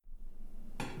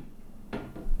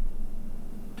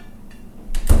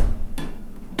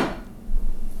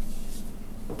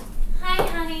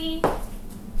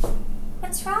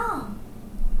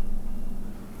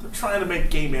trying to make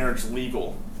gay marriage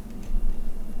legal.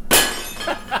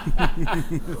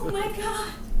 Oh my God.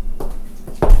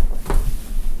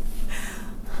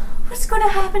 What's going to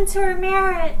happen to our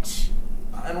marriage?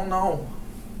 I don't know.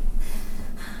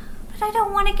 But I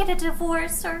don't want to get a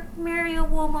divorce or marry a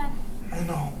woman. I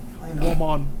know.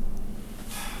 Woman.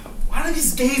 Why do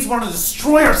these gays want to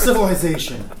destroy our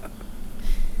civilization?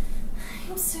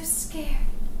 I'm so scared.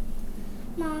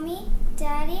 Mommy,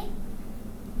 Daddy,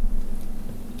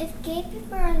 if gay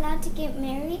people are allowed to get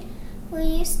married, will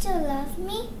you still love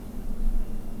me?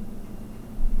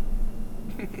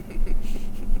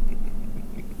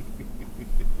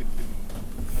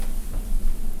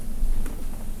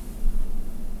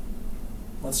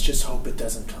 Let's just hope it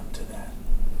doesn't come to that.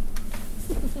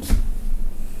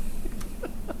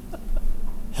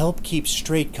 Help keep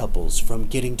straight couples from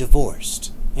getting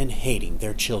divorced and hating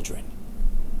their children.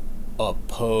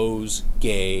 Oppose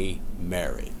gay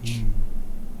marriage.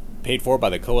 Paid for by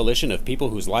the coalition of people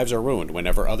whose lives are ruined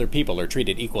whenever other people are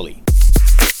treated equally.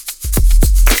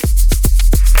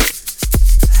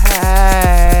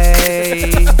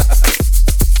 Hey.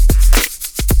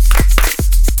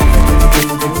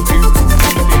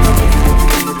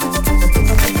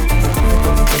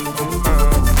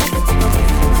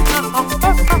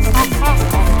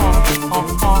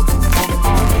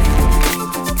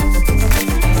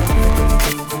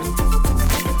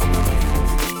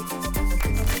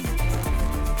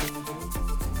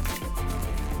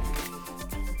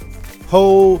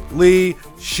 Holy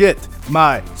shit,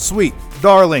 my sweet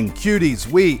darling cuties,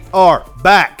 we are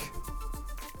back.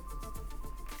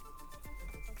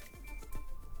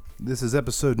 This is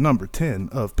episode number 10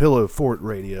 of Pillow Fort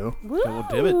Radio. Double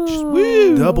digits.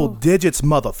 Woo. Double digits,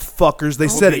 motherfuckers. They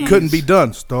said it couldn't be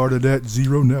done. Started at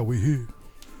 0, now we're here.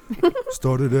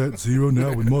 Started at 0,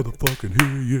 now we motherfucking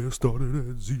here. Yeah, started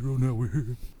at 0, now we're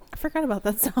here. I forgot about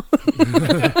that song.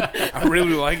 I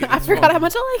really like it. I forgot how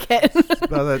much I like it.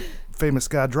 About that famous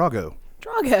guy, Drago.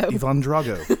 Drago. Ivan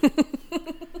Drago.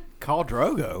 Call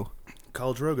Drogo.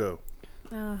 Khal Drogo.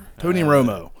 Tony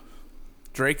Romo.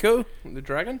 Draco, the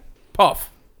dragon.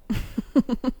 Puff.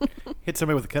 Hit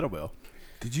somebody with a kettlebell.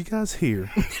 Did you guys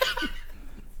hear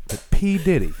that P.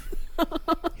 Diddy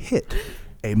hit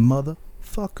a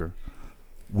motherfucker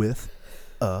with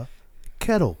a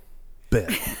kettlebell?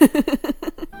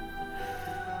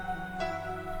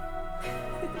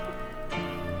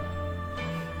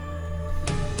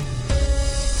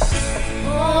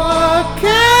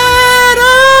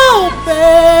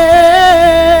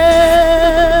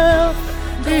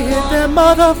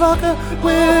 Motherfucker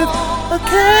with a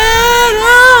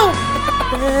kettlebell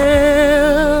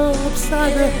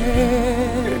upside the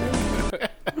head.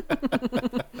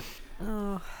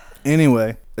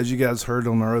 Anyway, as you guys heard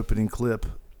on our opening clip,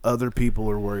 other people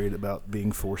are worried about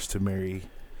being forced to marry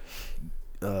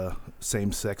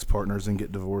same-sex partners and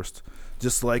get divorced.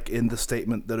 Just like in the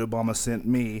statement that Obama sent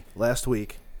me last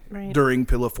week during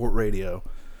Pillow Fort Radio.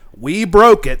 We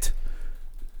broke it.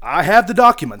 I have the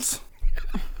documents.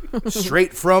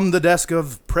 Straight from the desk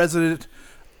of President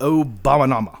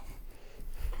Obama.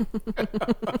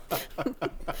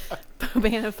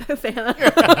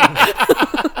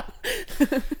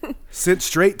 Sent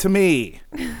straight to me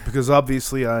because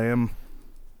obviously I'm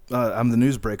the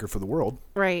newsbreaker for the world.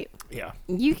 Right. Yeah.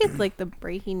 You get like the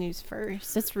breaking news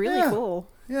first. It's really cool.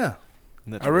 Yeah.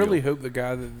 I really hope the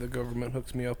guy that the government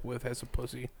hooks me up with has a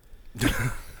pussy.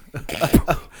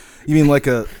 You mean like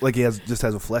he just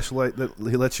has a fleshlight that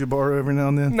he lets you borrow every now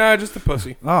and then? Nah, just a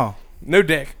pussy. Oh, no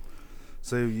dick.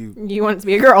 So you want it to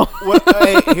be a girl?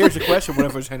 Hey, here's the question: what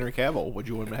if it was Henry Cavill? Would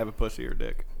you want him to have a pussy or a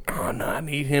dick? Oh no, I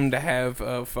need him to have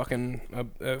a fucking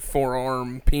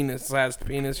forearm penis-sized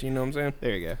penis. You know what I'm saying?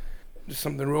 There you go. Just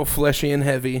something real fleshy and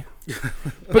heavy.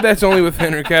 But that's only with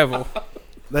Henry Cavill.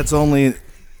 That's only.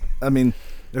 I mean,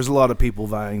 there's a lot of people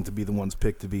vying to be the ones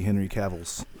picked to be Henry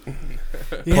Cavill's.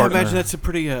 Yeah, partner. imagine that's a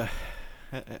pretty.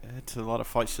 It's a lot of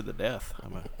fights to the death.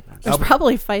 There's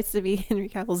probably fights to be Henry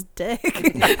Cavill's dick.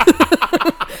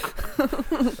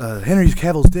 Henry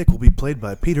Cavill's dick will be played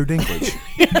by Peter Dinklage.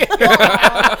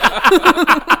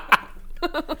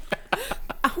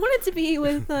 I want it to be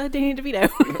with Danny DeVito.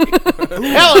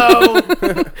 Hello.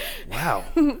 Wow,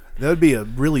 that would be a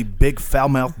really big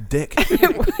foul-mouthed dick.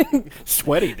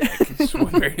 Sweaty dick.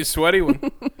 Very sweaty one.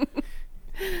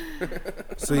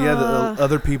 So yeah, the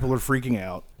other people are freaking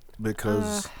out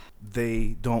because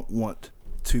they don't want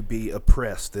to be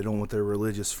oppressed. They don't want their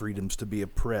religious freedoms to be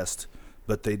oppressed,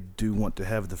 but they do want to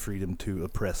have the freedom to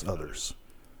oppress others.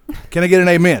 Can I get an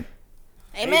amen?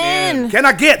 Amen. Can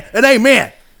I get an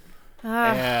amen?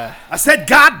 Yeah. I said,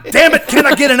 God damn it, can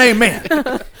I get an amen?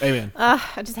 Amen.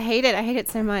 I just hate it. I hate it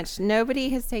so much. Nobody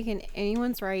has taken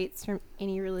anyone's rights from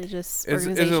any religious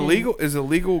organization. Is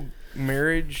illegal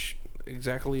marriage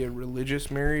exactly a religious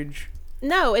marriage?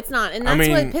 No, it's not, and that's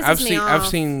what pisses me off. I've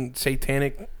seen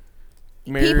satanic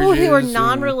marriages. People who are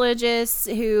non-religious,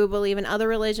 who believe in other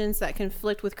religions that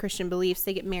conflict with Christian beliefs,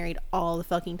 they get married all the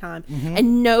fucking time,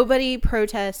 and nobody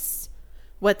protests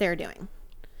what they're doing.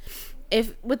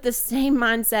 If with the same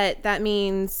mindset, that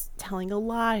means telling a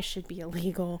lie should be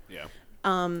illegal. Yeah.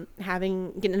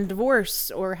 Getting a divorce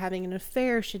or having an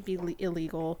affair should be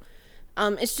illegal.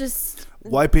 It's just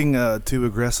Wiping too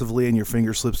aggressively and your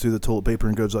finger slips through the toilet paper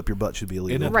and goes up your butt should be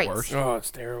illegal. Isn't that Right. the worst? Oh, it's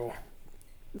terrible.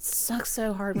 it sucks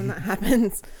so hard when that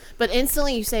happens. But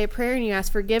instantly you say a prayer and you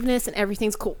ask forgiveness and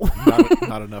everything's cool.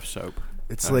 Not enough soap.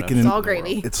 It's Not like enough all soap in the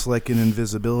gravy. world. It's like an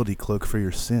invisibility cloak for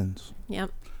your sins.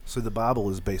 Yep. So the Bible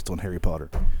is based on Harry Potter.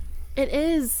 It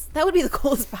is. That would be the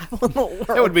coolest Bible in the world.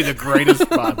 That would be the greatest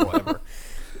Bible ever.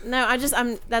 No,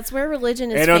 that's where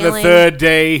religion is And on failing. the third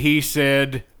day, he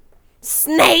said,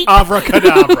 Snake.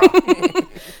 "Abracadabra."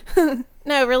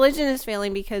 No, religion is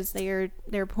failing because they're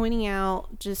pointing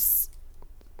out just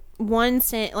one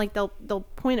sin, like they'll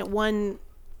point at one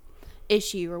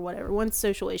issue or whatever, one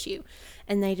social issue,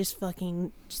 and they just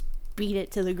fucking just beat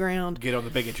it to the ground. Get on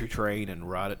the bigotry train and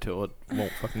ride it till it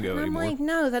won't fucking go And I'm anymore. like,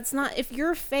 no, that's not. If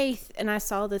your faith, and I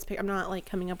saw this, I'm not like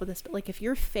coming up with this, but like if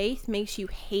your faith makes you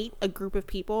hate a group of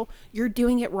people, you're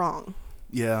doing it wrong.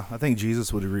 Yeah, I think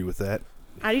Jesus would agree with that.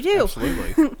 I do too.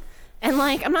 Absolutely. And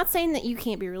like, I'm not saying that you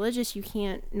can't be religious, you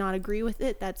can't not agree with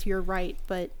it. That's your right.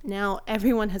 But now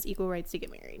everyone has equal rights to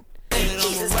get married.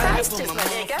 Jesus Christ is my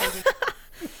nigga.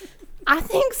 I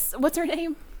think what's her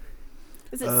name?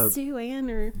 Is it Sue Ann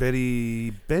or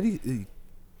Betty Betty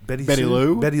Sue?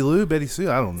 Lou? Betty Sue?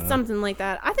 I don't know. something like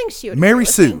that? I think she would. Mary agree with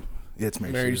Sue. me. Yeah, it's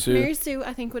Mary, Mary Sue. Sue. Mary Sue,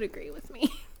 I think would agree with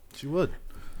me. She would.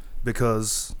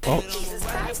 Because Jesus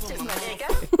Christ is my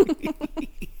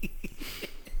nigga.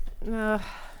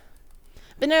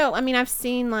 But no, I mean, I've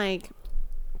seen like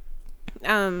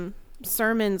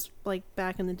sermons like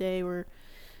back in the day where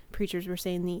preachers were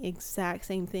saying the exact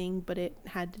same thing, but it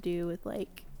had to do with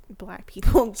like black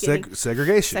people getting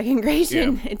segregation.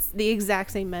 segregation. It's the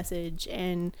exact same message,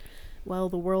 and well,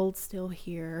 the world's still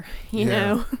here, you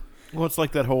know. Well, it's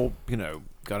like that whole,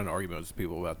 got an argument with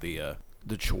people about the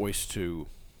choice to,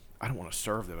 I don't want to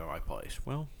serve them at my place.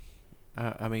 Well,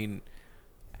 I mean,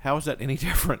 how is that any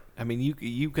different? I mean,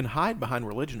 you can hide behind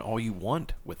religion all you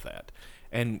want with that,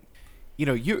 and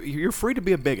you're free to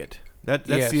be a bigot. That's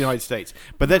Yes. the United States,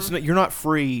 but that's not, you're not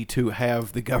free to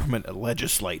have the government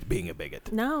legislate being a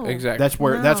bigot. No, Exactly.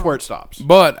 That's where it stops.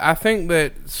 But I think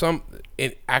that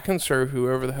I can serve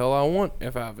whoever the hell I want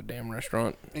if I have a damn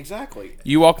restaurant. Exactly.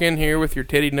 You walk in here with your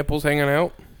titty nipples hanging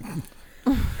out.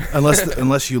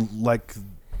 unless you like.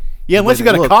 Yeah, unless you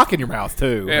got a Look. cock in your mouth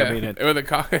too. Yeah, I mean, with a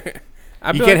cock.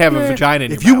 you can't have a vagina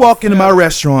in If your you mouth. walk into my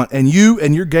restaurant and you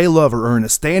and your gay lover are in a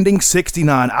standing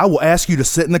 69, I will ask you to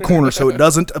sit in the corner so it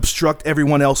doesn't obstruct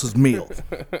everyone else's meal.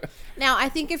 Now, I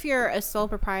think if you're a sole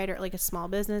proprietor, like a small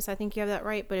business, I think you have that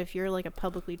right. But if you're like a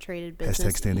publicly traded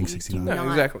business, Hashtag standing you 69. do No,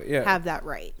 not exactly, yeah. have that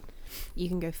right. You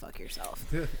can go fuck yourself.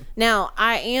 Now,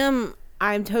 I'm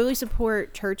totally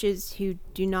support churches who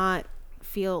do not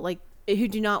feel like, who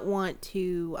do not want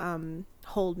to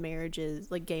hold marriages,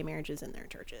 like gay marriages in their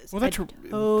churches. Well, that's I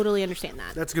totally understand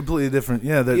that. That's completely different.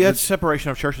 Yeah, That's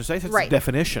separation of church and state. That's Right. the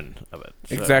definition of it.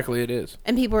 So- Exactly, it is.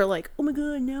 And people are like, "Oh my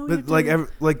god, no!" but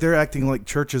like they're acting like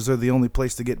churches are the only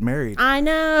place to get married. I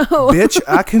know. Bitch,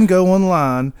 I can go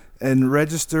online and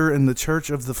register in the Church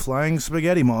of the Flying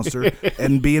Spaghetti Monster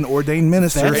and be an ordained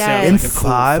minister That sounds in like a cool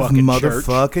 5 fucking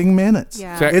motherfucking minutes.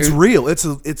 Yeah. Exactly. It's real. It's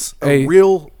a Hey.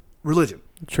 real religion.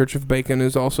 Church of Bacon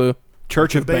is also.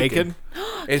 Church of Bacon. Bacon.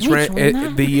 It's Can we ran, join it,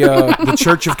 that? The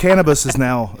Church of Cannabis is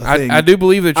now a thing. I do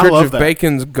believe the I Church love of that.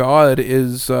 Bacon's god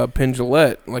is Penn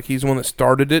Jillette. Like he's the one that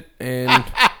started it, and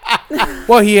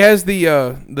well, he has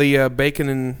the bacon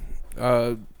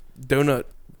and donut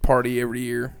party every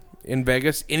year in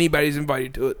Vegas. Anybody's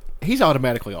invited to it. He's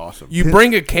automatically awesome. You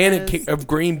bring a can of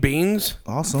green beans,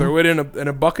 Awesome. throw it in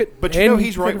a bucket, But you and know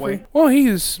he's right wing. Well,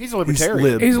 he's He's a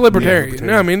libertarian. lib. a libertarian. Yeah,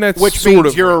 No, I mean that's Which sort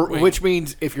means of which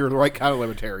means if you're the right kind of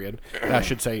libertarian, and I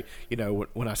should say,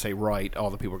 when I say right, all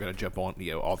the people are going to jump on,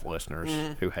 all the listeners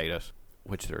who hate us,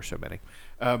 which there are so many.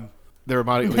 They're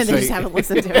immediately they say, just haven't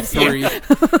listened to us. three.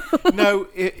 no,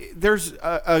 there's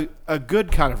a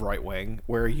good kind of right wing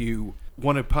where you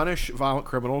want to punish violent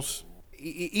criminals,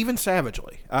 even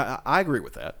savagely. I agree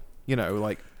with that.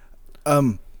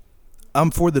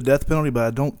 I'm for the death penalty, but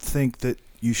I don't think that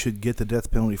you should get the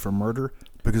death penalty for murder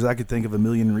because I could think of a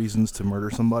million reasons to murder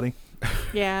somebody,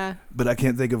 Yeah. but I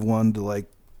can't think of one to like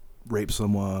rape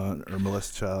someone or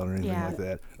molest a child or anything Yeah. like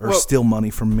that, or Well- steal money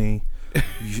from me.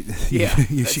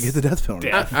 You should get the death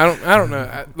penalty. I don't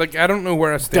know. I don't know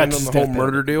where I stand That's on the whole death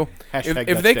murder deal. Hashtag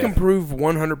If they that's can death. prove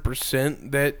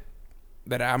 100%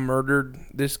 that I murdered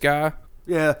this guy,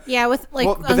 Yeah. Yeah, with like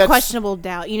Well, but that's- unquestionable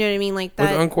doubt. You know what I mean? Like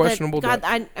that. unquestionable God,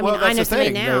 doubt. I mean, Well, I that's know the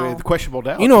somebody thing. now. The questionable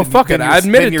doubt. You know, fuck it, then I you're-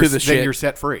 admitted then to you're- the Then shit. you're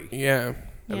set free. yeah,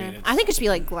 Yeah. mean, I think it should be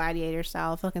like gladiator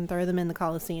style. Fucking throw them in the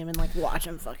Coliseum and like watch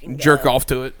them fucking go. jerk off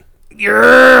to it.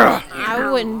 I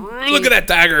wouldn't. Look at that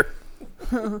tiger.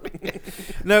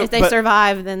 No, If they but,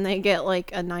 survive, then they get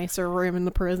like a nicer room in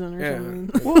the prison or Yeah.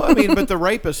 something. well, I mean, but the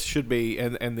rapist should be,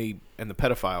 and the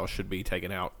pedophile should be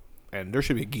taken out, and there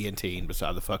should be a guillotine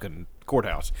beside the fucking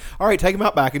courthouse. All right, take them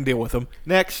out back and deal with them.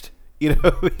 Next, you know,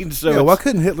 I mean, so Yeah, it's- why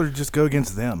couldn't Hitler just go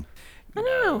against them? I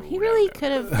don't know. He really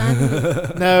could have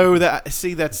done. no,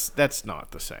 that's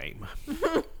not the same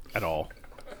at all.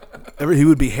 He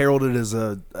would be heralded as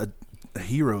a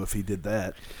hero if he did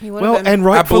that. He would Well, have been. and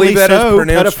rightfully believe that is so.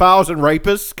 pronounced- Pedophiles and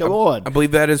rapists. Come on. I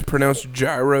believe that is pronounced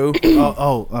gyro.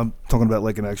 I'm talking about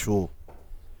like an actual.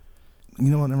 You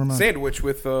know what? Never mind. Sandwich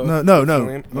with No.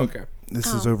 lamb. Okay. This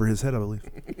is over his head, I believe.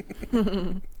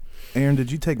 Aaron, did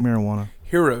you take marijuana?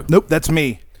 Hero. Nope, that's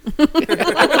me.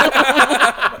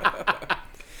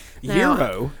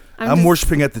 Euro. I'm just-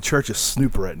 worshiping at the Church of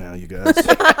Snoop right now, you guys.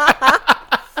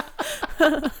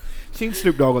 Seeing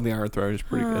Snoop Dogg on the Iron Throne is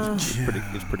pretty.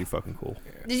 It's pretty fucking cool.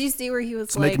 Did you see where he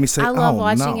was making like, me say, I love "Oh,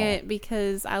 watching no." it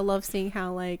because I love seeing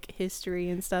how like history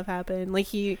and stuff happen. Like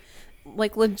he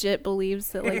like legit believes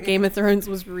that like Game of Thrones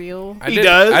was real. I He did,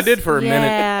 does? I did for a minute.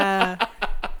 Yeah.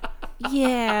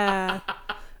 Yeah.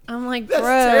 I'm like, That's bro,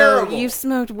 terrible. you've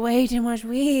smoked way too much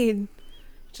weed.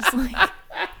 Just like,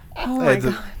 oh my Hey,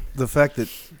 god. the fact that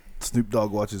Snoop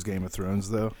Dogg watches Game of Thrones,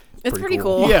 though, It's pretty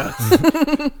cool. Yeah.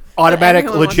 Automatic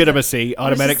Everyone wants legitimacy,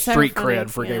 automatic just so street funny, cred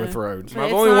for Game yeah. of Thrones. But I'm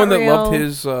the it's only not one that real.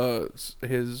 loved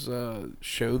his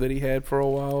show that he had for a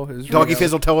while. His Doggy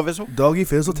Fizzle Television. Doggy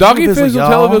Fizzle. Doggy Fizzle y'all.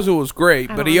 Television was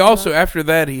great, I but don't he remember also that. after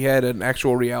that he had an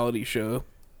actual reality show.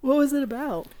 What was it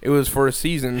about? It was for a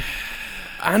season.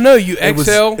 I know you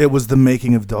exhale. It was the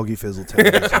making of Doggy Fizzle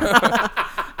Television.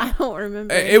 I don't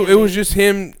remember. It was just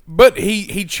him, but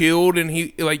he chilled and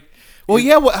he like. Well,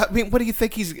 yeah. Well, I mean, what do you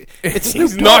think he's? It's Snoop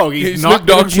he's not. Dogg. He's Snoop not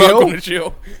going Dogg's to not chill. going to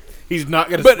chill. He's not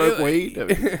going to But, smoke weed. I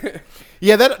mean,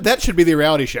 yeah, that should be the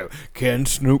reality show. Can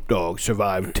Snoop Dogg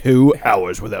survive 2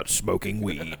 hours without smoking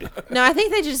weed? No, I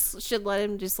think they just should let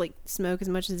him just like smoke as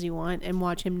much as you want and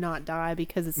watch him not die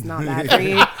because it's not bad for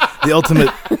you. The ultimate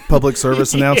public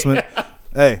service announcement.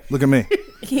 Hey, look at me.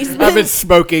 He's I've been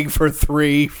smoking for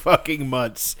 3 fucking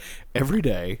months every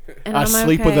day. And I I'm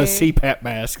sleep with a okay. CPAP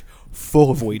mask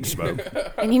full of weed smoke.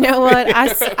 And you know what?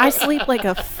 I sleep like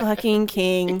a fucking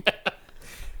king.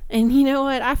 And you know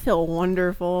what? I feel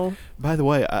wonderful. By the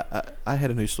way, I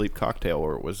had a new sleep cocktail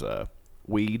where it was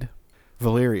weed,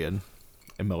 valerian,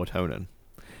 and melatonin.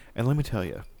 And let me tell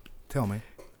you, Tell me.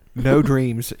 no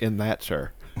dreams in that,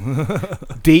 sir.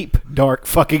 Deep, dark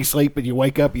fucking sleep, and you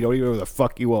wake up, you don't even know where the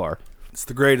fuck you are. It's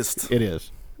the greatest. It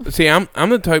is. See, I'm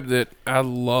the type that I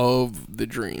love the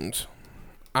dreams.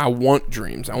 I want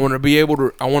dreams. I want to be able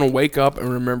to. I want to wake up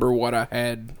and remember what I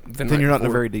had. Then you're not in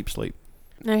a very deep sleep.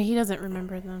 No, he doesn't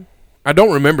remember them. I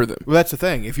don't remember them. Well, that's the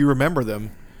thing. If you remember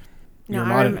them, No, you're I,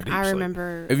 not in a deep I sleep.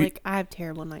 remember. Have you- Like I have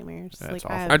terrible nightmares. That's Like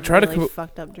awful. I have I tried to really quit-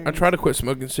 fucked up dreams. I tried to quit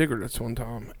smoking cigarettes one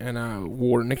time, and I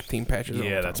wore nicotine patches. all the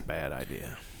Yeah, time. that's a bad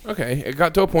idea. Okay, it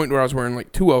got to a point where I was wearing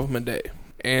like 2 of them a day,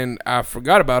 and I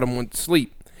forgot about them, went to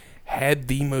sleep. Had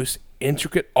the most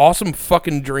intricate, awesome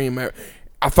fucking dream.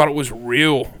 I thought it was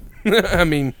real. I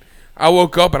mean, I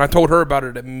woke up and I told her about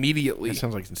it immediately. That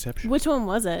sounds like Inception. Which one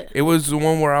was it? It was the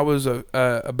one where I was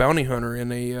a bounty hunter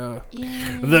in a.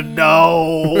 The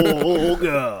dog.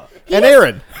 And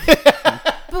Aaron.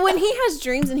 But when he has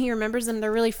dreams and he remembers them, they're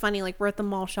really funny. Like we're at the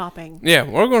mall shopping. Yeah,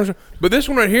 we're going to. But this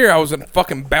one right here, I was a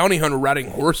fucking bounty hunter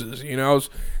riding horses. You know,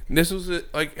 this was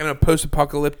like in a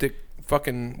post-apocalyptic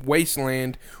fucking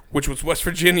wasteland, which was West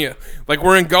Virginia. Like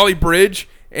we're in Golly Bridge,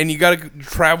 and you got to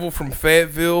travel from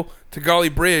Fayetteville to Golly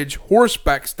Bridge,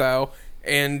 horseback style,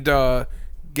 and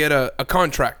get a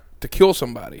contract to kill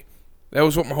somebody. That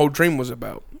was what my whole dream was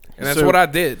about, and that's So- what I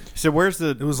did. So where's the?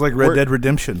 It was like Red Dead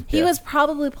Redemption. He was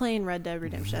probably playing Red Dead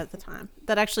Redemption at the time.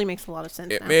 That actually makes a lot of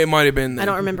sense. It, now. it might have been. I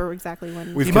don't remember exactly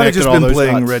when. We've He might have just connected all been those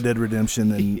playing dots. Red Dead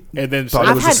Redemption and And then Thought it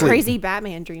I've was had asleep. crazy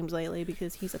Batman dreams lately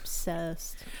because he's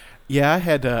obsessed. Yeah, I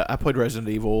had. I played Resident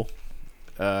Evil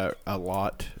a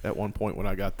lot at one point when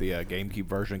I got the GameCube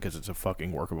version because it's a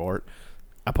fucking work of art.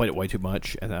 I played it way too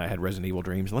much, and then I had Resident Evil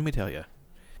dreams. Let me tell you,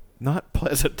 not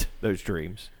pleasant. Those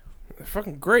dreams. They're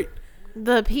fucking great.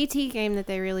 The PT game that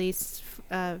they released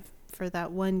for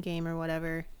that one game or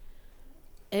whatever,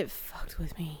 it fucked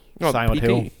with me. Oh, Silent PT.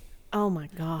 Hill. Oh my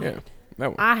god. Yeah, that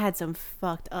one. I had some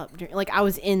fucked up like I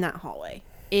was in that hallway.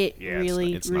 It Yeah,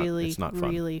 really, it's not really, fun.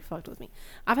 really fucked with me.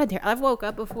 I've woke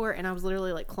up before and I was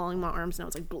literally like clawing my arms and I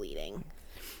was like bleeding.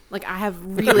 Like I have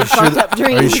really fucked up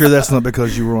dreams. Are you sure that's not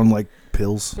because you were on like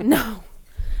pills? No.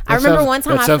 I remember one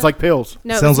time That sounds like pills.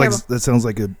 no, it sounds was like terrible. that sounds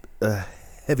like a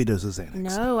heavy dose of Xanax.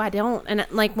 No, I don't. And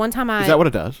like one time Is that what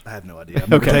it does? I have no idea. I've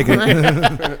never taken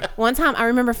it. one time I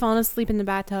remember falling asleep in the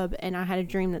bathtub and I had a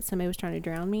dream that somebody was trying to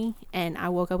drown me and I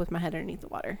woke up with my head underneath the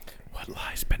water. What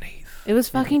lies beneath? It was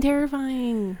fucking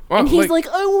terrifying. Well, and he's like-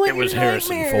 like, "I want It was your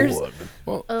Harrison nightmares."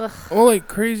 Ford. Well, like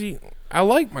crazy. I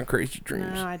like my crazy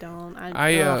dreams. No, I don't.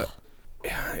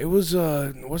 It was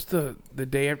what's the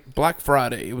day after Black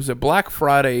Friday? It was a Black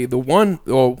Friday. The one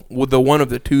of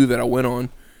the two that I went on.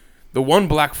 The one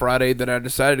Black Friday that I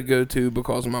decided to go to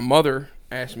because my mother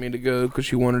asked me to go because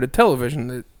she wanted a television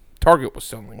that Target was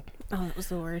selling. Oh, that was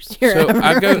the worst. So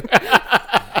I go.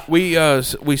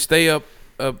 We stay up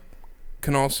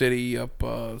Canal City, up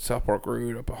South Park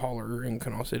Road, up a holler in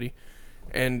Canal City,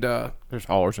 and There's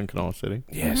hollers in Canal City.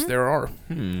 yes, there are.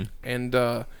 And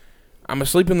I'm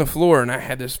asleep on the floor, and I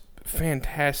had this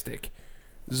fantastic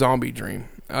zombie dream.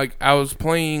 I was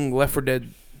playing Left 4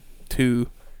 Dead 2,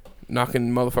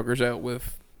 knocking motherfuckers out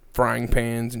with frying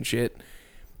pans and shit.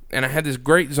 And I had this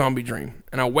great zombie dream.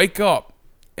 And I wake up,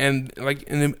 and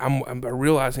then I'm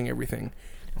realizing everything.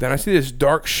 Then I see this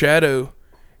dark shadow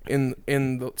in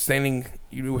the standing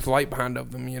with light behind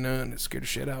of them, and it scared the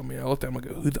shit out of me. I looked at him and I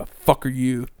go, "Who the fuck are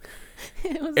you?"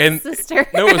 It was And his sister.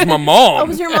 No, it was my mom. Oh, it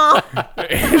was your mom.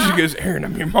 And she goes, "Aaron,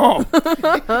 I'm your mom."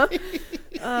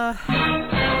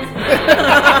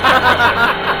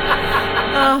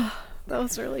 That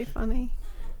was really funny.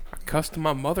 I cussed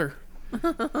my mother.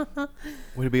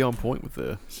 Way to be on point with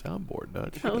the soundboard,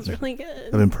 Dutch. That was really good.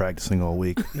 I've been practicing all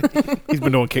week. He's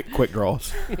been doing quick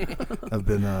draws.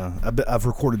 I've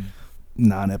recorded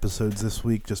 9 episodes this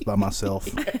week just by myself.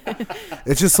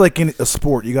 It's just like in a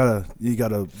sport. You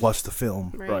gotta watch the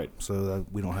film, Right. So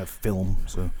we don't have film.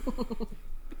 So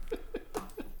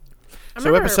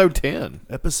So episode 10.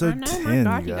 episode I know, 10,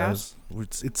 my God, you you guys.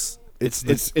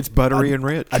 It's buttery and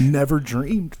rich. I never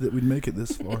dreamed that we'd make it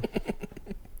this far.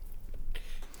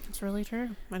 It's really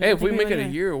true. Hey, if we make it a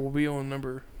year, we'll be on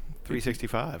number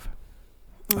 365.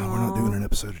 Oh, we're not doing an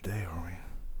episode a day, are we?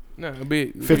 No, it'll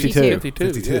be 52.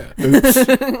 52. Yeah.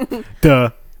 Oops. Duh.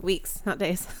 Weeks, not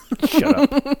days. Shut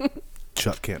up.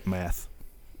 Chuck can't math.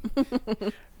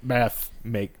 Math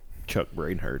make Chuck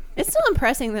brain hurt. It's still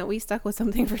impressing that we stuck with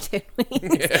something for 10 weeks. Yeah,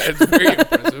 it's very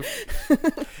impressive.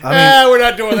 We're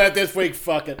not doing that this week.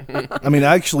 Fuck it. I mean,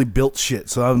 I actually built shit,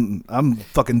 so I'm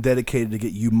fucking dedicated to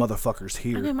get you motherfuckers I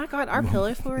know, here. my God, our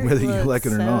pillow fort Whether you looks like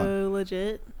it or so not.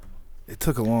 legit. It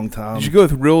took a long time. Did you go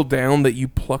with real down that you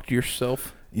plucked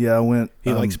yourself? Yeah, I went.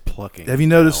 He likes plucking. Have you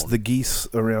noticed down. the geese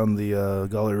around the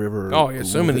Gauley River? Oh, yeah,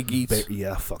 so many geese.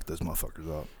 Yeah, fuck those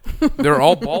motherfuckers up. They're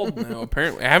all bald now,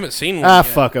 apparently. I haven't seen one yet.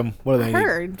 Fuck them. What do they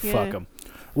Heard, need? yeah. Fuck them.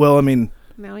 Well, I mean,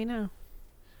 Now we know.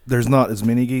 there's not as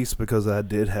many geese because I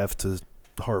did have to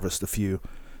harvest a few.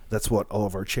 That's what all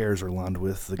of our chairs are lined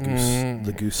with, the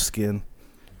goose skin.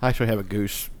 I actually have a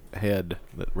goose head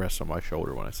that rests on my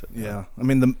shoulder when I sit down. Yeah, I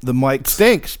mean the mic It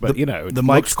stinks, but the, it the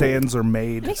mic looks cool. stands are It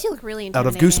made makes you look really out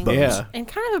of intimidating. goose bones. Yeah. And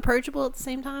kind of approachable at the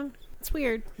same time. It's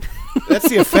weird. That's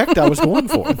the effect I was going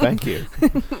for. Thank you.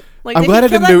 Like, I'm did glad you I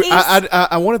didn't kill do. that geese?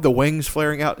 I wanted the wings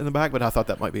flaring out in the back, but I thought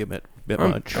that might be a bit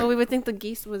much. Oh, we would think the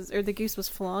goose was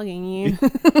flogging you.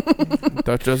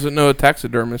 Dutch doesn't know a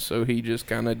taxidermist, so he just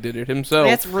kind of did it himself.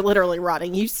 That's literally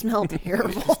rotting. You smell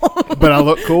terrible. But I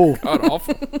look cool. God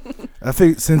awful. I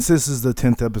think since this is the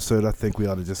 10th episode, I think we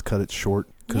ought to just cut it short.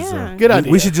 Yeah. Good we,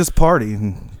 idea. we should just party.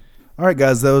 All right,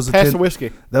 guys, that was the Pass 10th the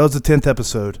whiskey. That was the 10th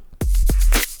episode.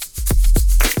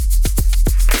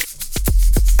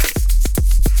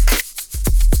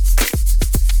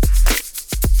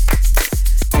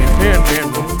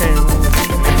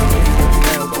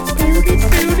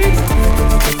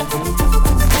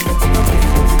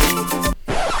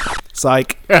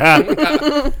 Psych.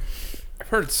 I've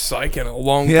heard psych in a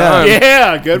long Yeah. time.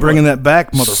 Yeah, good. Bringing that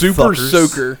back, motherfuckers. Super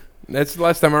Soaker. That's the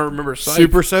last time I remember psych.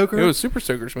 Super Soaker. It was Super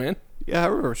Soakers, man. Yeah, I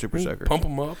remember Super Soaker. Pump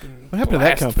them up. And What happened to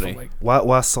that blast company? for, like,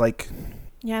 Why psych?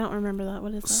 Yeah, I don't remember that.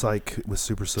 What is that? Psych with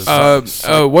Super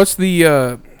Soaker. what's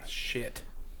the shit?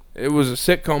 It was a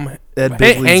sitcom. Ed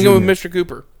Begley Hanging with Jr. Mr.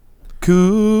 Cooper.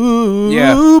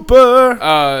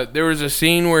 Cooper. There was a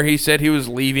scene where he said he was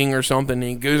leaving or something, and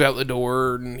he goes out the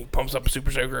door and he pumps up a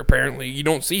super soaker. Apparently, you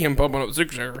don't see him pumping up a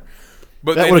super soaker,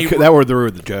 but That would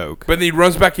ruin the joke. But then he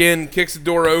runs back in, kicks the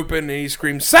door open, and he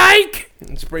screams "Psych!"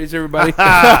 and sprays everybody.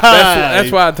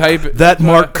 that's why I type it. That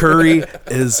Mark Curry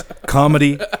is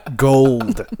comedy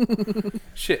gold.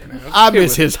 Shit, man. I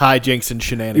miss his hijinks and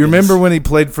shenanigans. You remember when he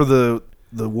played for the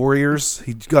Warriors?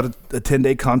 He got a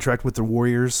 10-day contract with the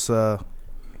Warriors.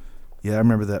 Yeah, I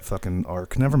remember that fucking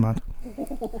arc. Never mind.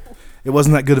 It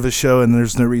wasn't that good of a show, and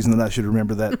there's no reason that I should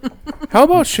remember that. How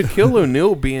about Shaquille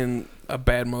O'Neal being a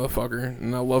bad motherfucker?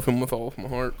 And I love him with all of my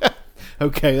heart.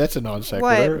 Okay, that's a non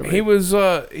sequitur. What? He was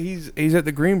he's at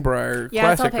the Greenbrier Yeah,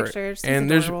 I saw Classic, pictures.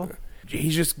 and He's adorable.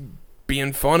 he's just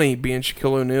being funny, being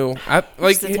Shaquille O'Neal.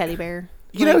 Just a teddy bear.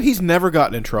 You know, he's never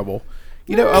gotten in trouble.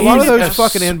 You know, a lot of He's those a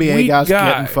fucking NBA sweet guys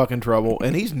guy. get in fucking trouble,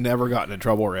 and he's never gotten in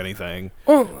trouble or anything.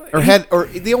 Well, Or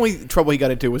the only trouble he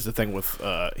got into was the thing with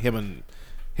him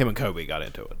and Kobe got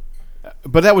into it.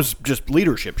 But that was just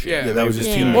leadership shit. Yeah, that was just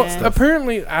Yeah. team Well, stuff.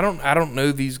 apparently, I don't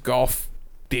know these golf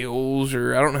deals,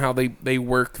 or I don't know how they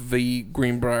work the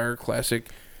Greenbrier Classic,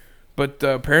 but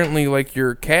apparently, like,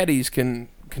 your caddies can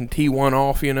tee one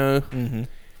off, you know. Mm-hmm.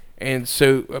 And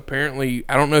so apparently,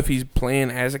 I don't know if he's playing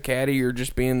as a caddy or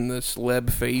just being the celeb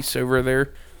face over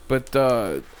there, but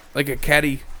like a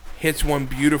caddy hits one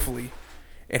beautifully,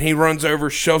 and he runs over,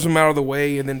 shoves him out of the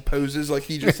way, and then poses like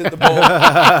he just hit the ball.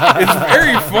 It's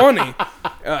very funny.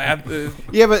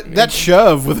 Yeah, but that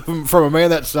shove from a man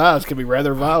that size can be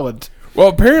rather violent. Well,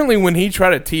 apparently when he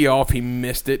tried to tee off, he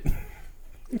missed it.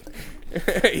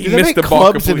 He Do they missed make the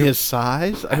ball clubs in completely. his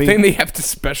size? I think they have to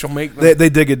special make them. They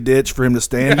dig a ditch for him to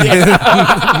stand in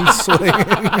and swing.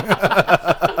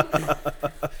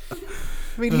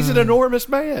 I mean, he's an enormous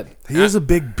man. He is a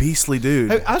big, beastly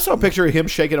dude. I saw a picture of him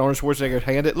shaking Arnold Schwarzenegger's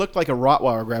hand. It looked like a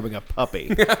Rottweiler grabbing a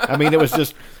puppy. I mean, it was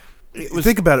just...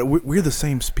 Think about it. We're the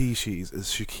same species as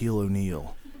Shaquille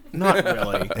O'Neal Not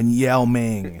really. and Yao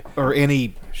Ming. Or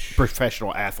any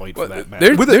professional athlete, for that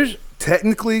matter.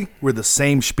 Technically, we're the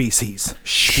same species.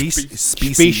 Species.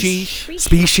 Species.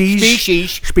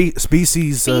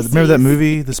 Species. Remember that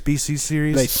movie, the Species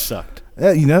series? They sucked.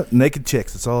 Yeah, you know, naked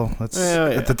chicks. That's all. That's Yeah,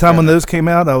 at the time when those came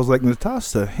out. I was like,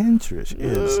 Natasha Hentrich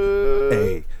is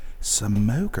a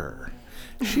smoker.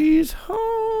 She's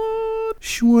hot.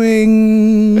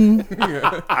 Swing.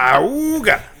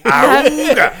 Auga.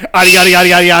 Auga.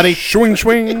 Yaddy. Swing,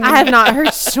 swing. I have not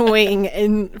heard swing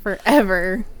in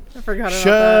forever. I forgot about that.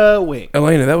 Showing.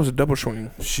 Elena, that was a double swing.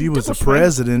 She was a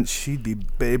president. She'd be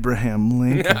Abraham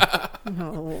Lincoln.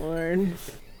 Oh, Lord.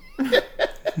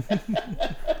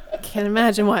 Can't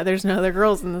imagine why there's no other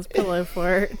girls in this pillow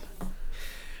fort.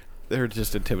 They're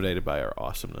just intimidated by our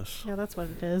awesomeness. Yeah, that's what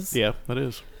it is. Yeah, that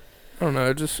is. I don't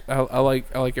know. I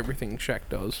like everything Shaq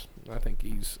does. I think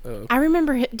he's I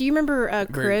remember. Do you remember very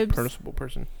Cribs? personable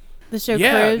person. The show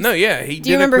Yeah, Cribs? no, yeah. He Do did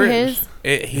you remember Cribs.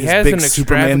 He His has big an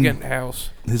Superman- extravagant house.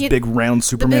 His He- big round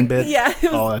Superman bed. Yeah. it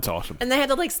was- Oh, that's awesome. And they had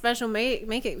to like special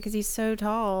make it because he's so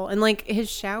tall, and like his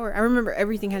shower. I remember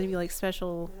everything had to be like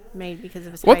special made because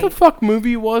of his What height. the fuck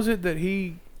movie was it that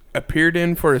he appeared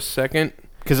in for a second?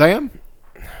 Kazam?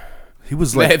 He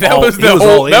was like that all, was he the was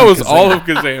whole. all in That was Kazam. all of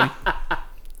Kazam.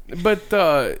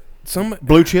 But some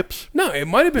Blue Chips? no, it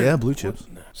might have been Yeah, blue chips.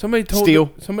 Somebody told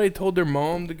Steel. somebody told their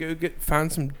mom to go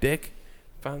find some dick.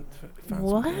 Find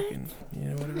What? some dick and,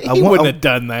 whatever. He I want- wouldn't I- have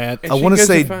done that. And I she want to goes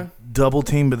say find- double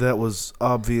team, but that was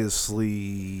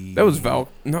obviously that was not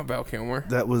Val Kilmer.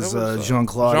 That was, That was, Jean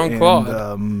Claude. Jean-Claude.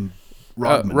 And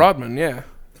Rodman. Rodman, yeah.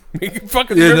 You can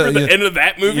fucking Yeah, remember no, the end of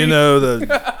that movie? You know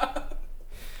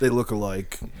they look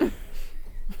alike.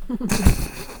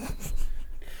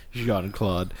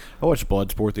 Jean-Claude. I watched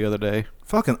Bloodsport the other day.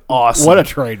 Fucking awesome. What a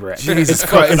train wreck. Jesus It's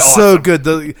Christ! fucking It's so good.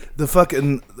 The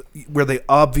fucking where they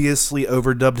obviously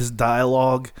overdubbed his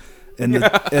dialogue and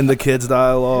the kids'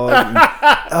 dialogue. And-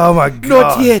 oh my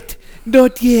god!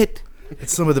 Not yet.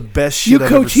 It's some of the best shit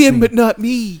I've ever seen. not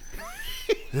me.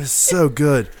 It's so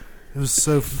good. It was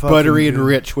so fucking Buttery and good.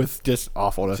 rich with just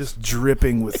awfulness. just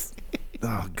dripping with.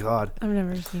 Oh god, I've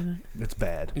never seen it's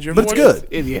bad, Did you but ever it's watch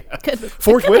good. Yeah. it.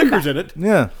 Forrest Whitaker's in it.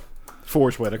 Yeah.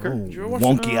 Forrest Whitaker. you ever watch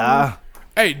Wonky eye.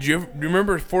 Hey, do you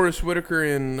remember Forrest Whitaker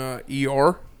in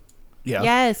ER? Yeah.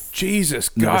 Yes.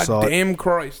 Jesus, Never saw it. goddamn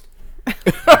Christ.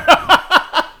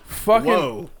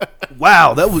 Fucking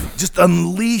Wow, that would just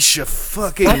unleash a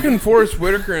fucking. Forrest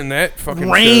Whitaker in that fucking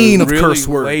Rain show of really curse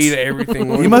words. laid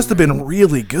everything on He must have been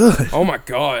really good. Oh my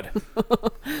god.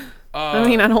 I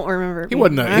mean, I don't remember. He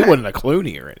wasn't a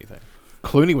Clooney or anything.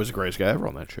 Clooney was the greatest guy ever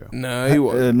on that show. No, he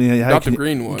was. I mean, how Dr. can-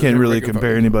 Green You was. can't really Everybody can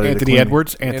compare fuck- anybody Anthony to Clooney.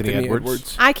 Edwards. Anthony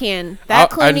Edwards. I can. That I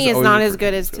just Clooney is always not look as for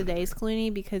good as so. today's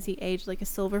Clooney because he aged like a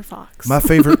silver fox. My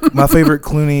favorite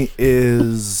Clooney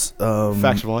is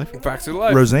Facts of Life. Facts of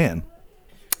Life. Roseanne.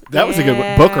 That was a good one.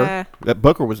 Yeah. Booker. That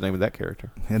Booker was the name of that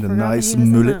character. Had a Forgot nice he was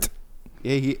in mullet. that.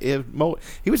 Yeah,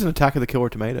 he was in Attack of the Killer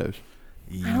Tomatoes.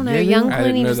 I don't know. Yeah, Young I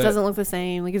didn't Clooney know just that. doesn't look the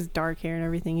same. Like his dark hair and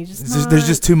everything. He's just. There's not-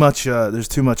 just too much. There's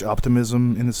too much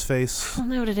optimism in his face. I don't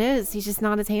know what it is. He's just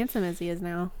not as handsome as he is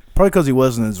now. Probably because he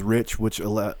wasn't as rich.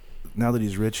 Now that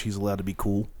he's rich, he's allowed to be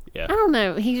cool. Yeah. I don't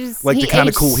know. He just Like he the kinda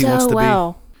aged cool he so wants to be.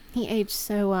 well. He aged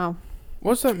so well.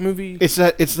 What's that movie? It's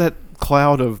that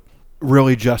cloud of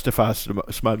really justified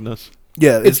smugness.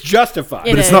 Yeah, It's justified.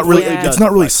 It but it's is, not really. yeah. It's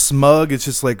not really smug. It's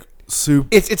just like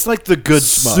It's like the good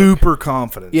smug. super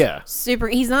confident. Yeah. Super.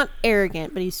 He's not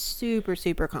arrogant, but he's super,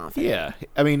 super confident. Yeah.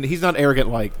 I mean, he's not arrogant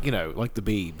like like the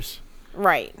Beebs,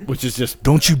 Right. which is just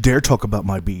Don't you dare talk about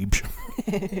my beebs.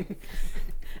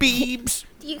 Beebs.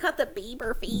 You got the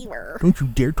Bieber fever. Don't you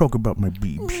dare talk about my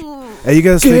beebs. Hey, you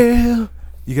guys.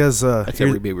 You guys. That's hear,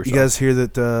 every Bieber you song. guys hear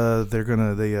that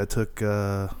they took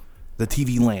the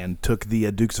TV Land took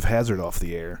the Dukes of Hazzard off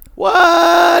the air.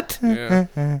 What? Yeah.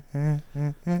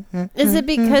 Is it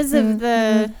because of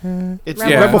the? It's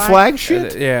Rebel Rebel flag? flag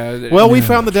shit. Yeah. Well, we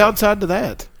found the downside to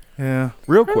that Yeah.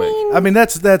 real quick. I mean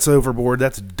that's overboard.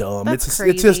 That's dumb. That's It's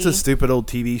just a crazy. stupid old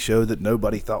TV show that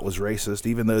nobody thought was racist,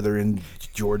 even though they're in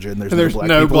Georgia and there's, There's no black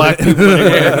no people. black people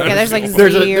anywhere. Yeah, there's like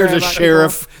There's zero a black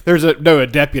sheriff. There's a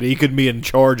deputy. He could be in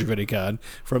charge of any kind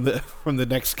from the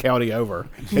next county over,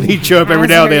 and he'd show up every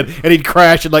now and then, and he'd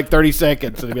crash in like 30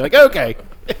 seconds, and he'd be like, "Okay."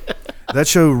 That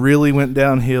show really went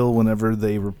downhill whenever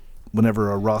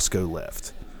Roscoe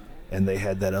left, and they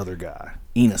had that other guy,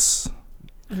 Enos. people.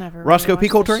 Never Roscoe really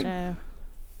P. watched the Coltrane? show.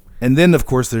 And then of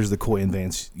course there's the Coy and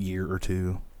Vance year or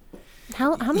two.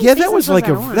 How many Yeah, that seasons was like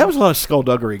on? that was a lot of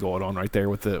skullduggery going on right there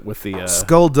with the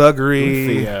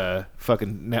Skullduggery.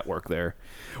 fucking network there.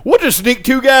 We'll just sneak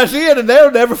two guys in, and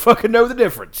they'll never fucking know the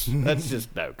difference. That's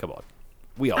just no. Come on,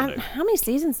 we all knew. How many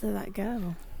seasons did that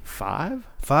go? 5.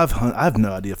 500. I have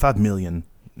no idea. 5 million.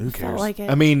 Who Felt cares? like it.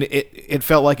 I mean, it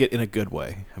felt like it in a good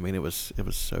way. I mean, it was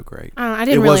so great. I don't know, I It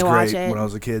didn't was really watch great it. when I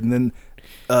was a kid, and then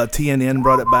TNN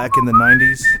brought it back in the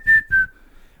 90s.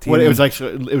 What it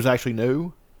TNN was actually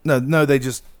new. No, they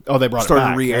just They brought started it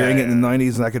back. re-airing Yeah, it in the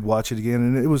 90s, and I could watch it again,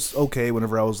 and it was okay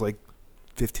whenever I was like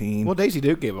 15. Well, Daisy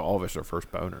Duke gave all of us our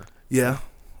first boner. Yeah.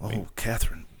 Oh,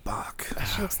 Catherine Bach.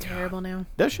 She looks terrible now.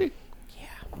 Does she? Yeah.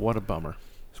 What a bummer.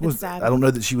 Was, sad. I don't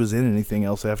know that she was in anything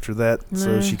else after that,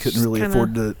 so No, she couldn't she's really kinda-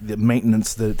 afford the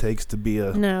maintenance that it takes to be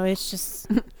a. No, it's just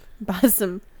buy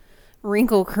some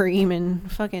wrinkle cream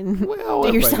and fucking Well, do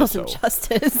everybody yourself gets some old.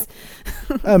 justice.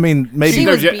 I mean, maybe She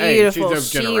was She's beautiful. no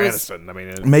She Jennifer was- Aniston. I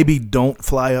mean, maybe don't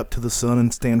fly up to the sun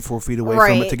and stand 4 feet away from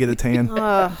it Right. to get a tan.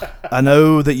 Ugh. I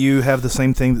know that you have the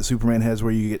same thing that Superman has,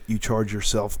 where you charge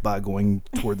yourself by going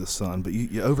toward the sun, but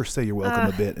you overstay your welcome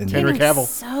a bit. And Henry you, Cavill.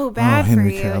 So bad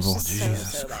Henry for you. Cavill, It's just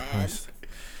Jesus so bad. Christ,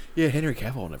 yeah, Henry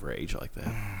Cavill never aged like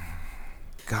that.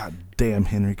 God damn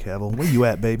Henry Cavill, where you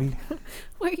at, baby?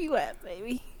 Where you at,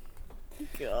 baby?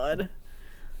 God.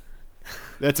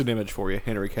 That's an image for you,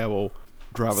 Henry Cavill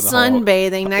driving the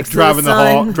Sunbathing next driving to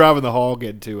the sun. driving the hog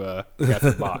into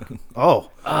Catherine Bach. Oh,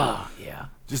 Yeah.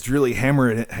 just really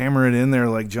hammer it in there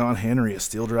like John Henry, a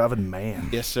steel driving man.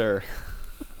 Yes, sir.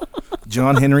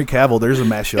 John Henry Cavill, there's a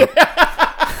mashup.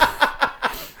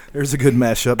 There's a good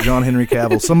mashup, John Henry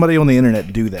Cavill. Somebody on the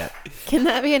internet do that. Can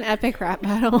that be an epic rap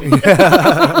battle?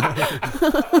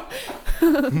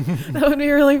 That would be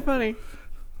really funny.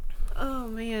 Oh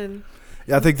man.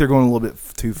 Yeah, I think they're going a little bit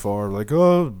too far. Like,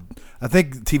 I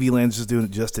think TV Land's just doing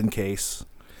it just in case.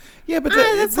 Yeah, but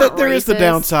that's not there is the racist.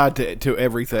 downside to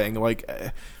everything. Like,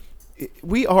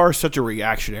 we are such a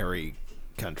reactionary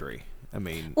country. I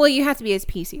mean, Well, you have to be as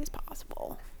PC as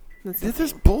possible. That's the this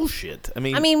is thing. bullshit. I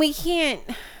mean, we can't.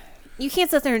 You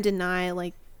can't sit there and deny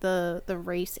like the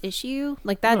race issue.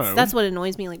 Like No. that's what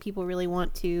annoys me. Like people really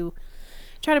want to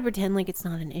try to pretend like it's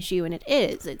not an issue, and it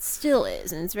is. It still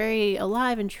is, and it's very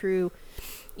alive and true.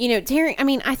 You know, tearing. I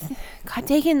mean, God,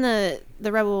 taking the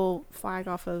rebel flag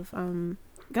off of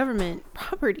government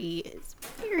property is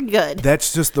very good.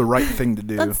 That's just the right thing to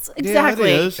do. That's exactly.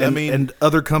 Yeah, it is. And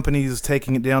other companies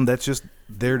taking it down, that's just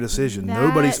their decision.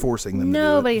 Nobody's forcing them to do it.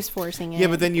 Nobody's forcing it. yeah,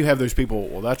 but then you have those people.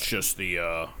 Well, that's just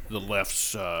the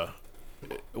left's.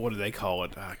 What do they call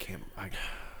it?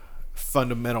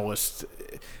 Fundamentalist.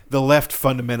 The left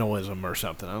fundamentalism or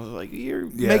something. I was like,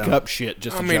 you make up shit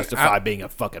just to I mean, justify being a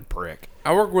fucking prick.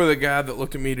 I work with a guy that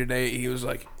looked at me today. He was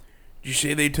like, Did you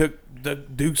say they took the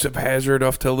Dukes of Hazzard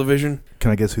off television?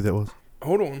 Can I guess who that was?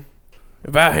 Hold on.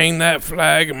 If I hang that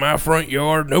flag in my front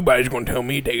yard, nobody's going to tell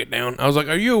me to take it down. I was like,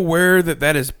 are you aware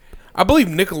that is... I believe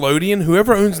Nickelodeon,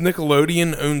 whoever owns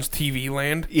Nickelodeon owns TV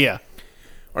Land. Yeah.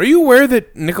 Are you aware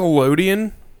that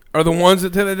Nickelodeon are the ones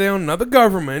that take it down? Not the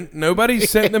government. Nobody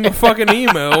sent them a fucking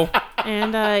email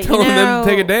And telling them to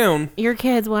take it down. Your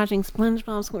kid's watching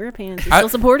SpongeBob SquarePants. You're still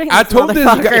supporting I this told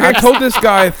motherfucker. this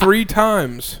guy 3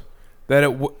 times that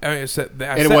it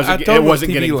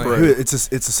wasn't getting through. It's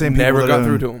the same people Never that got own,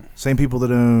 through to him. Same people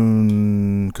that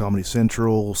own Comedy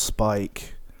Central,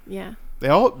 Spike. Yeah. They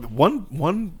all one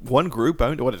group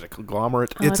owned. What is it?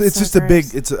 Conglomerate. Oh, it's it's so just a big.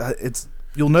 gross. It's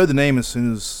you'll know the name as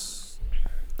soon as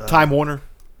Time Warner.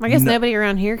 I guess No. nobody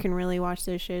around here can really watch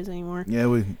those shows anymore. yeah,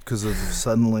 because of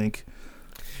Suddenlink.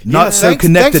 Not Yeah, so thanks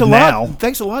connected a now. Lot,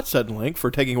 thanks a lot, Suddenlink, for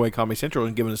taking away Comedy Central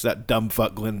and giving us that dumb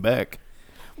fuck Glenn Beck.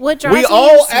 What drives We me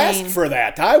all insane- asked for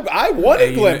that. I wanted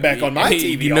Hey, Glenn Beck on my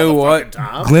hey, TV. you all know the what? fucking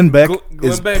time. Glenn Beck Glenn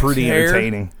is Beck's pretty hair-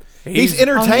 entertaining. He's Oh,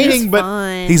 entertaining, but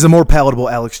fun. He's a more palatable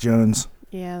Alex Jones.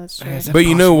 Yeah, that's true. But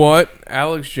you know what?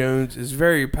 Alex Jones is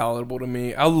very palatable to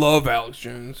me. I love Alex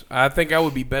Jones. I think I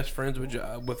would be best friends with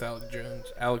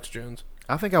Alex Jones.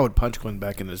 I think I would punch Glenn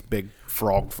Beck in his big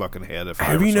frog fucking head if I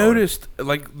Have ever you saw him. noticed,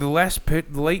 like, the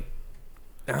late,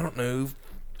 I don't know,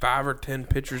 5 or 10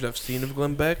 pictures I've seen of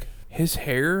Glenn Beck? His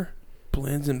hair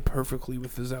blends in perfectly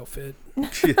with his outfit.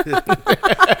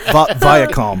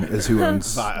 Viacom is who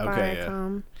owns. Okay, yeah.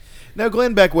 Viacom. No,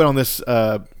 Glenn Beck went on this.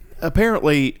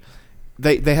 Apparently,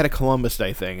 they had a Columbus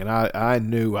Day thing, and I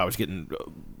knew I was getting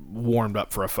warmed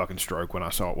up for a fucking stroke when I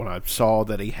saw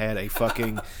that he had a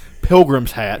fucking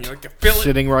pilgrim's hat You like to feel it?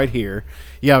 sitting right here.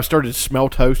 Yeah, I started to smell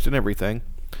toast and everything.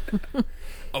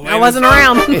 I wasn't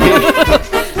around.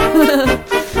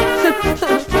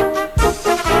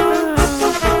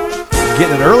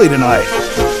 Getting it early tonight.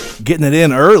 Getting it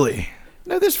in early.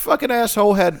 No, this fucking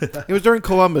asshole had. It was during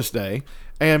Columbus Day,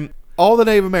 and all the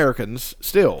Native Americans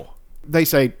still. They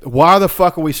say, why the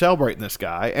fuck are we celebrating this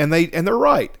guy? And they're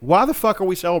right. Why the fuck are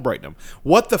we celebrating him?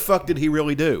 What the fuck did he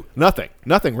really do? Nothing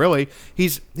really.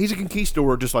 He's a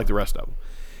conquistador just like the rest of them.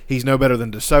 He's no better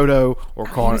than DeSoto or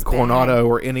Coronado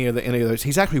or any of those.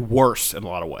 He's actually worse in a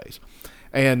lot of ways.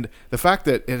 And the fact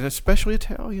that, and especially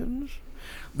Italians,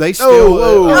 they still.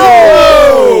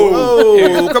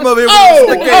 Come over here with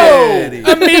the spaghetti.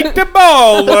 A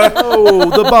meatball!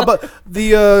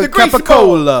 The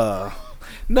Capicola.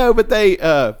 No, but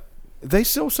they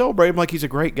still celebrate him like he's a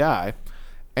great guy.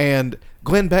 And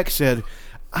Glenn Beck said,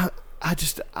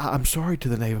 I'm sorry to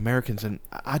the Native Americans, and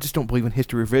I just don't believe in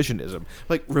history revisionism.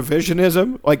 Like,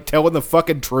 revisionism? Like, telling the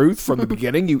fucking truth from the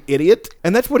beginning, you idiot?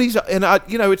 And that's what he's... And,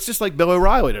 it's just like Bill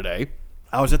O'Reilly today.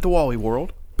 I was at the Wally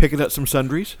World, picking up some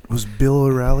sundries. Was Bill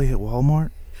O'Reilly at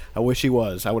Walmart? I wish he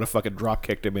was. I would have fucking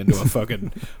drop-kicked him into a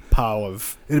fucking pile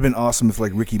of... It'd have been awesome if,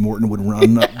 like, Ricky Morton would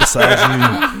run up beside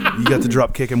you and you got to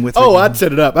drop kick him with Oh, Ricky. I'd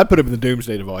set it up. I'd put him in the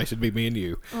Doomsday Device. It'd be me and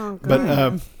you. Oh,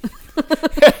 God. But,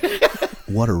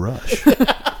 What a rush.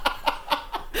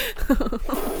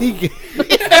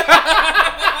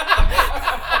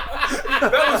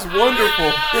 That was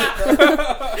wonderful.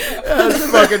 That's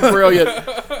fucking brilliant.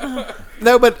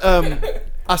 No, but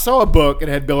I saw a book and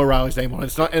it had Bill O'Reilly's name on it.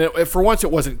 It's not, and for once,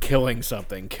 it wasn't killing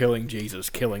something, killing Jesus,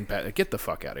 killing Pat. Get the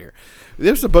fuck out of here.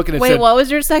 There's a book and it Wait, said, what was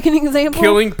your second example?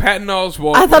 Killing Patton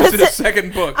Oswalt I thought was it in his said-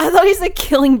 second book. I thought he said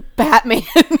killing Batman.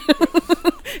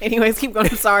 Anyways, keep going.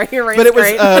 I'm sorry. Your but it was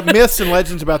great. myths and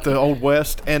legends about the Old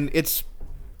West, and it's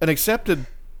an accepted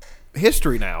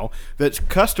history now that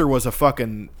Custer was a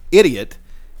fucking idiot.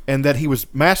 And that he was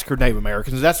massacred Native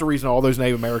Americans. That's the reason all those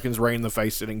Native Americans, Rain in the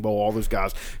Face, Sitting Bull, all those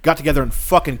guys got together and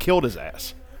fucking killed his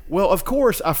ass. Well, of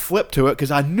course, I flipped to it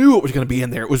because I knew it was going to be in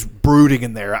there. It was brooding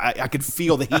in there. I could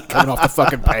feel the heat coming off the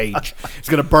fucking page. It's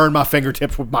going to burn my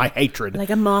fingertips with my hatred. Like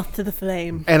a moth to the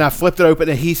flame. And I flipped it open,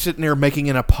 and he's sitting there making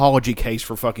an apology case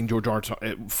for fucking George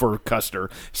Armstrong, for Custer,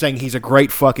 saying he's a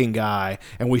great fucking guy,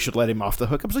 and we should let him off the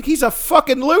hook. I was like, he's a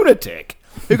fucking lunatic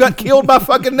who got killed by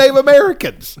fucking Native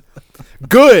Americans.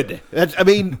 Good.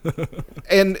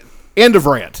 And end of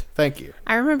rant. Thank you.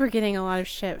 I remember getting a lot of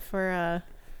shit for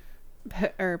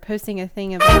posting a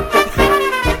thing about.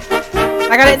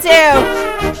 I got it too!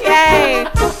 Yay!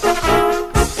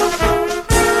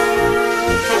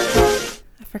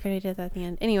 I forgot I did that at the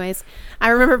end. Anyways, I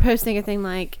remember posting a thing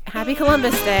like, Happy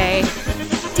Columbus Day.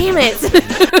 Damn it!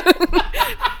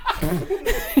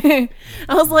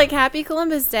 I was like, Happy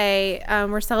Columbus Day.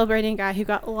 We're celebrating a guy who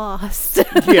got lost.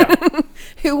 Yeah.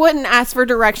 Who wouldn't ask for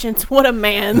directions. What a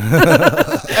man. And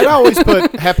I always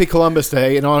put Happy Columbus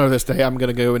Day. In honor of this day, I'm going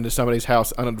to go into somebody's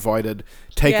house uninvited,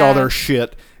 take all Yeah. their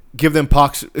shit, give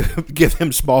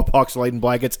them smallpox laden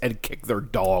blankets and kick their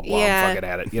dog while I'm fucking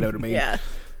at it. You know what I mean? Yeah.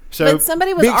 So But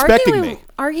somebody was be expecting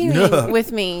arguing me.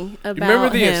 with me about You remember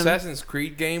the him. Assassin's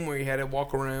Creed game where you had to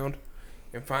walk around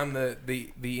and find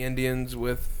the Indians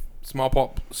with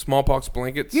smallpox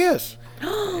blankets? Yes.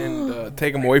 And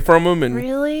take them away from them. And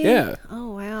Really? Yeah.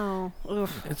 Oh, wow.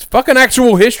 Oof. It's fucking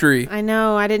actual history. I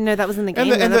know. I didn't know that was in the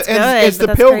game. And That's good, it's but the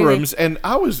that's Pilgrims, crazy. and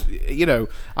I was,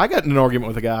 I got in an argument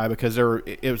with a guy because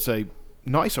it was a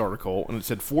nice article, and it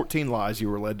said 14 lies you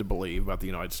were led to believe about the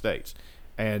United States,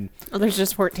 and Oh, there's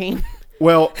just 14.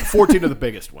 well, 14 of the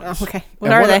biggest ones. Oh, okay.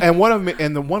 What are they? And one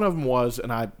of them was,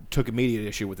 and I took immediate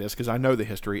issue with this because I know the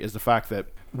history, is the fact that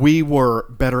we were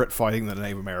better at fighting than the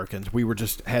Native Americans. We were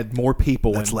just had more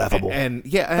people. That's laughable. And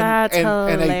That's and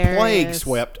a hilarious.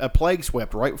 plague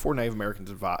swept right before Native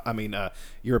Americans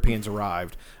Europeans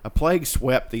arrived. A plague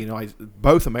swept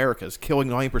both Americas, killing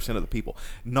 90% of the people.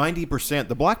 90%.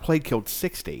 The Black Plague killed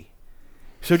 60.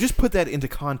 So just put that into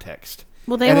context.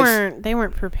 Well, they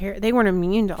weren't prepared. They weren't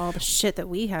immune to all the shit that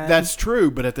we had. That's true,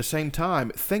 but at the same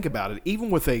time, think about it. Even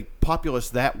with a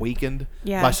populace that weakened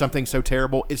Yeah. by something so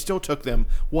terrible, it still took them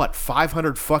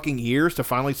 500 fucking years to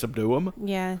finally subdue them.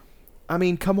 Yeah. I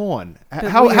mean, come on. But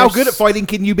How we are good at fighting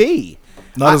can you be?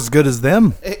 Not as good as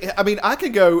them. I mean, I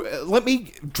could go. Let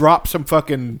me drop some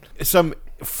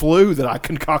flu that I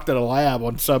concocted in a lab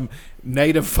on some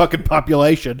native fucking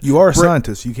population. You are a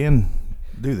scientist. You can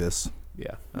do this.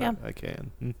 Yeah, Yeah. I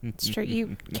can. It's true.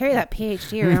 You carry that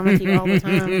PhD around with you all the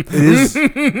time. It is.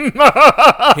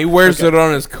 He wears it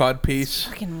on his codpiece.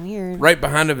 Fucking weird. Right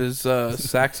behind of his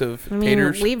sacks of I mean,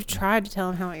 taters. we've tried to tell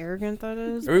him how arrogant that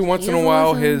is. Every but once he in a doesn't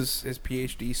while, listen. his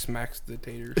PhD smacks the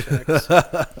tater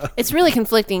sacks. It's really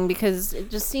conflicting because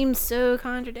it just seems so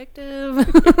contradictive.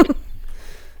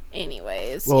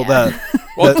 Anyways, Well, yeah.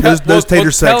 those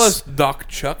tater tell sacks. us, Doc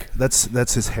Chuck.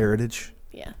 That's his heritage.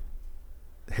 Yeah.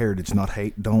 Heritage, not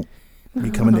hate. Don't be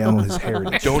coming down on his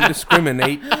heritage. Don't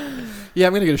discriminate. Yeah,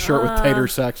 I'm gonna get a shirt with tater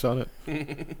sacks on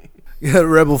it. Yeah,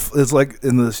 rebel. It's like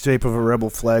in the shape of a rebel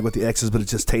flag with the X's, but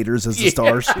it's just taters as the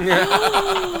stars.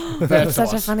 That's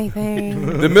such a funny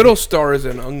thing. The middle star is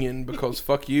an onion because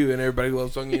fuck you and everybody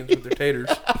loves onions with their taters.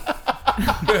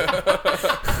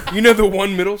 You know the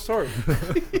one middle star?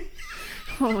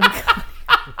 Oh my god.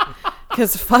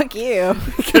 Because fuck you.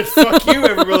 Because fuck you,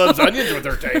 everyone loves onions with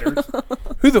their taters.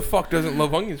 Who the fuck doesn't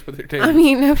love onions with their taters? I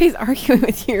mean, nobody's arguing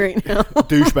with you right now.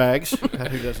 Douchebags.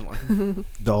 Who doesn't like them?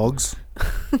 Dogs,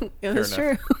 Yeah, that's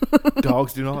true.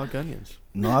 Dogs do not like onions.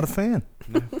 not a fan.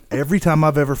 Every time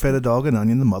I've ever fed a dog an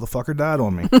onion, the motherfucker died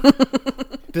on me.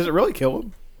 Does it really kill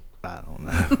them? I don't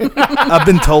know. I've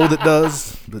been told it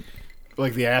does, but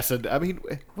Like the acid. I mean,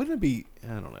 wouldn't it be?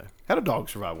 I don't know. How do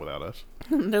dogs survive without us?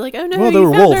 They're like, oh no, Well, they you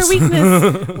were found wolves. their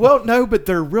weakness. Well, no, but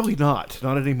they're really not.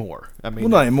 Not anymore. I mean, well,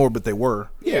 not anymore. But they were.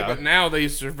 yeah. But now they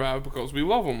survive because we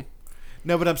love them.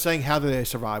 No, but I'm saying, how do they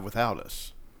survive without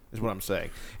us? Is what I'm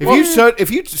saying. If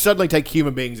you suddenly take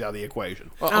human beings out of the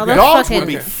equation, Oh, they're dogs fucking- would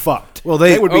be fucked. Well,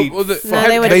 they- would be. Oh, well, fucked. No,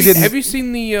 they would- They didn't- Have you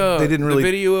seen the they didn't really- the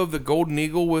video of the golden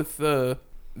eagle with the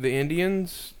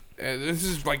Indians? This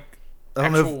is like I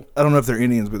don't know if they're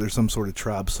Indians, but there's some sort of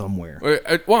tribe somewhere.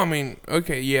 Well, I mean,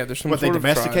 okay, yeah, there's some What, they sort of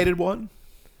tribe. domesticated one?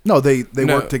 No, they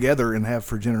No. work together and have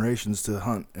for generations to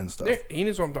hunt and stuff. Yeah, he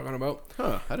knows what I'm talking about.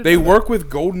 Huh? I didn't They know that. work with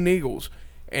golden eagles,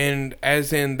 and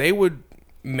as in they would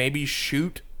maybe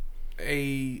shoot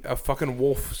a fucking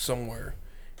wolf somewhere,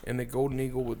 and the golden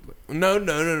eagle would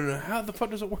no. How the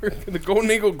fuck does it work? The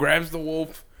golden eagle grabs the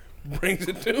wolf, brings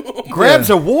it to him. Grabs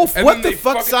a wolf. And What then the they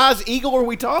fuck fucking- size eagle are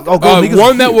we talking? Oh, golden eagles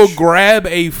One are that will huge. grab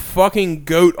a fucking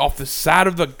goat off the side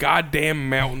of the goddamn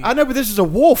mountain. I know, but this is a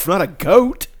wolf, not a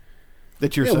goat.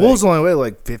 That you're Yeah, saying. wolves only weigh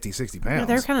like 50, 60 pounds. Yeah,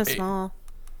 they're kind of small.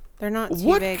 They're not too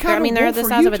What big. kind I mean, of they're wolf the are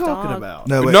size you of a talking dog. about?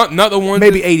 no, wait. Not the one.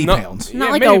 Maybe 80 pounds. Not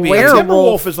like a A werewolf. timber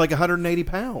wolf is like 180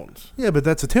 pounds. Yeah, but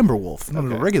that's a timber wolf, not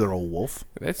Okay. a regular old wolf.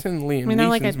 That's in Liam mean, they're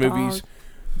like Neeson's a movies.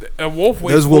 A wolf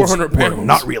weighs Those wolves 400 were pounds.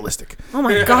 not realistic. Oh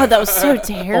my god, that was so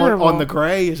terrible. On the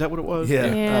gray, is that what it was? Yeah.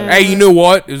 Yeah. Hey, you know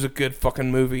what? It was a good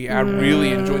fucking movie. I really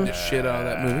enjoyed the shit out of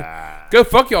that movie. Go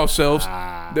fuck yourselves.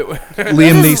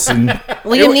 Liam Neeson.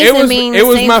 Liam Neeson being it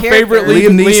was the my same favorite character.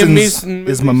 Liam Liam Neeson's Neeson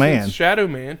is my movie man. since Shadow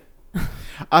Man.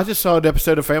 I just saw an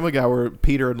episode of Family Guy where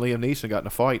Peter and Liam Neeson got in a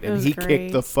fight, and was he great.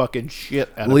 kicked the fucking shit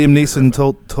out of Liam Peter.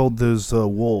 Neeson told those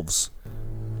wolves,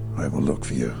 I will look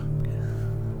for you.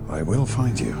 I will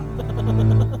find you.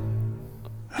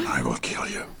 And I will kill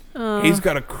you. He's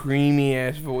got a creamy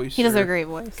ass voice. He does sir. a great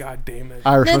voice. God damn it.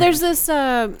 Irishman. No, there's this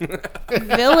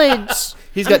village.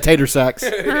 He's got tater sacks.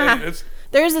 Yes.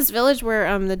 There's this village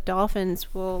where the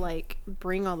dolphins will like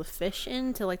bring all the fish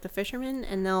in to like the fishermen,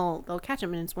 and they'll catch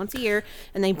them, and it's once a year,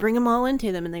 and they bring them all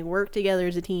into them, and they work together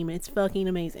as a team. It's fucking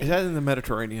amazing. Is that in the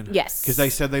Mediterranean? Yes. Because they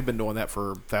said they've been doing that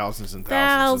for thousands and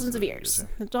Thousands of years.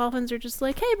 The dolphins are just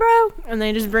like, hey, bro, and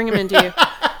they just bring them into you.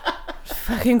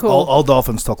 Fucking cool. All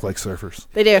dolphins talk like surfers.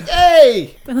 They do.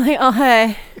 Hey! They're like, oh,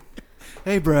 hey.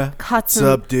 Hey, bruh. Caught What's some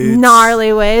up, dudes?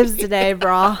 gnarly waves today,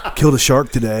 brah. Killed a shark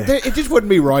today. It just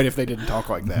wouldn't be right if they didn't talk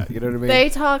like that. You know what I mean? They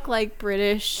talk like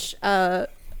British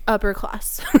upper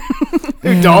class.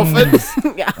 They're dolphins.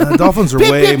 Yeah. Dolphins are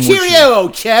way more. Cheerio,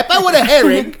 old chap. I want a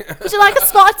herring. Would you like a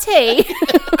spot of tea?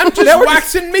 I'm just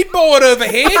waxing me board over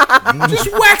here.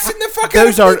 Just waxing the fuck out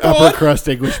Those of aren't me upper board. crust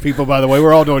English people, by the way.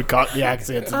 We're all doing Cockney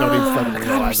accents and don't even fucking God, we're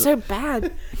realize so it.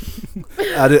 bad.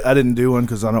 I didn't do one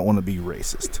because I don't want to be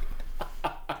racist.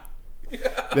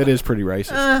 That is pretty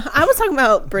racist. I was talking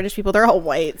about British people. They're all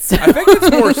white. So. I think it's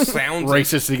more sounds.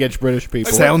 Racist against British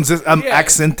people. Sounds. I'm Yeah.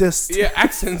 accentist. Yeah,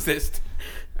 accentist.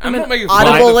 I'm an not making fun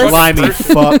audible of the list. Limey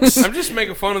fucks. I'm just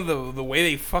making fun of the way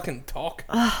they fucking talk.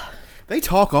 They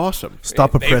talk awesome.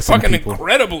 Stop They're oppressing fucking people.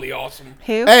 incredibly awesome.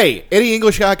 Who? Hey, any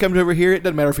English guy comes over here, it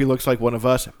doesn't matter if he looks like one of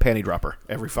us, panty dropper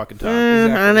every fucking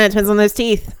time. I don't know. It depends on those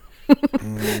teeth.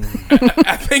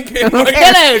 I think it like,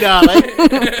 Hello, darling.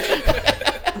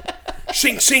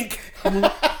 shink shink.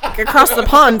 Across the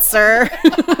pond, sir.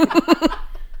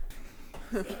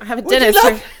 I have a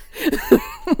dentist.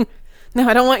 No,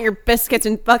 I don't want your biscuits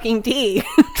and fucking tea.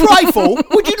 Trifle.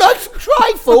 Would you like some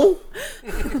trifle?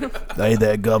 Hey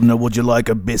there, governor. Would you like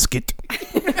a biscuit?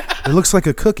 It looks like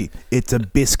a cookie. It's a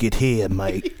biscuit here,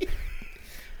 mate.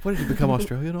 What, did he become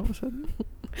Australian all of a sudden?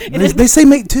 They say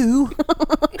mate too.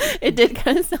 It did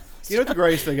kind of sound. You know what the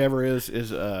greatest thing ever is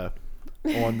on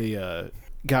the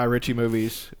Guy Ritchie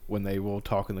movies when they will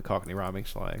talk in the Cockney rhyming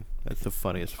slang. That's the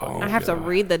funniest fucking I have to shit.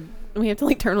 read the. We have to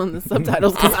like turn on the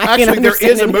subtitles because I can't Actually, there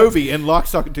understand is a any- movie in Lock,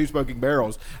 Stock, and Two Smoking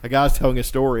Barrels. A guy's telling a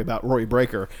story about Roy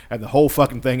Breaker, and the whole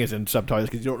fucking thing is in subtitles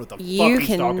because you don't know what the You fuck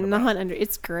he's talking about. cannot under.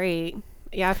 It's great.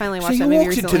 Yeah, I finally So watched he that movie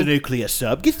walks into recently. the nuclear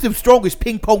sub, gets the strongest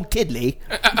ping pong tiddly.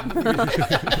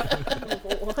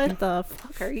 What the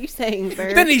fuck are you saying,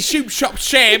 sir? Then he shoot shop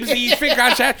shabs. He figure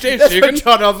out that shit. That's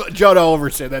what John Oliver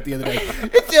said that the other day.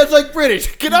 It sounds like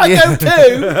British. Can I go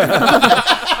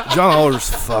too? John Oliver's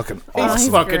fucking Oh, awesome. he's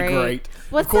fucking great. great.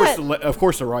 What's of course, that? of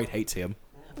course, the right hates him.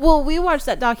 Well, we watched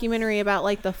that documentary about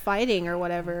like the fighting or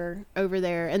whatever over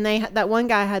there, and that one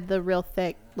guy had the real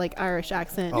thick like Irish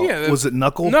accent. Oh, Yeah, was it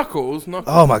Knuckle? Knuckles.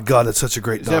 Oh my god, that's such a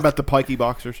great Is that doc. about the pikey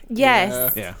boxers?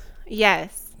 Yes. Yeah.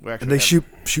 Yes. We actually And they have-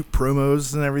 shoot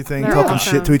promos and everything, They're talking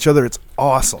awesome. shit to each other. It's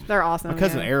awesome. They're awesome. My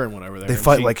cousin yeah. Aaron went over there. They and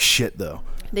fight she- like shit though.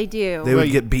 They do. They Well,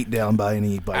 would get beat down by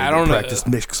anybody I that don't know. practiced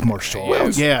mixed martial Well,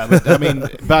 arts. yeah, but I mean,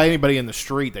 by anybody in the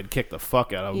street, they'd kick the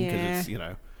fuck out of them because Yeah. it's, you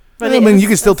know, But I it mean, was- you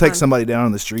can still that's take fun. somebody down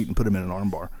on the street and put them in an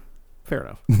armbar. fair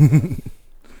enough.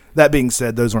 That being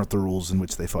said, those aren't the rules in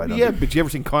which they fight. Yeah, under. but you ever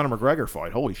seen Conor McGregor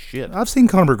fight? Holy shit! I've seen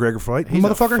Conor McGregor fight. He's a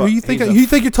Motherfucker, fuck- who you think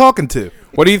he's a- you're talking to?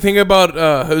 What do you think about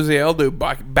Jose Aldo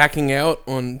backing out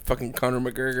on fucking Conor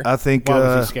McGregor? I think Why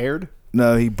was he scared?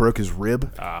 no, he broke his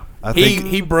rib. Ah. I He think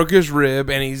he broke his rib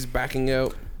and he's backing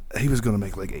out. he was going to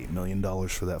make like $8 million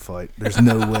for that fight. There's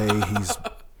no way he's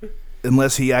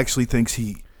unless he actually thinks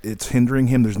it's hindering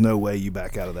him. There's no way you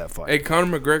back out of that fight. Hey,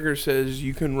 Conor McGregor says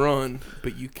you can run,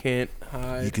 but you can't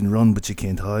hide. You can run, but you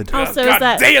can't hide. Also, God is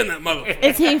that damn that motherfucker!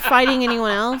 is he fighting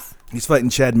anyone else? He's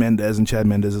fighting Chad Mendez, and Chad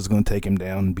Mendez is going to take him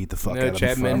down and beat the fuck out No, of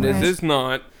Chad him. Mendes is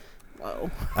not.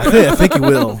 I think he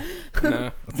will.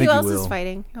 No. I think Who he else will. is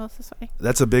fighting? Who else is fighting?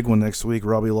 That's a big one next week.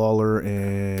 Robbie Lawler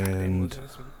and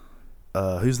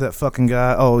who's that fucking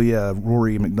guy? Oh yeah,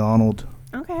 Rory McDonald.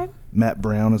 Okay. Matt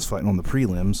Brown is fighting on the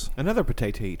prelims. Another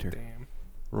potato eater.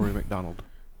 Rory McDonald.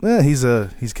 Yeah, he's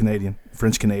Canadian,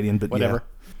 French Canadian, but Whatever.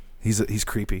 yeah, he's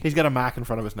creepy. He's got a Mac in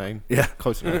front of his name. Yeah,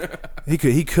 Close enough.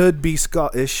 he could be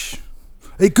Scottish.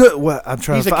 He could. Well, I'm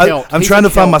trying He's to. a Celt. I'm He's trying a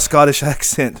to find Celt. my Scottish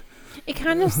accent. It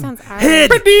kind of sounds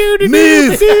Head, Irish.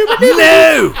 move,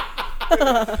 no.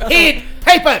 Head,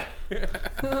 paper.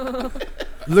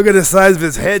 Look at the size of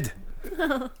his head.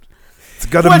 It's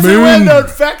got a What's the moon. well-known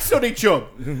facts on each other?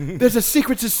 There's a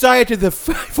secret society of the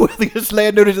 5 wealthiest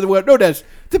landowners in the world, known as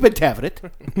the Pentaveret.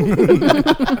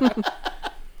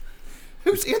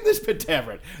 Who's in this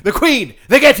Pentaveret? The Queen,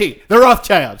 the Getty, the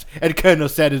Rothschilds, and Colonel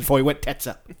Sanders before he went tits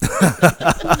up.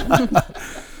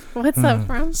 What's that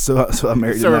from? So I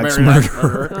married So an we're axe married an axe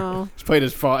murderer. murderer. Oh, He's played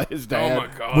his dad. Oh my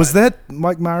god! Was that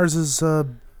Mike Myers'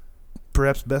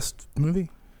 perhaps best movie?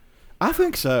 I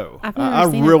think so. I've I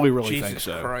never seen really, really think Jesus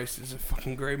so. Christ, it's a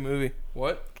fucking great movie.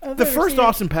 What? The first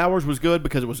Austin Powers was good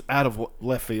because it was out of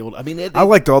left field. I mean, I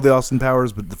liked all the Austin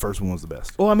Powers, but the first one was the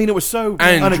best. well, I mean, it was so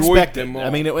I enjoyed unexpected. them all. I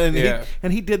mean, Yeah.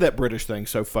 he did that British thing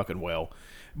so fucking well.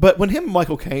 But when him and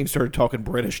Michael Caine started talking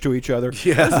British to each other, it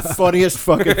was the funniest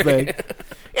fucking thing.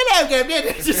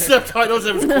 It's just subtitles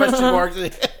and question marks.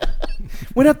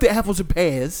 Went up the apples and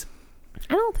pears.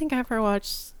 I don't think I ever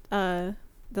watched the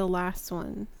last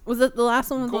one. Was it the last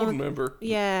one? With Golden Member.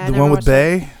 Yeah, I The never one with watched it.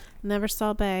 Bay, Never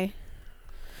saw Bay.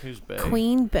 Who's Bay?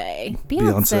 Queen Bay.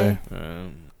 Beyonce.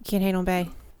 Can't hate on Bay.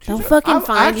 They'll a- fucking I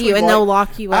find actually you and they'll like-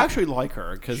 lock you I up. actually like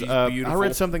her because She's I beautiful.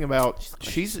 read something about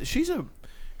she's a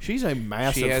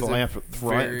massive She has a philanthropist.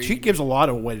 very- She gives a lot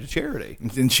of away to charity.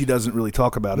 and she doesn't really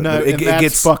talk about it. No, but and it that's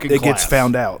gets fucking it gets class.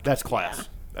 found out. That's class.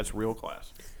 That's real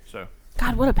class. So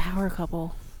God, what a power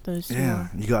couple those two Yeah,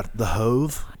 are. you got the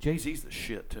Hove. Jay-Z's the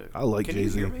shit too. I like Can you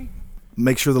Jay-Z. hear me?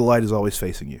 Make sure the light is always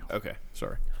facing you. Okay,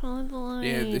 sorry. Follow the line.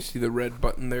 Yeah, they see the red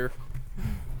button there.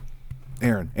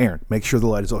 Aaron, make sure the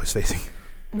light is always facing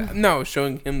you. No,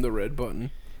 showing him the red button.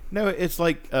 No, it's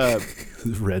like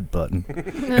The red button.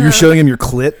 You're showing him your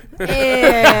clit.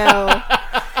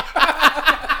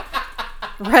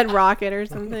 Ew. Red Rocket or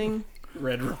something.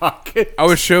 Red Rocket. I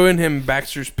was showing him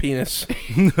Baxter's penis.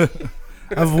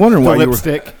 I was wondering why you were.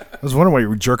 Lipstick. I was wondering why you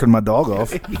were jerking my dog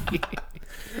off. I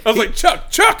was like,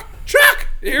 Chuck!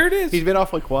 Here it is. He's been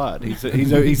awfully quiet.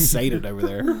 He's sated over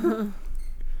there.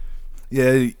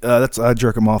 Yeah, I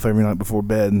jerk him off every night before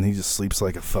bed, and he just sleeps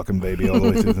like a fucking baby all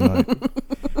the way through the night.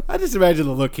 I just imagine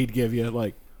the look he'd give you,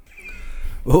 like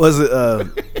What was it?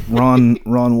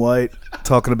 Ron White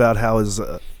talking about how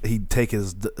he'd take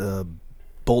his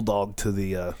bulldog to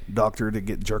the doctor to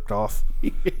get jerked off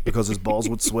because his balls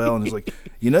would swell, and he's like,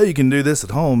 you can do this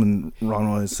at home. And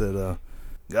Ron White said,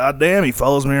 "God damn, he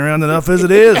follows me around enough as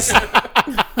it is."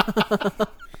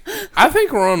 I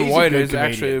think Ron He's a White good is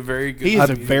actually comedian. a very good. He is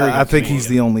a very I good think he's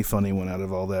comedian. the only funny one out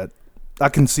of all that. I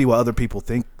can see why other people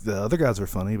think the other guys are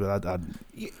funny, but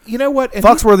You know what? And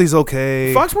Foxworthy's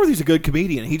okay. Foxworthy's a good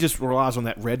comedian. He just relies on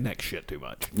that redneck shit too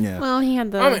much. Yeah. Well, he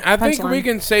had the. I think we punchline.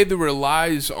 can say that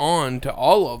relies on to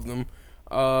all of them.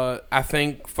 I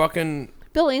think fucking.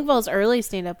 Bill Engvall's early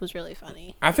stand-up was really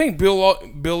funny. I think Bill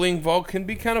Engvall can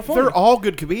be kind of funny. They're all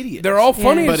good comedians. They're all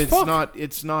funny but as it's fuck. not.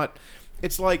 It's not.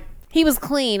 It's like He was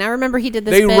clean. I remember he did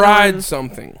this. They bit ride on-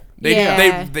 something. They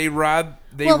Yeah. they ride.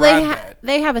 They well, ride they that.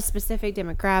 they have a specific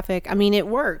demographic. I mean, it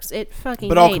works. It fucking.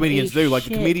 But all made comedians a do. Like the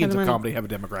shit comedians ton of money. comedy have a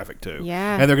demographic too.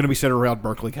 Yeah. And they're going to be centered around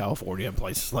Berkeley, California, and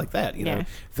places like that. You know, Yeah.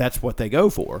 that's what they go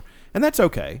for, and that's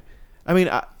okay. I mean,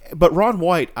 but Ron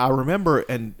White, I remember,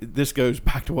 and this goes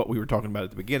back to what we were talking about at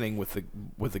the beginning with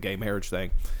the gay marriage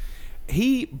thing.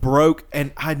 He broke,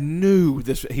 and I knew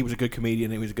this. He was a good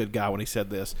comedian. And he was a good guy when he said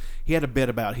this. He had a bit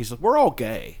about. He's like, we're all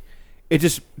gay. It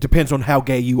just depends on how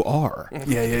gay you are.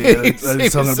 Yeah. He He's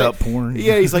was talking like- about porn.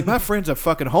 Yeah, he's like, my friend's a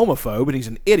fucking homophobe, and he's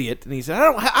an idiot. And he said,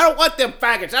 I don't want them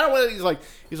faggots. I don't want. He's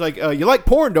like, you like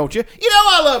porn, don't you? You know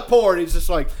I love porn. He's just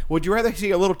like, would you rather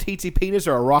see a little teensy penis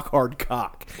or a rock hard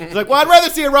cock? He's like, well, I'd rather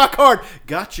see a rock hard.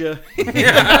 Gotcha.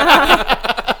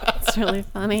 It's really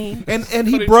funny. And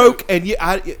he broke, and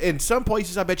in some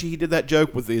places, I bet you he did that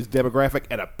joke with his demographic,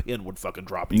 and a pin would fucking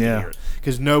drop. You can Yeah. hear it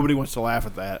because nobody wants to laugh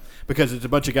at that because it's a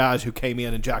bunch of guys who came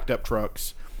in and jacked up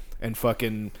trucks and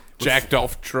fucking Jacked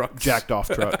off trucks.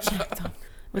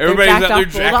 With Everybody's their out there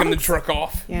jacked-off jacking the bulldogs. truck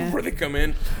off Yeah. before they come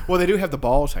in. Well, they do have the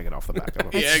balls hanging off the back of them.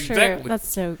 That's Yeah, true. exactly. That's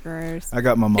so gross. I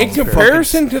got my In mom's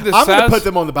comparison to the I'm going to size, put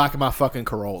them on the back of my fucking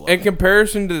Corolla. in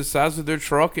comparison to the size of their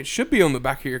truck, it should be on the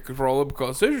back of your Corolla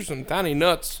because those are some tiny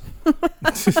nuts.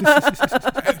 There's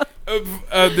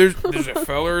a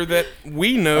feller that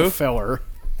we know feller.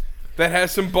 that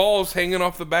has some balls hanging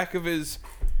off the back of his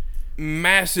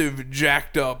massive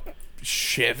jacked up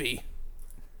Chevy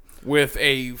with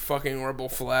a fucking rebel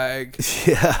flag.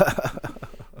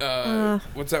 Yeah.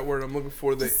 What's that word I'm looking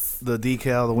for? The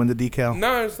decal, the window decal.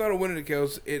 No, it's not a window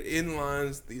decal. It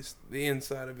inlines the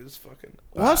inside of his fucking.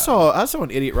 Well, I saw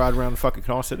an idiot ride around fucking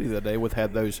Canal City the other day with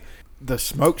the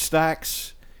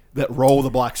smokestacks that roll the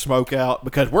black smoke out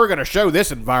because we're going to show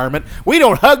this environment. We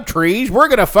don't hug trees. We're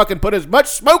going to fucking put as much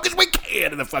smoke as we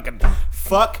can in the fucking...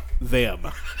 Fuck them.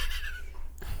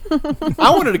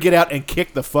 I wanted to get out and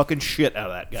kick the fucking shit out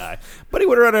of that guy. But he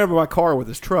would run over my car with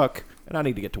his truck, and I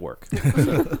need to get to work.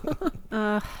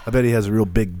 I bet he has a real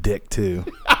big dick too.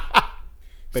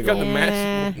 Big got old, the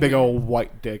massive. big old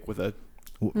white dick with a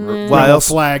Why else?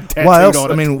 flag tattooed Why else? on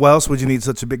it. I mean, why else would you need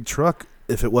such a big truck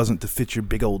if it wasn't to fit your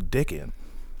big old dick in?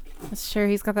 That's true.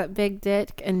 He's got that big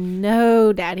dick and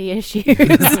no daddy issues.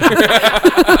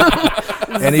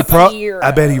 And And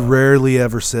I bet he rarely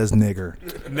ever says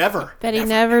nigger. Never. Bet he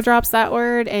never drops that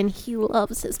word, and he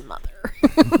loves his mother.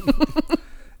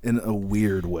 In a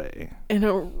weird way. In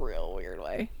a real weird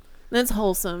way. That's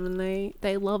wholesome, and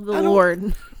they love the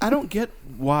Lord. I don't get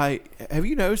why. Have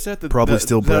you noticed that Probably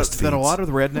still breastfeeds. that a lot of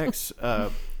the rednecks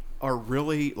are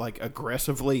really like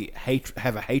aggressively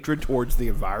have a hatred towards the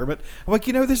environment? I'm like,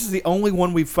 this is the only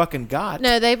one we've fucking got.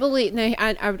 No, they believe. No,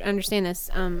 I understand this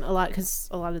a lot because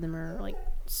a lot of them are like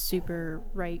super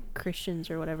right Christians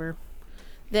or whatever.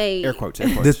 They air quotes.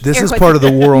 Air quotes. This is part of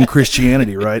the war on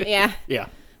Christianity, right? Yeah. Yeah.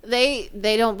 They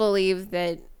don't believe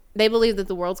that. They believe that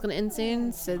the world's going to end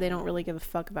soon, so they don't really give a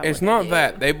fuck about. It's not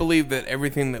that they believe that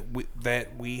everything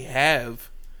that we have,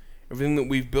 everything that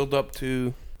we've built up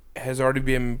to, has already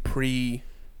been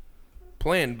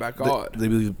pre-planned by God. They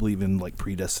believe in like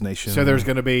predestination. So there's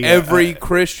going to be every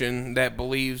Christian that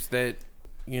believes that.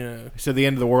 So the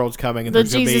end of the world's coming, and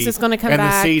Jesus is going to come and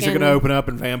back, the seas are going to open up,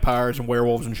 and vampires and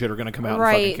werewolves and shit are going to come out.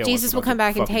 Right, and fucking kill Jesus us will come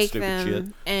back and take them, shit.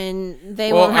 and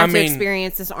they won't have to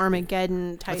experience this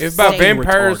Armageddon type. If by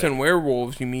vampires retarded. and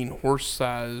werewolves you mean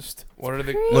horse-sized, what are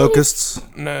they? Locusts.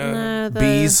 No,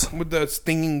 bees with the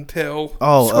stinging tail.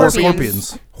 Oh,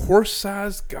 scorpions.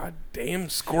 Horse-sized, goddamn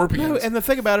scorpions. No, and the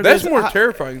thing about it that's is, more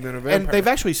terrifying than a vampire. And they've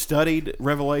actually studied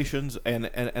Revelations, and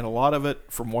a lot of it,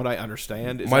 from what I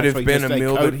understand, is might have been just a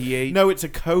meal that he ate. No, it's a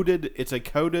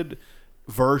coded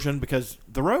version because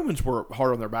the Romans were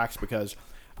hard on their backs. Because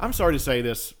I'm sorry to say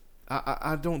this,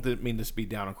 I don't mean this to be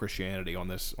down on Christianity on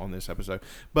this episode,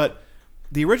 but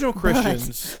the original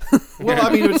Christians. Well,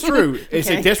 I mean, it's true. They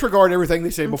say disregard everything they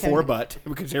say before, but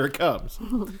because here it comes.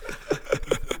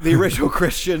 The original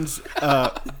Christians.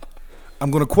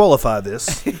 I'm going to qualify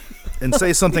this and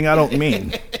say something I don't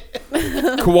mean.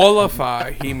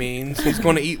 Qualify, he means. He's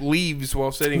going to eat leaves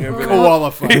while sitting over there.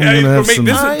 Qualify. Yeah, he's going to make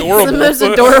this adorable. It's the most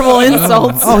adorable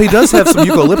insults. Oh, he does have some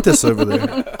eucalyptus over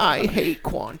there. I hate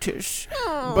Qantas.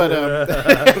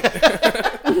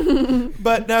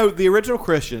 But no, the original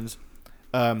Christians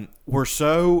were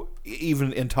so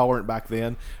even intolerant back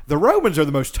then. The Romans are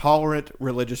the most tolerant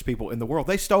religious people in the world.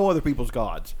 They stole other people's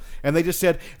gods. And they just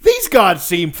said, these gods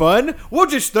seem fun. We'll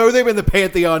just throw them in the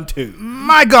pantheon too.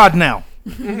 My God now.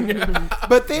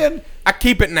 But then I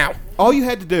keep it now. All you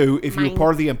had to do if you were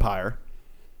part of the empire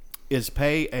is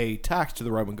pay a tax to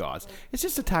the Roman gods. It's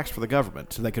just a tax for the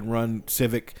government so they can run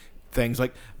civic things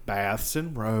like baths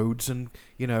and roads and,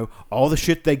 all the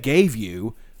shit they gave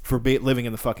you for living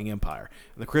in the fucking empire.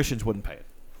 And the Christians wouldn't pay it.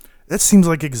 That seems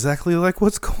like exactly like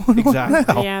what's going on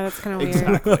now. Yeah, that's kind of weird.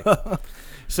 Exactly.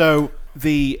 So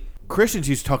the Christians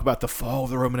used to talk about the fall of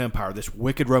the Roman Empire, this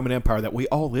wicked Roman Empire that we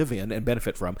all live in and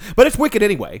benefit from. But it's wicked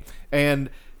anyway. And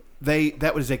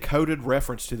that was a coded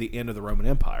reference to the end of the Roman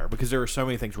Empire because there are so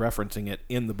many things referencing it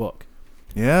in the book.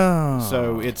 Yeah.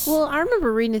 So it's... Well, I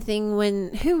remember reading a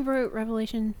thing who wrote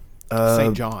Revelation?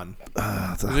 St. John.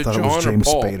 I thought it was James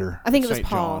Spader. I think it was St.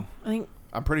 Paul. John.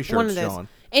 I'm pretty sure it's John.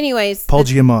 Anyways. Paul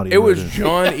Giamatti. It was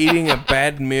John eating a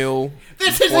bad meal.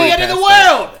 This is the end of the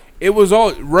world! It was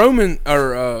all Roman,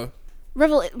 or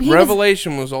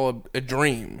Revelation was all a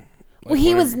dream. Well,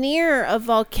 he was near a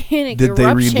volcanic Did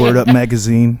eruption. they read Word Up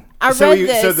magazine? I read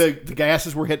this. So the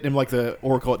gases were hitting him like the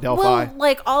Oracle at Delphi? Well,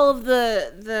 like all of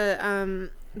the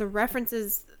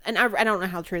references, and I don't know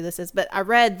how true this is, but I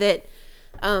read that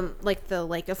like the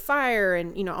Lake of Fire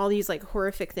and all these like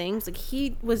horrific things, like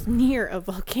he was near a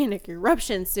volcanic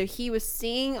eruption, so he was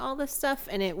seeing all this stuff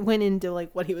and it went into like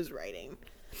what he was writing.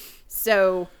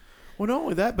 So well, not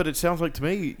only that, but it sounds like to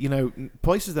me,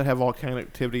 places that have volcanic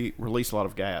activity release a lot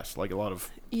of gas, like a lot of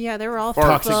they were all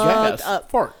toxic gas.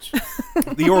 Farts.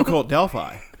 The Oracle at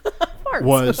Delphi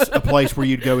was a place where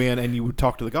you'd go in and you would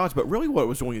talk to the gods, but really what it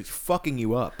was doing is fucking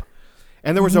you up.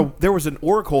 And there was an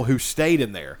oracle who stayed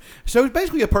in there. So it's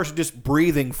basically a person just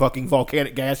breathing fucking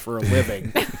volcanic gas for a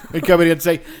living. And come in and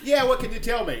say, yeah, what can you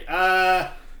tell me?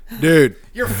 Dude.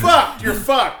 You're fucked.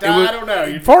 I don't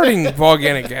know. Farting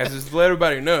volcanic gases, to let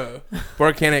everybody know.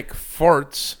 Volcanic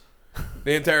farts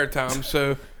the entire time.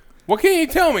 So, what can you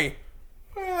tell me?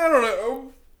 I don't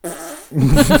know.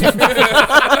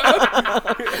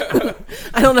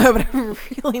 I don't know, but I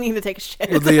really need to take a shit.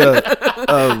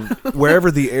 Wherever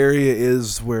the area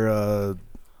is where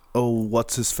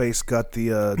what's his face got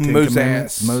the Ten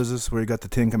Commandments, Moses, where he got the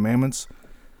 10 Commandments.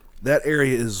 That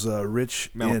area is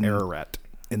rich Mount Ararat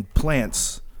in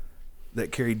plants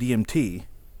that carry DMT,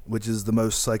 which is the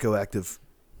most psychoactive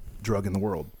drug in the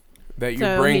world. That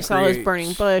your brain he saw his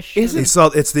burning bush. It's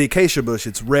the acacia bush.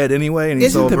 It's red anyway, and he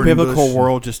saw a the burning biblical bush.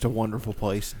 world just a wonderful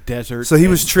place? Desert. So he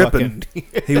was tripping.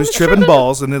 He was tripping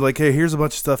balls, and they're like, "Hey, here's a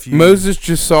bunch of stuff." Moses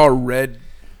just saw red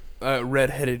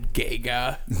redheaded gay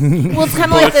guy. Well, it's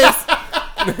kind of like this.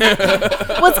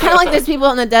 Well, it's kind of like those people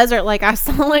in the desert. Like, I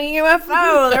saw a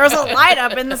UFO. There was a light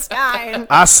up in the sky.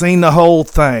 I seen the whole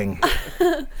thing.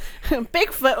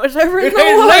 Bigfoot was over in It the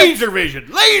had woods. laser vision.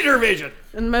 Laser vision.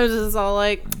 And Moses is all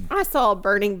like, I saw a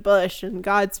burning bush, and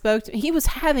God spoke to me. He was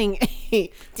having a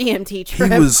DMT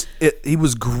trip. He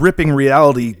was gripping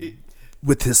reality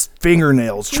with his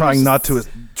fingernails, trying not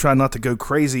to go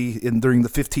crazy during the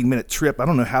 15-minute trip. I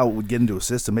don't know how it would get into his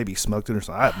system. Maybe he smoked it or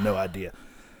something. I have no idea.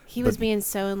 He was being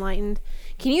so enlightened.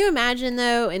 Can you imagine,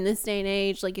 though, in this day and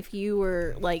age, like, if you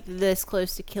were, like, this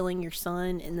close to killing your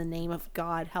son in the name of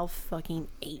God, how fucking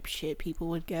apeshit people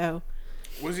would go?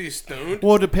 Was he stoned?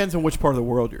 Well, it depends on which part of the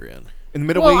world you're in. In the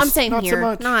Middle Well, East, I'm saying not here, so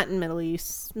much. not in Middle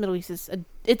East. Middle East is,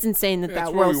 it's insane that That's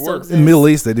that where world we still were. exists. In the Middle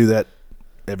East, they do that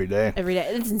every day. Every day.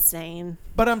 It's insane.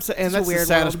 But I'm saying, and It's a that's the weird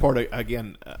saddest world. part.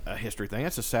 Again, a history thing.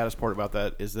 That's the saddest part about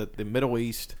that is that the Middle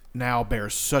East now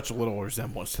bears such little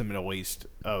resemblance to the Middle East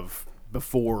of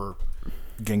before.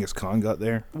 Genghis Khan got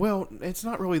there. Well, it's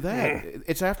not really that.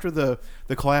 It's after the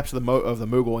collapse of the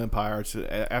Mughal Empire. It's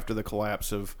after the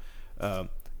collapse of,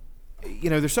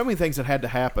 there's so many things that had to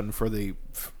happen for the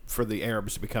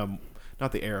Arabs to become,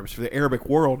 not the Arabs, for the Arabic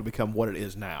world to become what it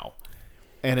is now,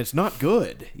 and it's not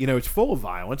good. It's full of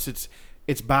violence.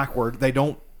 It's backward. They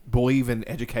don't believe in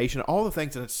education. All the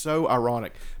things, and it's so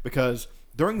ironic because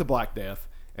during the Black Death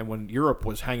and when Europe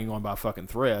was hanging on by a fucking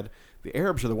thread, the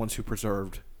Arabs are the ones who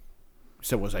preserved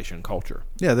civilization and culture.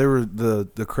 Yeah, they were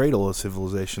the cradle of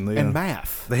civilization. And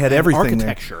math. They had and everything there.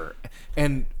 architecture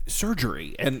and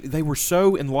surgery, and they were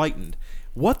so enlightened.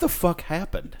 What the fuck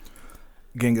happened?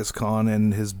 Genghis Khan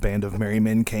and his band of merry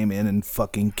men came in and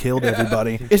fucking killed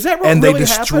everybody. Is that what And really they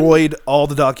destroyed all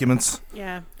the documents.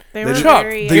 Yeah. They They were just- Chuck,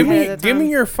 very give ahead of the me time.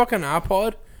 your fucking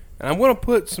iPod, and I'm gonna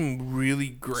put some really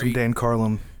great Some Dan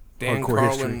Carlin Dan hardcore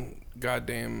Carlin history.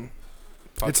 goddamn.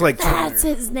 It's like That's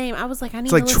his name. I was like, I need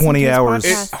It's like to listen 20 to his hours.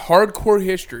 It's podcast. hardcore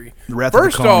history. The Wrath of the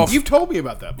First Khans. off, You've told me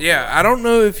about that before. yeah, I don't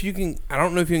know if you can. I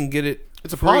don't know if you can get it.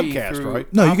 It's a free podcast, through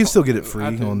right? No, you can iPod- still get it free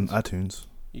on iTunes. iTunes.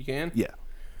 You can. Yeah.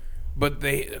 But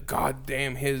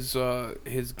goddamn, his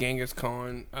Genghis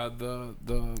Khan,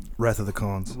 the Wrath of the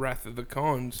Khans. Wrath of the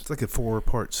Khans. It's like a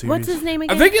 4-part series. What's his name I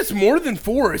again? think it's more than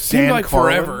 4. It seemed Dan like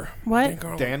Carlin? forever. What? Dan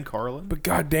Carlin. Dan Carlin? But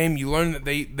goddamn, you learn that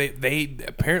they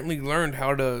apparently learned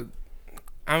how to,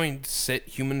 set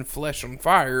human flesh on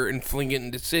fire and fling it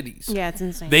into cities. Yeah, it's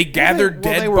insane. They gathered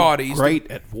Well, dead they were bodies. great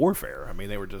at warfare. I mean,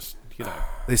 they were just,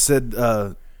 They said,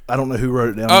 I don't know who wrote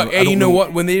it down. I And don't you know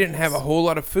what? When they didn't have a whole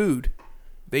lot of food,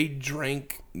 they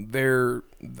drank their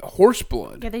horse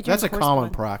blood. yeah, they that's a drink horse common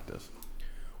blood. practice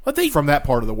What they from that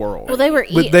part of the world. Well, they were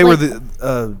But eating. they were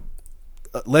the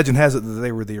legend has it that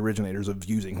they were the originators of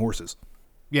using horses.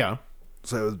 yeah.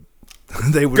 So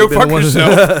they would go have been fuck the ones.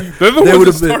 yourself. They're the They ones would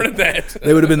that have been- started that.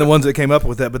 They would have been the ones that came up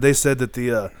with that. But they said that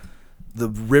the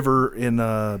river in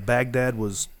Baghdad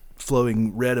was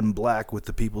flowing red and black with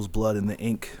the people's blood and the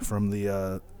ink from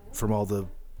all the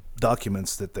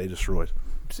documents that they destroyed.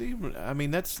 See, I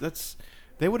mean, that's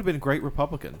they would have been great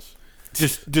Republicans.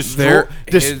 Just There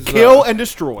is, kill and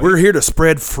destroy. We're here to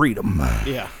spread freedom.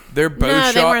 yeah. Their bow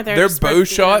No, they weren't there their to spread bow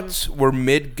freedom. shots were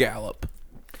mid gallop.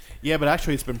 Yeah, but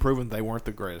actually, it's been proven they weren't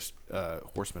the greatest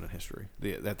horsemen in history.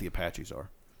 That the Apaches are.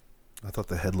 I thought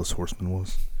the headless horseman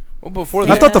was. Well, before I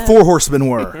that, thought the 4 horsemen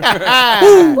were.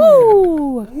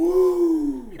 Woo!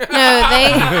 No,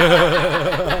 they.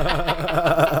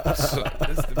 that's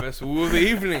the best woo of the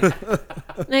evening.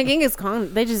 No, Genghis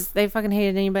Khan. They fucking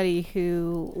hated anybody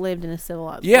who lived in a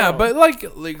civilized Yeah, world. but like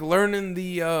learning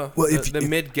the if-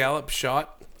 mid gallop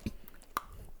shot.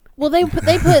 Well, they put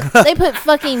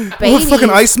fucking What babies. fucking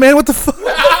Iceman? What the fuck?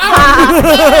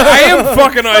 I am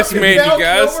fucking Iceman, you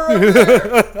guys.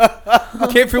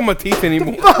 Can't feel my teeth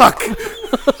anymore.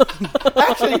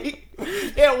 Actually,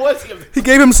 yeah, it was him. He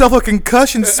gave himself a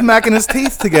concussion smacking his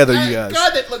teeth together, you guys.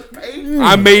 God, that looked painful.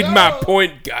 I made my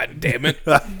point. God damn it!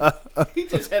 He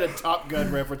just had a Top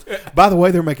Gun reference. By the way,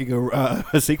 they're making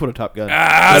a sequel to Top Gun.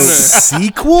 I know.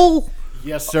 Sequel?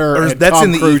 Yes, sir. Or and that's Tom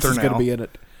in the Cruise ether is going now. to be in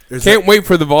it. Can't wait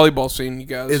for the volleyball scene, you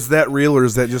guys. Is that real or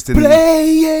is that just in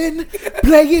Playing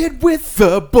with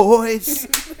the boys.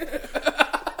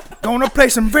 Gonna play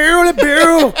some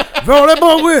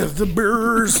volleyball with the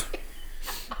Bears.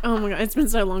 Oh my god, it's been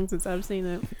so long since I've seen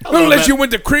it. Unless you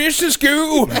went to Christian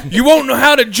school, you won't know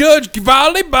how to judge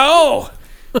volleyball.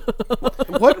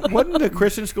 Wasn't the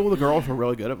Christian school the girls were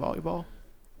really good at volleyball?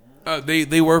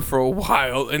 They were for a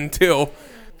while until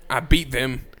I beat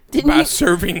them Didn't by you-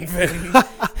 serving them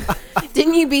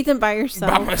Didn't you beat them by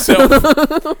yourself? by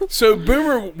myself. So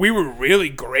Boomer, we were really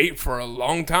great for a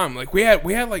long time. Like we had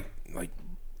like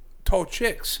tall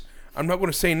chicks. I'm not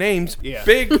going to say names. Yeah.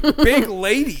 Big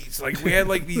ladies. Like we had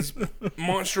like these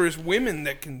monstrous women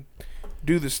that can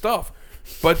do the stuff.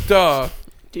 But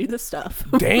Do the stuff.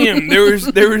 damn, there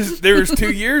was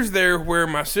 2 years there where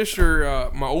my sister,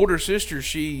 my older sister,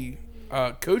 she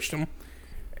coached them,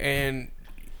 and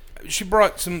she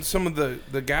brought some of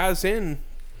the guys in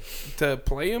to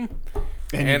play them,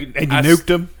 And you nuked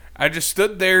them. I just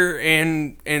stood there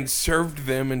and served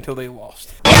them until they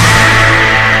lost.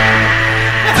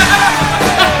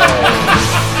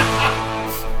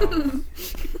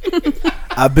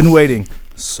 I've been waiting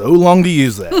so long to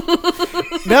use that.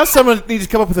 Now someone needs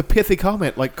to come up with a pithy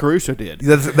comment like Caruso did.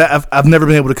 I've never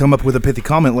been able to come up with a pithy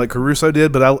comment like Caruso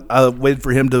did, but I waited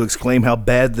for him to exclaim how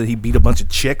bad that he beat a bunch of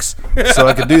chicks so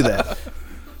I could do that.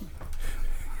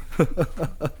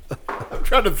 I'm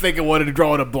trying to think of one and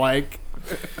drawing a blank.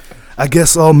 I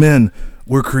guess all men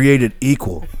were created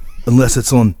equal, unless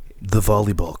it's on the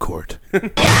volleyball court.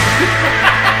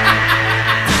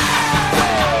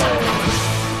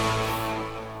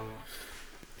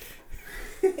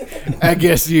 I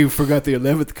guess you forgot the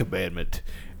 11th commandment.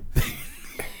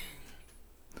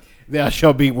 Thou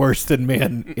shalt be worse than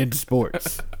men in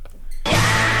sports.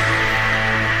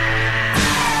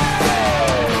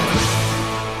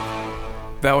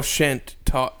 Thou shan't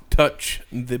touch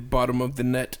the bottom of the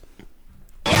net.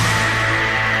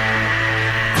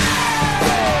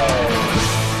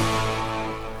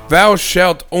 Thou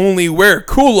shalt only wear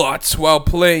culottes while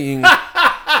playing.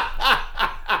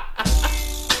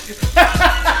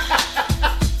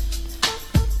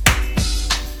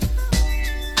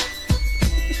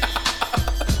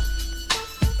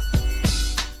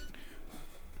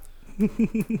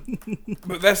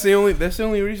 But that's the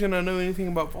only reason I know anything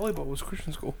about volleyball was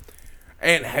Christian school.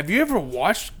 And have you ever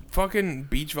watched fucking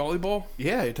beach volleyball?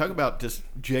 Yeah, you talk about just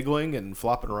jiggling and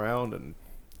flopping around and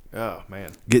oh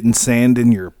man, Getting sand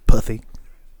in your pussy.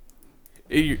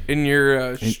 In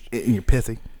your In your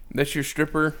pithy. that's your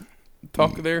stripper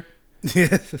talk there.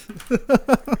 Yeah.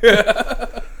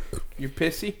 You're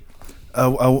pissy.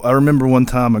 I remember one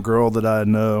time a girl that I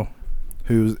know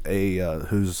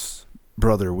whose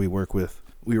brother we work with.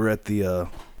 We were at the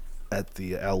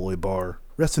Alloy Bar.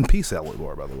 Rest in peace, Alloy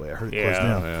Bar, by the way. I heard it closed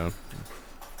down. Yeah.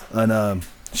 And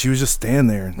she was just standing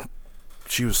there, and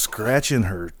she was scratching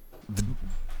her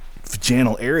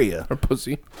vaginal area, Or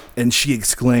pussy. and she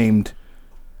exclaimed,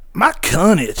 "My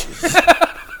cunt itches!"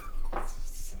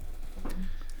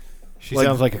 She Like-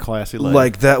 sounds like a classy lady.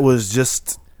 Like that was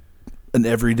just an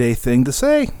everyday thing to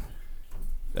say.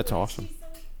 That's awesome.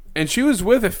 And she was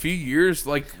with a few years.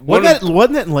 Like Wasn't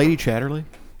that in Lady Chatterley?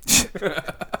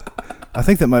 I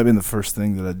think that might have been the first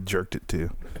thing that I jerked it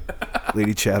to.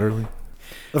 Lady Chatterley.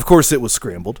 Of course, it was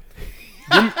scrambled.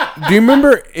 Do you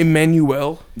remember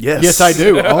Emmanuel? Yes. Yes, I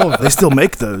do. All of They still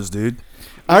make those, dude.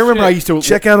 I remember I used to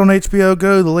Check out on HBO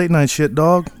Go, the late night shit,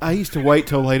 dog. I used to wait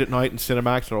till late at night in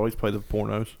Cinemax and always play the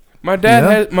pornos. My dad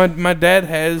Yeah. has my dad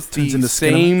has Turns the into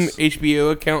same Skinemax.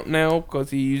 HBO account now because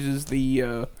he uses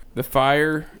the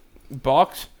Fire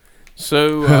box.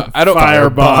 So I don't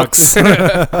Firebox.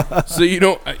 So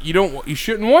you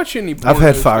shouldn't watch any. I've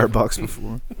had pornos. Firebox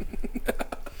before.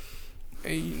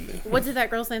 What did that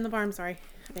girl say in the bar? I'm sorry.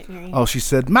 I didn't hear you. Oh, she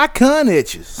said, "My cunt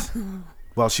itches,"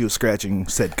 while she was scratching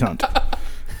said cunt.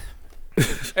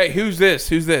 Hey, who's this?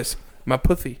 Who's this? My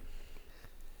pussy.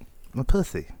 My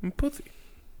pussy. My pussy.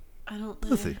 I don't know.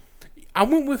 Pussy. I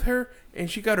went with her and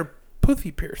she got her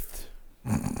pussy pierced.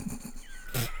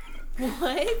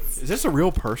 What? Is this a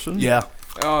real person? Yeah.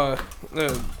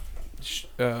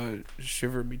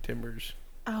 Shiver me timbers.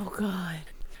 Oh God.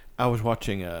 I was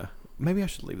watching. Maybe I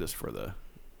should leave this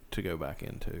to go back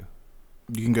into.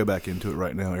 You can go back into it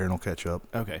right now. Aaron will catch up.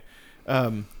 Okay.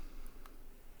 I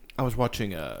was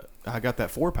watching. I got that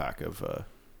 4-pack of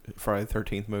Friday the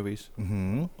 13th movies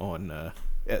on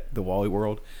at the Wally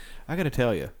World. I got to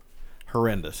tell you,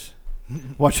 horrendous.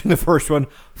 Watching the first one,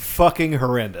 fucking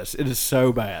horrendous. It is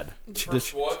so bad.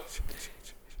 What?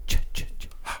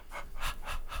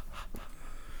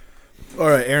 All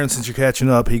right, Aaron, since you're catching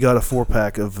up, he got a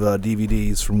 4-pack of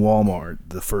DVDs from Walmart,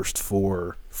 the first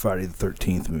 4 Friday the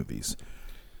 13th movies,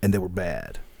 and they were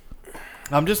bad.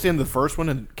 I'm just in the first one,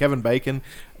 and Kevin Bacon,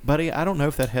 buddy. I don't know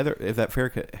if that hair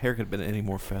could have been any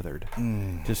more feathered.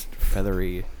 Just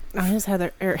feathery. Oh, his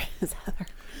Heather. His Heather.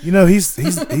 You know, he's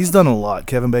done a lot.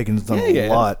 Kevin Bacon's done Yeah,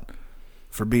 a lot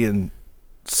for being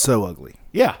so ugly.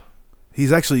 Yeah.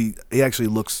 He actually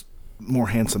looks more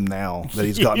handsome now that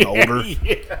he's gotten older.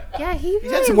 Yeah, he really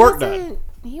had some work done. wasn't.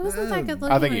 He wasn't that good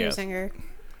I looking think when he he was is. younger.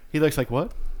 He looks like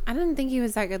what? I didn't think he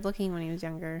was that good looking when he was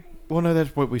younger. Well, no,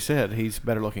 that's what we said. He's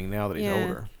better looking now that he's Yeah.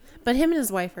 older. But him and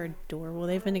his wife are adorable.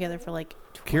 They've been together for like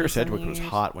 20 Kira Sedgwick was years.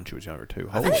 hot when she was younger too.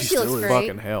 I Holy think she looks great.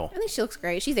 fucking hell. I think she looks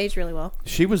great. She's aged really well.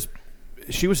 She was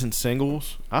in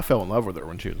Singles. I fell in love with her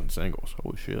when she was in Singles.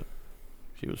 Holy shit.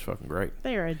 She was fucking great.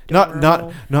 They are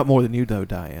adorable. Not more than you though,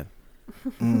 Diane.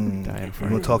 Diane You want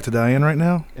Franklin. to talk to Diane right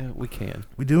now? Yeah, we can.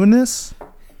 We doing this?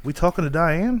 We talking to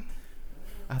Diane?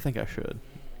 I think I should.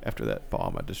 After that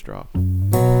bomb I just dropped.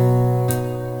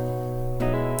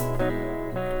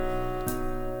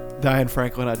 Diane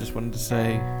Franklin, I just wanted to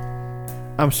say,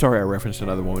 I'm sorry I referenced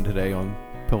another woman today on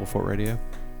Pillow Fort Radio.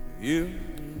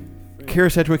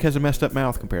 Kira Sedgwick has a messed up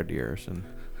mouth compared to yours, and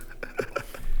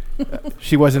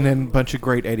she wasn't in a bunch of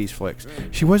great 80s flicks.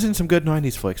 She was in some good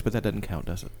 90s flicks, but that doesn't count,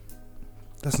 does it?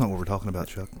 That's not what we're talking about,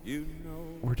 Chuck.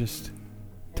 We're just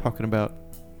talking about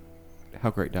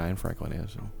how great Diane Franklin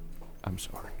is, and I'm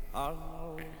sorry.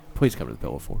 Please come to the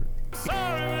Pillow Fort.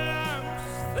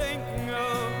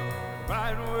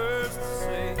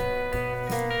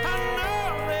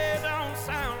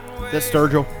 That's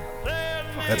Sturgill.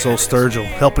 That's old Sturgill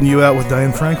helping you out with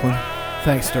Diane Franklin.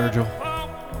 Thanks, Sturgill,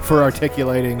 for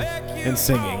articulating and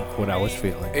singing what I was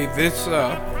feeling. Hey, this,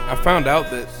 I found out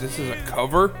that this is a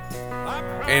cover,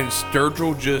 and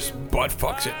Sturgill just butt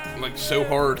fucks it, like, so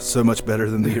hard. So much better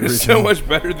than the It's original. so much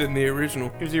better than the original.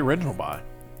 Who's the original by?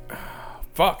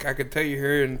 Fuck, I could tell you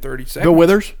here in 30 seconds. Bill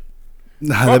Withers?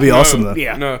 Nah, Fuck that'd be no. awesome, though.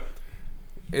 Yeah. No.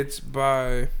 It's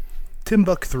by...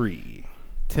 Timbuk 3.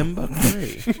 Timbuk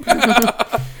 3.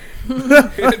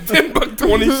 Timbuk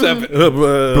 27.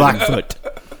 Blackfoot.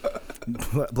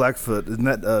 Blackfoot. Isn't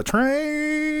that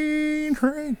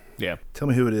Train? Yeah. Tell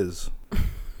me who it is.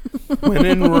 When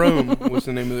in Rome was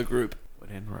the name of the group. When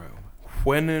in Rome.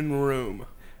 When in Rome.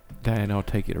 Diane, I'll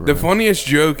take you to Rome. The funniest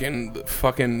joke in the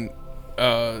fucking...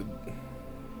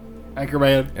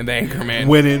 Anchorman. And the Anchorman.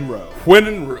 When in Rome. When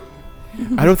in Rome.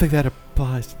 I don't think that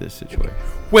applies to this situation.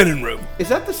 When in Rome. Is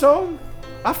that the song?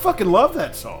 I fucking love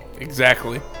that song.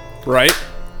 Exactly. Right?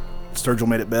 Sturgill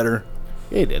made it better.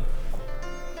 Yeah, he did.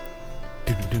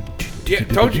 Yeah,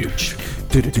 told you.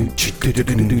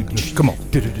 Come on.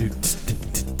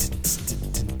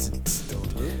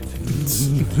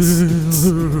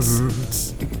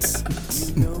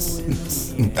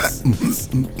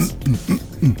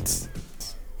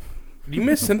 Do you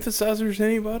miss synthesizers,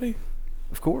 anybody?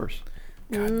 Of course.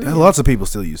 Lots of people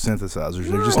still use synthesizers.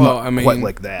 They're just Well, not I mean, quite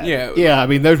like that. Yeah. Yeah, I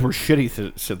mean, those were shitty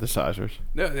synthesizers.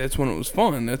 No, that's when it was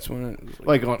fun. That's when it was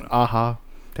Like on Aha,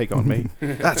 Take On Me.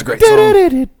 That's a great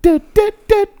song.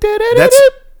 That's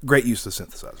great use of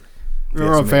synthesizer.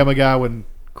 Remember Yes, on man. Family Guy when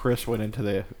Chris went into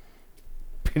that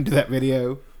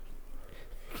video?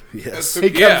 Yes. He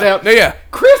comes out. Yeah.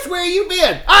 Chris, where you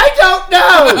been? I don't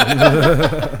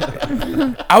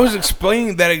know. I was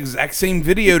explaining that exact same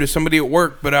video to somebody at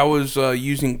work, but I was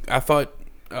I thought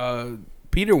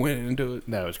Peter went into it.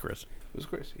 No, it was Chris. It was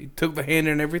Chris. He took the hand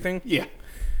and everything. Yeah.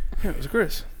 Yeah, it was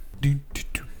Chris.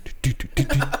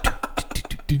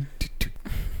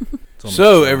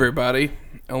 So, everybody,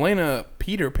 Elena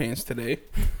Peter Pants today.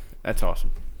 That's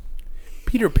awesome.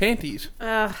 Peter Panties.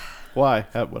 Why?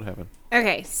 What happened?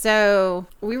 Okay, so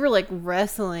we were like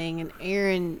wrestling, and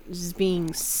Aaron just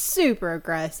being super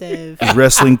aggressive. Is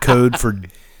wrestling code for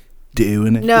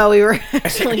doing it? No, we were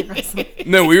actually wrestling.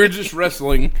 No, we were just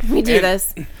wrestling. We do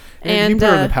this, And and you put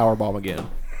her in the power bomb again.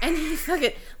 and he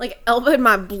fucking like elbowed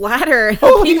my bladder and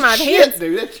peed my pants.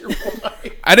 dude, that's your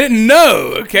boy. I didn't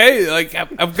know, okay? Like,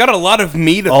 I've got a lot of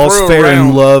meat to All's throw fair around.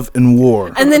 in love and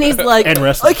war. And then he's like, And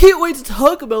wrestling. I can't wait to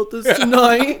talk about this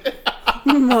tonight,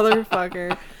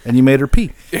 motherfucker. And you made her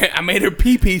pee. Yeah, I made her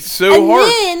pee-pee so And hard.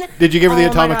 then, Did you give her the Oh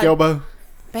my atomic God. elbow?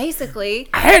 basically,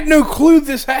 I had no clue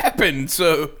this happened,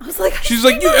 so... I was like, She's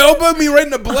like, you elbowed me right in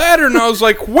the bladder, and I was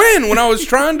like, when? When I was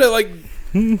trying to, like...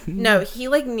 no, he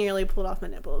like nearly pulled off my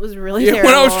nipple. It was really Yeah, terrible.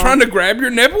 when I was trying to grab your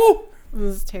nipple? It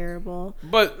was terrible.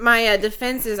 But, My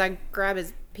defense is I grab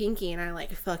his pinky and I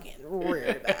like fucking rear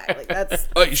it back. Like that's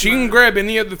like, she can grab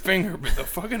any other finger, but the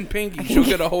fucking pinky she'll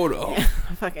get a hold of.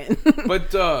 fucking.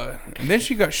 But, and then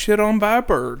she got shit on by a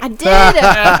bird. I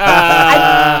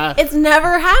did. It's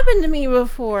never happened to me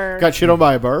before. Got shit on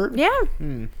by a bird? Yeah.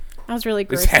 I was really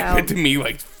This grossed happened out. to me,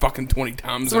 like, fucking 20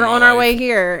 times So in we're my on our life. way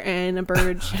here, and a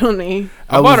bird shit on me.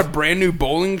 I bought a brand new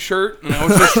bowling shirt, and I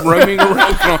was just roaming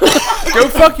around. Go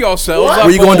fuck yourselves.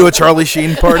 Were you going to a Charlie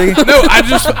Sheen party? No,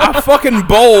 I fucking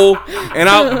bowl, and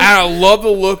I love the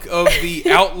look of the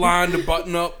outlined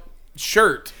button-up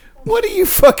shirt. What are you,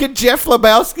 fucking Jeff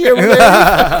Lebowski over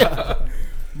there?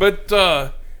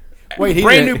 But Wait, he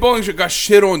brand did- new bowling shirt got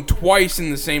shit on twice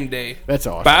in the same day. That's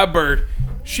awesome. By a bird.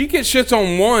 She gets shits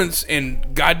on once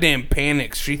and goddamn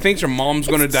panics. She thinks her mom's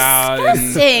gonna die.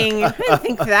 Disgusting. I didn't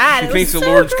think that. She It thinks was the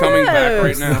so Lord's coming back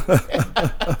right gross. now.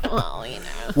 Well, you know.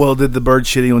 Well, did the bird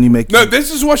shitting on you make No, you...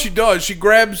 this is what she does. She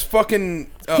grabs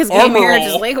fucking Because gay Armor marriage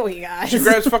is All. legal, you guys. She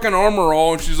grabs fucking Armor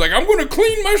All and she's like, I'm gonna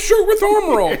clean my shirt with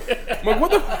Armor All. I'm like,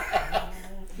 what the?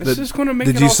 This is gonna make.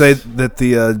 Did it you all say that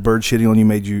the bird shitting on you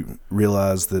made you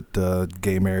realize that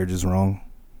gay marriage is wrong?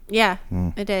 Yeah,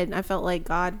 I did. I felt like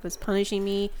God was punishing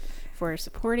me for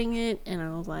supporting it, and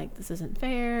I was like, this isn't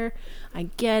fair. I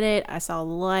get it. I saw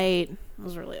light. I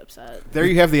was really upset. There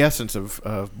you have the essence of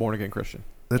born again Christian.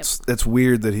 That's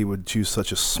weird that he would choose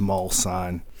such a small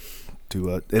sign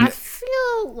to. I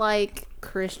feel like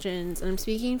Christians, and I'm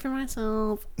speaking for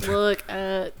myself, look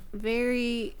at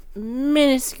very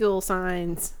minuscule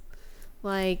signs.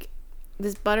 Like,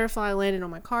 this butterfly landed on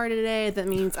my car today. That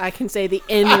means I can say the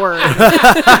N-word.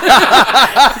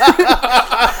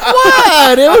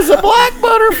 What? It was a black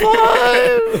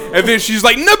butterfly. And then she's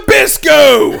like,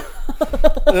 Nabisco!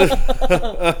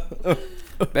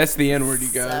 That's the N-word, you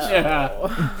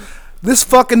guys. This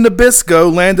fucking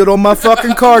Nabisco landed on my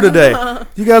fucking car today.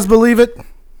 You guys believe it?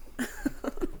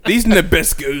 These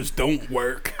Nabiscos don't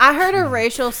work. I heard a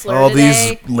racial slur All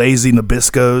today. these lazy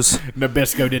Nabiscos.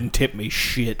 Nabisco didn't tip me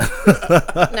shit. No,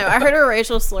 I heard a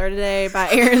racial slur today by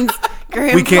Aaron's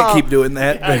grandpa. We can't keep doing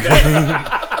that.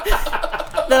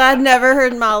 That I'd never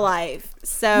heard in my life.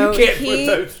 So You can't put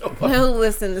those on. No,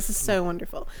 listen, this is so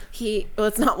wonderful.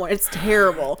 It's not one, it's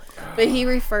terrible. But he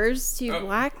refers to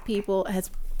black people as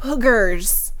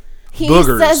boogers. He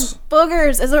says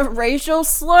boogers as a racial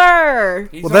slur.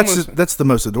 Well, that's the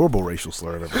most adorable racial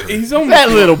slur I've ever heard. He's almost That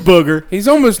little booger. He's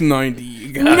almost 90,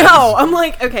 you guys. No, I'm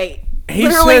like, okay. He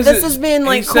Literally, says this it- has been he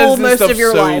like says cool this most stuff of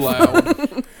your so life.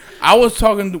 loud. I was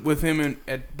talking with him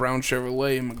at Brown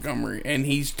Chevrolet in Montgomery, and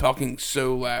he's talking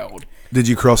so loud. Did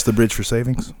you cross the bridge for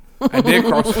savings? I did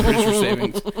cross the bridge for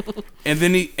savings, and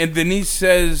then he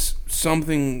says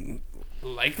something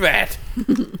like that,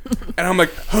 and I'm like,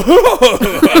 and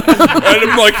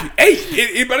I'm like, hey,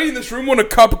 anybody in this room want a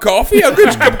cup of coffee? I'll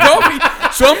get you a cup of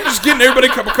coffee. So I'm just getting everybody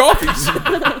a cup of coffees.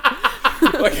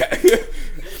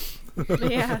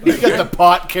 Yeah. You got the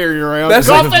pot carried around. That's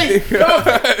Coffee!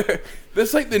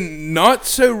 That's like the not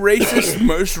so racist,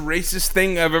 most racist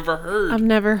thing I've ever heard. I've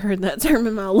never heard that term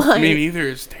in my life. Me neither.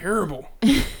 It's terrible.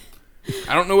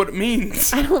 I don't know what it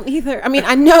means. I don't either. I mean,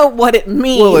 I know what it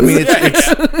means. Well, I mean,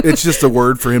 it's just a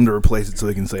word for him to replace it so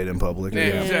he can say it in public. Yeah,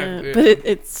 Yeah. exactly. But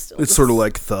it's It's sort of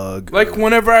like thug. Like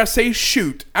whenever I say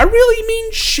shoot, I really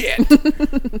mean shit.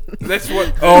 That's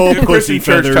what Oh, the pussy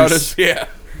Christian church taught feathers. us. Yeah.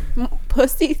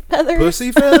 pussy feathers.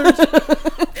 Pussy feathers?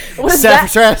 What is that?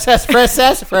 Sassafras.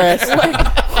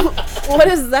 What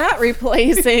is that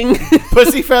replacing?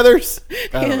 Pussy feathers.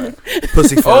 I don't know.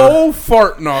 Pussy fur. Oh,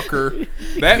 fart knocker.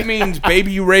 That means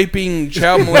baby raping,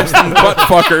 child molesting butt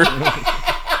fucker.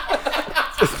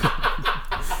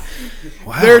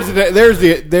 Wow. There is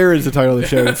the title of the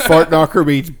show. Fart knocker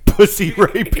means pussy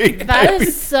raping. That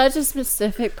is such a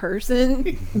specific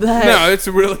person that No, it's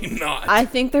really not. I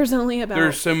think there's only about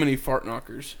There's so many fart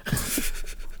knockers.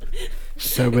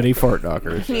 So many fart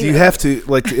knockers. Do you have to,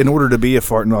 like, in order to be a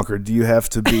fart knocker, do you have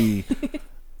to be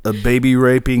a baby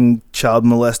raping, child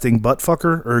molesting butt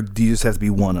fucker, or do you just have to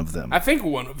be one of them? I think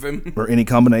one of them. Or any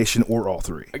combination, or all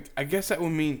three? I guess that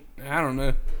would mean, I don't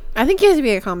know. I think it has to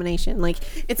be a combination. Like,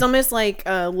 it's almost like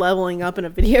leveling up in a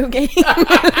video game.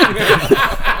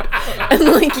 And,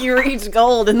 like, you reach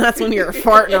gold, and that's when you're a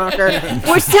fart knocker.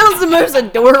 Which sounds the most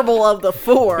adorable of the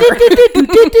four.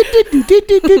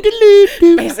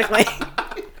 Basically.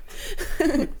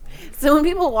 So when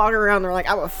people walk around, they're like,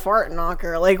 I'm a fart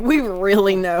knocker. Like, we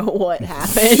really know what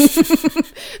happened.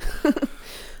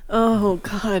 Oh,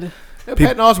 God.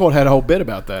 Patton Oswalt had a whole bit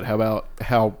about that.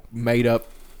 How made up.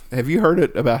 Have you heard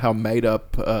it about how made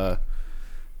up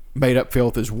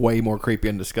filth is way more creepy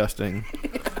and disgusting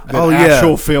than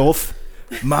actual filth?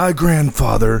 My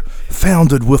grandfather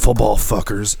founded Wiffle Ball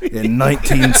Fuckers in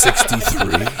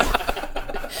 1963.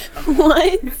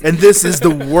 What? And this is the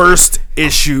worst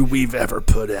issue we've ever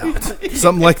put out.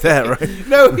 Something like that, right?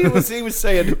 No, he was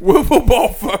saying Wiffle ball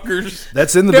fuckers.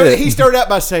 That's in the no, bit. he started out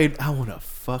by saying, I want to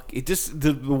fuck it. Just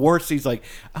the worst. He's like,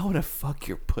 I want to fuck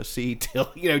your pussy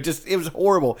till, just, it was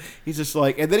horrible. He's just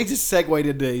like, and then he just segued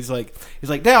into, he's like,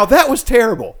 now that was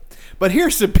terrible, but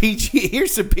here's some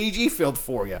PG filth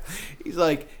for you. He's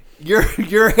like,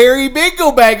 your hairy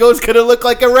bingo bango is gonna look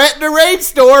like a rat in a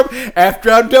rainstorm after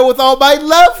I'm done with all my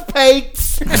love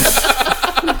paints.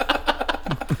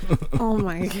 Oh,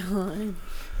 my God.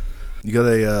 You got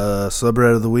a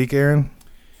subreddit of the week, Aaron?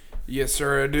 Yes,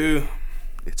 sir, I do.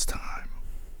 It's time.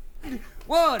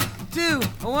 1, 2,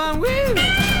 1, woo!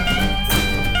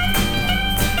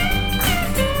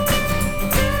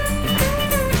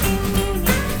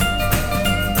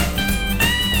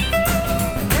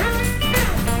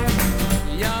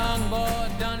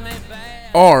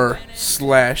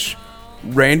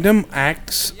 r/random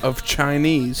acts of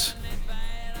Chinese.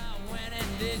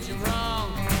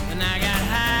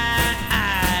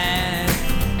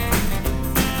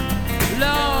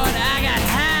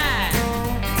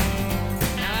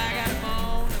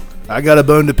 I got a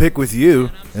bone to pick with you,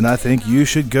 and I think you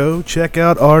should go check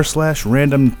out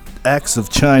r/random acts of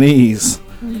Chinese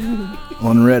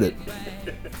on Reddit.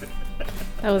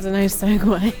 That was a nice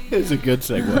segue. It was a good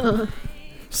segue.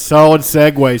 Solid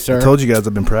segue, sir. I told you guys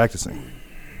I've been practicing.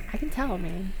 I can tell,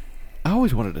 man. I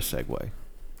always wanted a segue.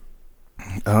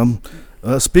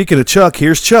 Speaking of Chuck,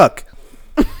 here's Chuck.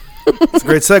 It's a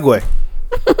great segue.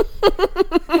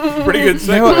 Pretty good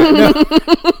segue.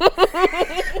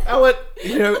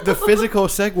 The physical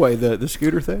segue, the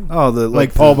scooter thing. Oh,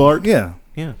 like Paul Blart. Yeah.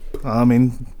 Yeah. I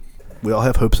mean, we all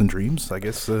have hopes and dreams, I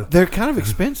guess. They're kind of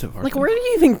expensive, aren't Like, they? where do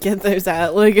you even get those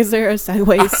at? Like, is there a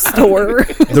Segway store?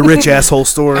 The rich asshole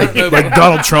store. Like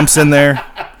Donald Trump's in there.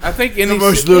 I think any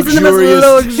It's the most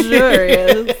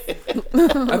luxurious.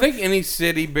 I think any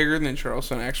city bigger than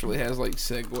Charleston actually has like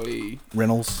Segway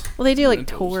Rentals. Well, they do like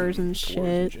Rentals tours and tours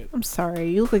and shit. shit. I'm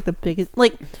sorry, you look like the biggest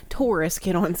like tourists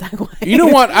get on Segway. You know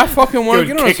what? I fucking want to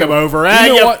get on kick him Segway. over.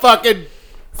 You know what?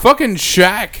 fucking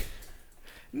Shaq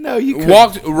No, you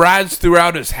rides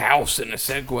throughout his house in a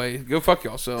Segway. Go fuck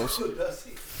yourselves.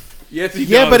 Yes, he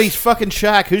Yeah, does. but he's fucking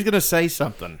Shaq. Who's gonna say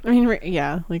something? I mean,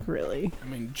 yeah, like really. I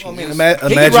mean, I mean,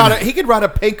 Jesus. He could ride a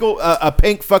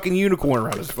pink fucking unicorn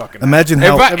around his fucking. Imagine if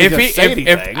how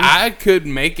if I could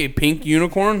make a pink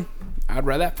unicorn, I'd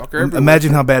ride that fucker everywhere.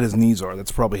 imagine how bad his knees are.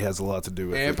 That's probably has a lot to do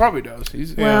with Yeah, it. it probably does.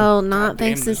 He's Well, not goddamn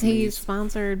thanks to his he's knees.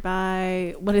 sponsored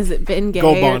by what is it? Ben Gay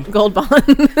Gold or- Bond. Gold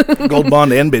Bond. Gold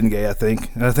Bond and Bengay, I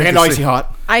think. And I think And the Icy same-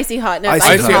 Hot. Icy Hot. No, Icy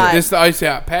Icy, Icy Hot. Hot. This is the Icy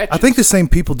Hot patch. I think the same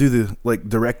people do the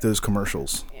direct those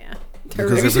commercials. Yeah.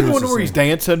 Because Have you seen the everyone's one where the he's same.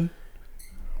 dancing?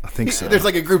 I think so. There's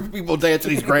like a group of people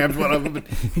dancing. He grabs one of them. And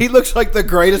he looks like the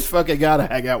greatest fucking guy to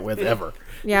hang out with ever.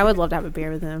 Yeah, I would love to have a beer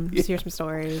with him. Just hear some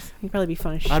stories. He'd probably be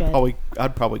fun as shit.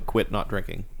 I'd probably quit not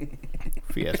drinking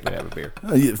if he asked me to have a beer.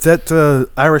 If that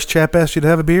Irish chap asked you to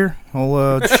have a beer,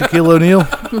 old Shaquille O'Neal.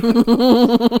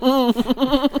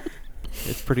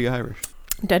 It's pretty Irish.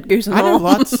 Dead goose and I know all.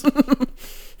 lots.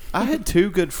 I had two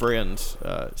good friends.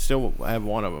 Still have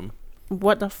one of them.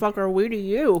 What the fuck are we to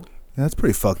you? Yeah, that's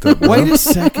pretty fucked up. Wait bro. a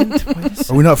second.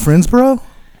 Are we not friends, bro?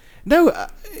 No,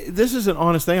 this is an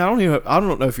honest thing. I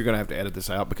don't know if you're gonna have to edit this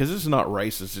out because this is not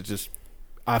racist. It's just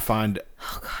I find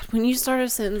Oh god, when you start a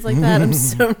sentence like that, I'm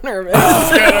so nervous.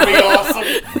 it's gonna be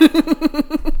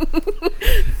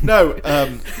awesome. No,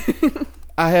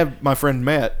 I have my friend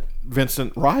Matt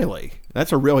Vincent Riley.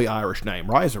 That's a really Irish name.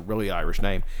 Riley's a really Irish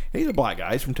name. He's a black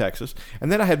guy. He's from Texas. And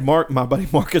then I had my buddy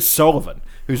Marcus Sullivan,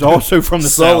 who's also from the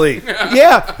Sully. South.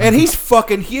 Yeah, and he's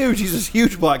fucking huge. He's this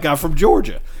huge black guy from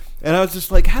Georgia. And I was just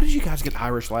like, how did you guys get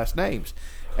Irish last names?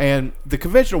 And the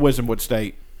conventional wisdom would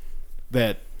state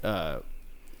that a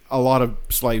lot of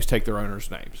slaves take their owners'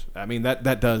 names. I mean, that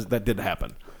did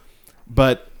happen.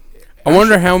 But I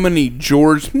wonder how many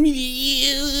George.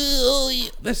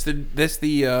 That's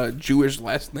the Jewish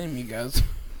last name, you guys.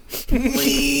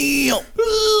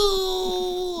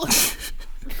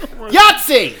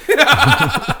 Yahtzee!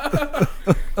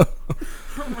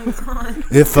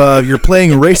 If you're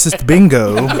playing racist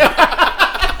bingo,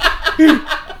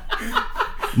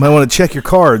 might want to check your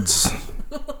cards.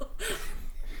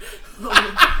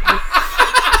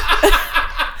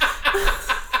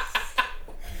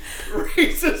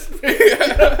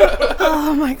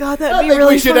 Oh my god, that'd I be think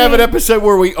really we should funny. have an episode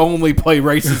where we only play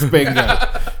racist bingo.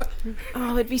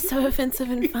 Oh, it'd be so offensive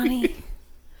and funny.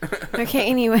 Okay,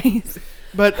 anyways.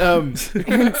 But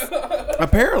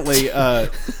apparently,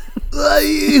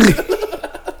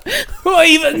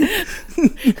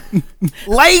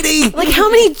 Lady! Like, how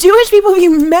many Jewish people have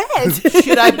you met?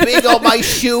 should I bring all my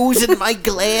shoes and my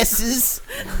glasses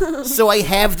so I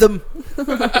have them?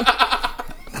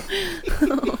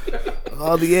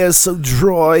 Oh, the air's so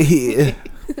dry here.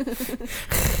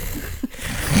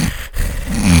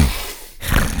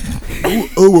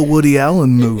 Oh, a Woody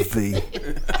Allen movie.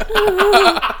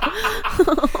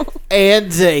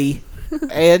 Andy.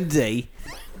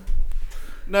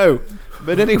 No,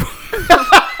 but anyway.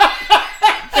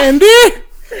 Andy?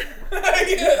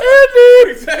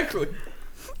 Exactly.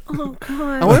 Oh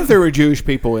god. I wonder if there were Jewish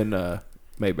people in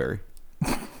Mayberry.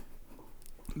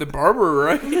 The barber,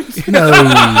 right? No.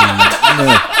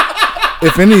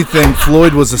 If anything,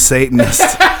 Floyd was a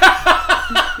Satanist.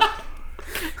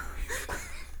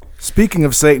 Speaking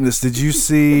of Satanists, did you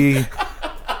see?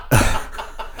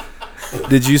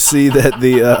 Did you see that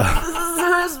the? This is the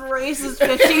most racist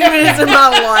 15 minutes in my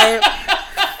life.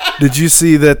 Did you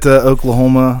see that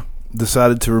Oklahoma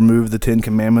decided to remove the 10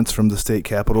 Commandments from the state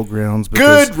capitol grounds?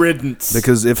 Good riddance.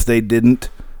 Because if they didn't,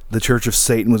 the Church of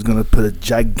Satan was going to put a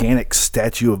gigantic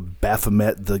statue of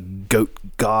Baphomet, the goat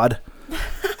god,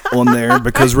 on there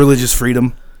because religious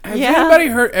freedom. Has anybody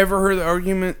ever heard the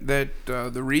argument that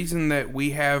the reason that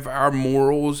we have our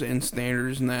morals and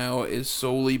standards now is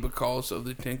solely because of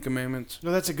the 10 Commandments?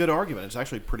 No, that's a good argument. It's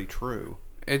actually pretty true.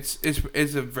 It's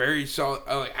a very solid.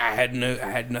 I had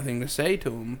nothing to say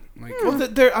to him. Like, well,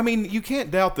 I mean, you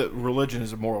can't doubt that religion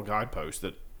is a moral guidepost.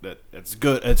 That it's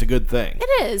good. It's a good thing.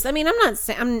 It is. I mean, I'm not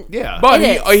saying. Yeah, but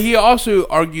he also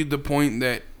argued the point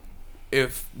that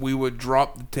if we would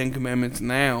drop the 10 Commandments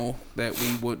now, that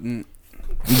we wouldn't.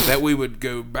 That we would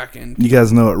go back in. You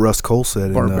guys know what Russ Cole said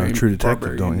in True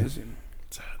Detective, don't you?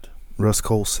 Russ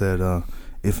Cole said,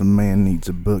 if a man needs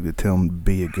a book to tell him to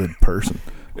be a good person,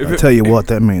 I tell you what,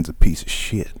 that man's a piece of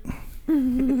shit.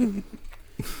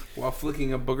 While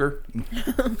flicking a booger.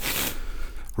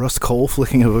 Russ Cole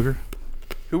flicking a booger?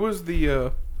 Who was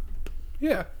the,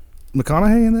 yeah.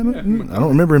 McConaughey in that movie? Yeah. I don't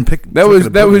remember him picking. That was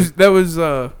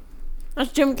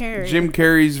That's Jim Carrey. Jim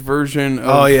Carrey's version of,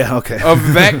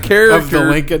 of that character of the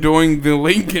Lincoln. doing the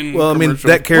Lincoln Well, I mean, commercial.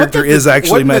 that character is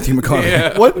actually Matthew McConaughey.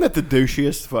 Yeah. Wasn't that the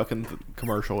douchiest fucking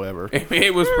commercial ever?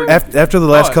 It was pretty. After the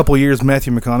last couple of years,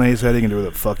 Matthew McConaughey's had anything to do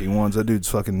with the fucking ones. That dude's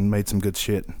fucking made some good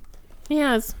shit.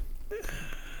 Yes.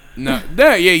 No,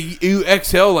 yeah, you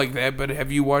excel like that, but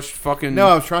have you watched fucking... No,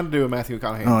 I was trying to do a Matthew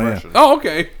McConaughey impression. Oh,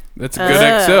 okay. That's a good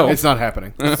excel. It's not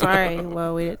happening. Sorry.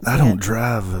 Well, we didn't. I don't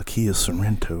drive a Kia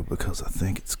Sorento because I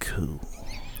think it's cool.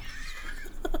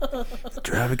 I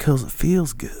drive it because it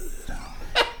feels good.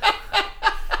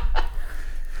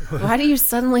 Why do you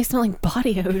suddenly smell like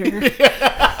body odor?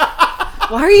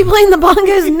 Why are you playing the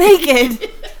bongos naked?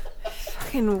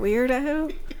 Fucking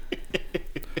weirdo.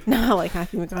 No, I like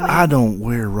Matthew McConaughey. I don't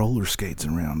wear roller skates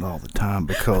around all the time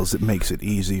because it makes it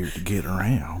easier to get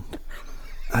around.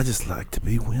 I just like to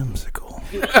be whimsical.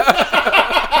 Oh,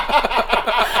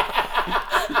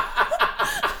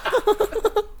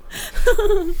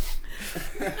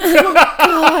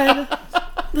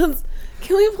 God.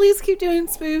 Can we please keep doing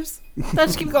spoofs?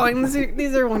 Let's keep going.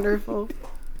 These are wonderful.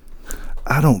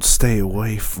 I don't stay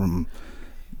away from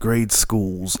grade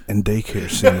schools and daycare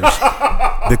centers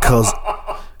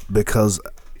because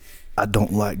I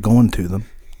don't like going to them.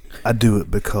 I do it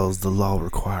because the law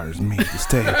requires me to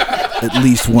stay at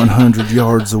least 100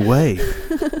 yards away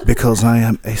because I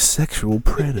am a sexual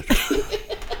predator.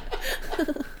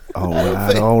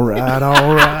 All right.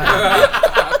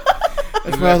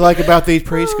 That's what I like about these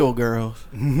preschool girls.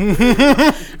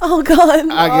 Oh,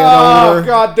 God. I get older. Oh,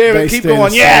 God damn it. Keep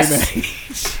going. Yes.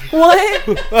 What?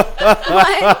 What?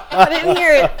 I didn't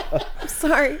hear it. I'm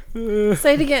sorry.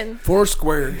 Say it again.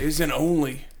 Foursquare isn't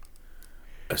only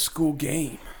a school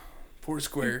game.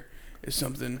 Foursquare is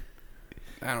something...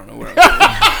 I don't know what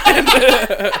I'm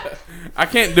doing. I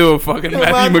can't do a fucking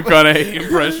Matthew McConaughey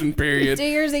impression, period. Do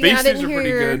yours again. I didn't hear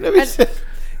your...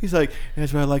 He's like,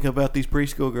 that's what I like about these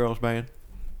preschool girls, man.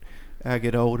 I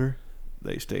get older,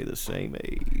 they stay the same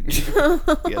age.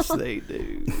 Yes, they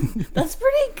do. That's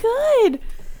pretty good.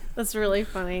 That's really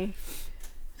funny.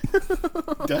 I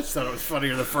just thought it was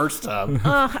funnier the first time.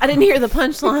 I didn't hear the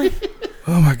punchline.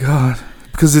 Oh, my God.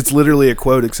 Because it's literally a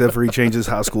quote, except for he changes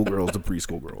high school girls to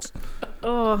preschool girls.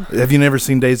 Oh. Have you never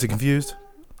seen Dazed and Confused?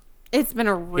 It's been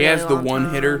a really He has the long one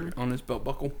time. hitter on his belt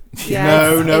buckle.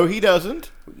 Yeah, No, he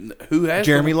doesn't. Who has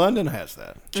Jeremy London has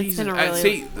that. Jesus, been a really-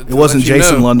 see, It wasn't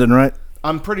Jason London, right?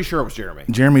 I'm pretty sure it was Jeremy.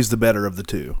 Jeremy's the better of the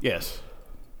two. Yes.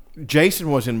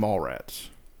 Jason was in Mallrats.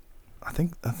 I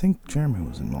think Jeremy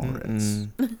was in Mallrats.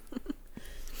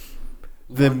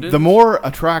 The more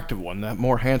attractive one, that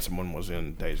more handsome one, was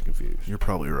in Dazed and Confused. You're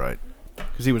probably right.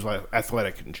 Because he was like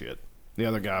athletic and shit. The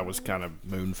other guy was kind of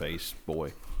moon face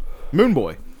boy. Moon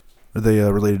boy. Are they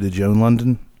related to Joan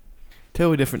London?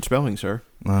 Totally different spelling, sir.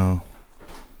 Oh.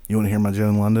 You want to hear my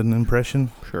Joan London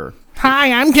impression? Sure.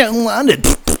 Hi, I'm Joan London.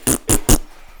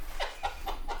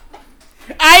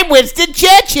 I'm Winston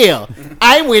Churchill.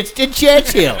 I'm Winston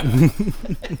Churchill.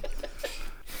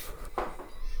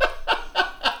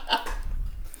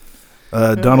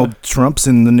 Donald Trump's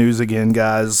in the news again,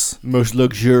 guys. Most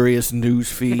luxurious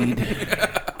news feed.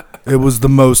 It was the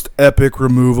most epic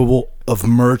removal of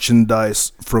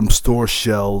merchandise from store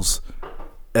shelves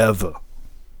ever.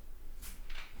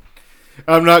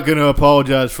 I'm not going to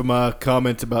apologize for my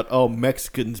comments about all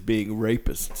Mexicans being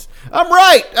rapists. I'm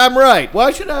right.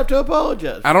 Why should I have to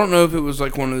apologize? I don't know if it was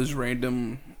like one of those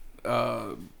random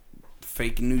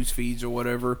fake news feeds or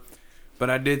whatever, but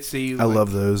I did see. I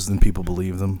love those, and people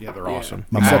believe them. Yeah, they're awesome.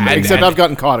 My mom Except I've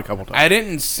gotten caught a couple times. I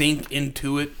didn't sink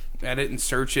into it. I didn't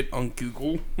search it on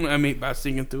Google. I mean, by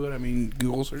sinking through it, I mean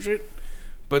Google search it.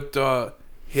 But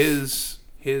his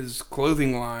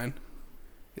clothing line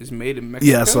is made in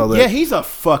Mexico. Yeah, I saw that. Yeah, he's a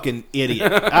fucking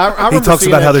idiot. I He talks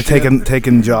seeing about how that they're shit.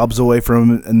 taking jobs away from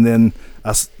him, and then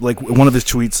like one of his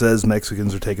tweets says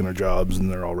Mexicans are taking our jobs and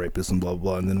they're all rapists and blah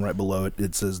blah blah, and then right below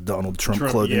it says Donald Trump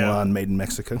clothing yeah. line made in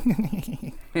Mexico.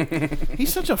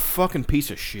 He's such a fucking piece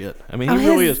of shit. I mean, Oh, he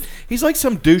really is. He's like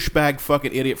some douchebag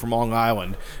fucking idiot from Long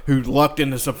Island who lucked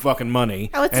into some fucking money.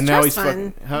 Oh, it's and a now trust he's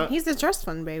fund. fucking, huh? He's a trust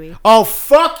fund, baby. Oh,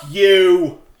 fuck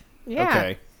you. Yeah.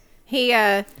 Okay. He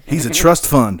He's a trust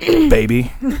fund,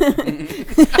 baby.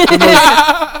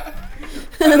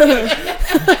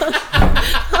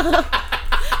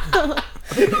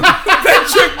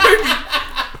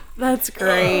 That's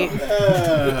great.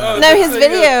 No, his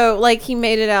video, like, he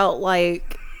made it out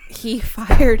like he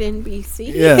fired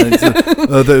NBC.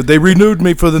 Yeah, they renewed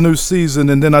me for the new season,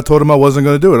 and then I told them I wasn't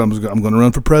going to do it. I'm going to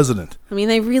run for president. I mean,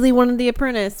 they really wanted The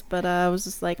Apprentice, but I was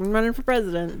just like, I'm running for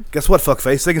president. Guess what,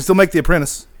 fuckface? They can still make The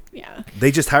Apprentice. Yeah.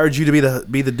 They just hired you to be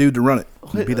the dude to run it,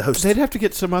 be the host. They'd have to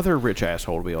get some other rich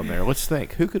asshole to be on there. Let's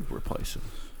think. Who could replace him?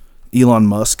 Elon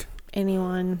Musk.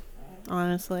 Anyone,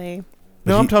 honestly.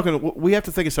 No, I'm talking. We have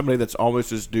to think of somebody that's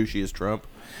almost as douchey as Trump.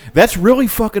 That's really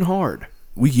fucking hard.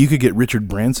 You could get Richard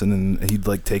Branson, and he'd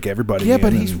like take everybody. Yeah, in,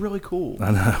 but he's and- really cool.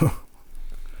 I know.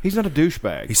 He's not a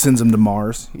douchebag. He sends them to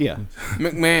Mars. Yeah.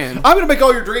 McMahon. I'm gonna make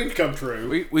all your dreams come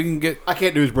true. We can get. I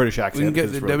can't do his British We accent. can get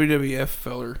 'cause the it's really- WWF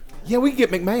feller. Yeah, we can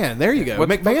get McMahon. There you go. What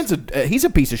the McMahon's he's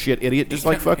a piece of shit idiot, just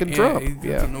like fucking Trump. He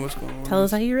doesn't know what's going on. Tell us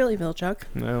how you really feel, Chuck.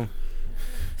 No.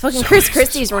 Fucking Chris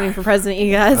Christie's running for president,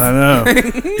 you guys. I know.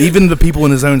 Even the people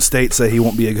in his own state say he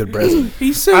won't be a good president.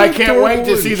 He's so I can't wait to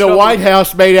adorable see and the chubby. White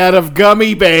House made out of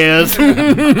gummy bears.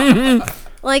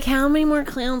 Like, how many more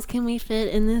clowns can we fit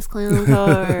in this clown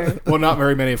car? Well, not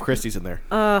very many of Christie's in there.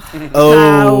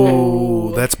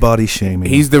 Oh, that's body shaming.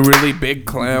 He's the really big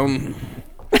clown.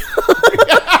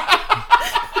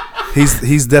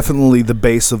 He's definitely the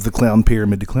base of the clown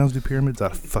pyramid. Do clowns do pyramids? I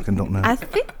fucking don't know. I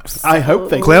think so. I hope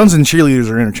they. Clowns and cheerleaders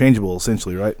are interchangeable,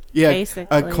 essentially, right? Yeah, a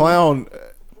Basically. clown.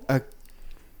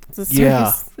 It's a circus.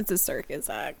 Yeah. It's a circus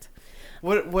act.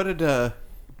 What did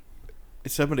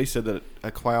somebody said that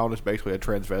a clown is basically a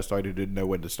transvestite who didn't know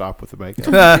when to stop with the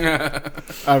makeup.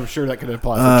 I'm sure that could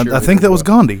apply. To I think that was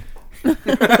Gandhi.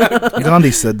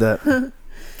 Gandhi said that.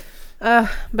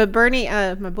 But Bernie,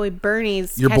 my boy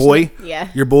Bernie's Your catching- boy? Yeah.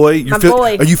 Your boy? My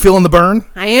boy. Are you feeling the burn?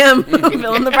 I am. I'm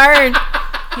feeling the burn.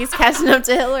 He's catching up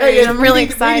to Hillary, and I'm really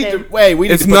excited.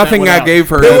 It's nothing I gave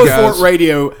her, Pillow you guys. Fort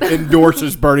Radio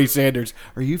endorses Bernie Sanders.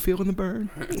 Are you feeling the burn?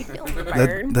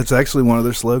 That's actually one of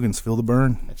their slogans. Feel the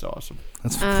burn. That's awesome.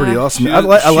 That's pretty awesome. She- I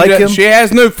like she- him. She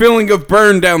has no feeling of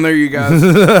burn down there, you guys.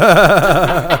 We're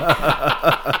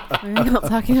not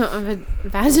talking about my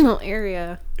vaginal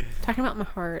area. Talking about my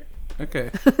heart.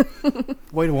 Okay.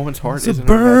 Wait, a woman's heart It's isn't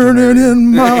burning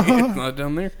in my It's heart. not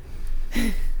down there.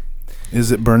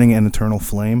 Is it burning an eternal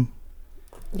flame?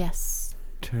 Yes.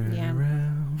 Turn Yeah.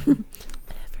 around.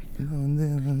 And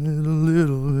then a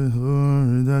little bit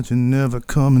hard that you're never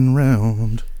coming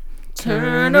round.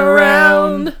 Turn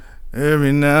around.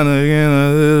 Every now and again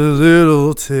I get a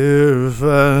little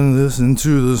terrified. Listen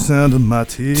to the sound of my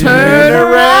tears. Turn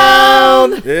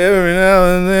around. Every now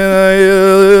and then I get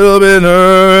a little bit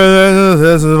nervous.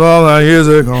 This is all my ears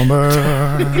are gonna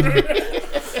burn.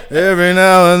 Every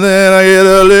now and then I get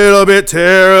a little bit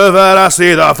terrified. I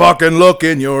see the fucking look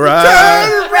in your eyes.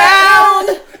 Turn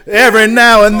around. Every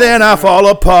now and then I fall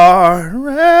apart.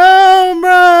 Round,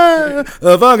 round.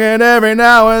 Fucking every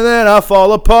now and then I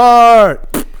fall apart.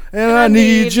 And I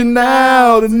need you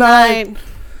now tonight.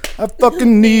 I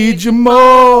fucking need you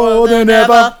more than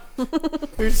ever.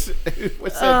 What's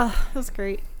that? That's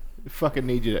great. Fucking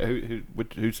need you.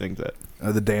 Who sings that?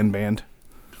 The Dan Band.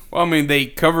 Well, I mean, they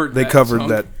covered. They that covered song.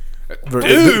 that.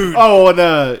 Dude. Oh,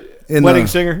 and In, Wedding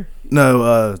Singer.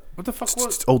 No, What the fuck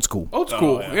was? old school. Old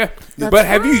school. Oh, yeah. That's But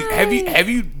have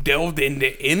you delved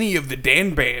into any of the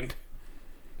Dan Band?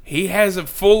 He has a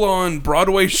full-on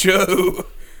Broadway show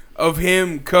of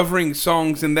him covering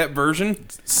songs in that version.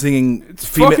 Singing It's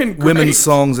fucking great. women's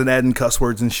songs and adding cuss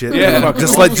words and shit. Yeah.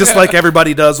 just like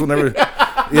everybody does whenever.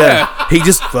 Yeah, he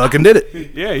just fucking did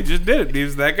it. Yeah, he just did it. He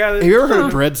was that guy. Have you ever heard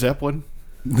of Dred Zeppelin?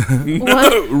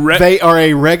 What? They are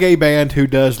a reggae band who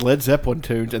does Led Zeppelin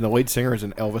tunes, and the lead singer is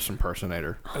an Elvis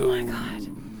impersonator. Oh my god.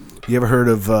 You ever heard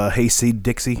of Hayseed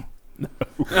Dixie?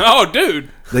 Oh, dude.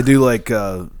 They do like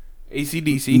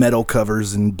AC/DC metal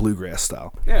covers in bluegrass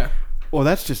style. Yeah. Well,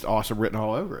 that's just awesome, written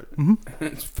all over it.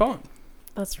 It's fun.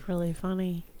 That's really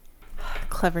funny.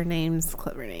 Clever names.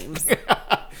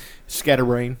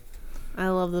 Scatterbrain. I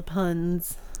love the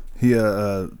puns. He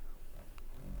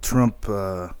Trump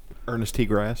Ernest T.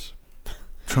 Grass.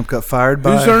 Trump got fired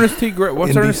by Who's Ernest T. Grass?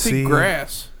 What's Ernest T. NBC.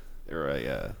 Grass? They're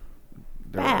a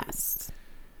Fast.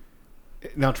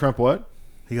 now Trump what?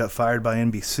 He got fired by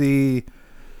NBC.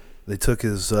 They took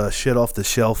his shit off the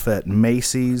shelf at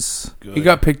Macy's. He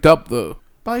got picked up though.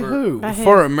 By who?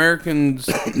 For American's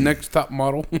Next Top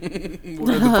Model.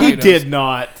 He did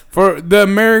not. For the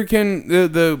American,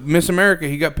 the Miss America,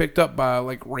 he got picked up by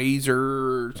like Razor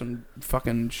or some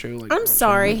fucking show like. I'm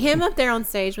sorry, him up there on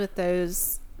stage with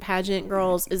those pageant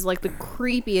girls is like the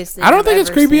creepiest thing I don't I've think it's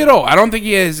ever creepy seen. at all. I don't think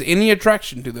he has any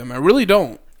attraction to them. I really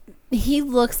don't. He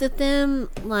looks at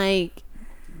them like.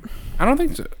 I don't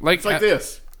think so. Like, It's like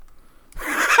this.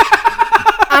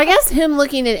 I guess him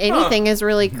looking at anything is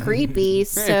really creepy.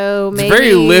 So It's maybe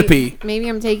very lippy. Maybe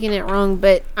I'm taking it wrong,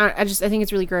 but I think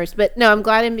it's really gross. But no, I'm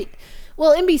glad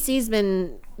NBC's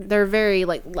been. They're very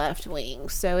like left wing,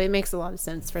 so it makes a lot of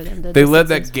sense for them to. They let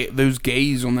those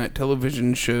gays on that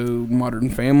television show,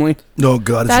 Modern Family. Oh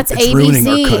God, That's it's ruining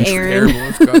our ABC, country. Aaron.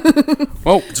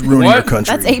 Oh, It's ruining our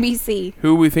country. That's ABC.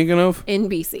 Who are we thinking of?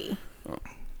 NBC.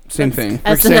 Same thing.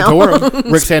 Rick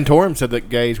Santorum said that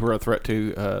gays were a threat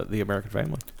to the American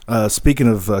family. Speaking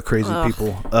of crazy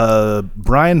people,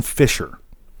 Brian Fisher.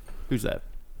 Who's that?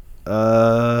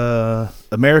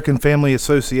 American Family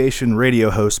Association radio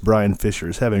host Brian Fisher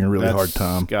is having a really That's hard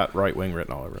time. Got right wing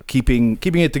written all over it. Keeping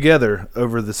it together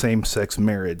over the same-sex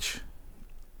marriage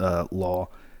law,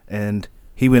 and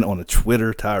he went on a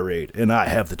Twitter tirade, and I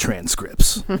have the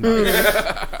transcripts.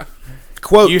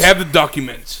 Quote: You have the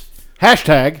documents.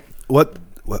 Hashtag. What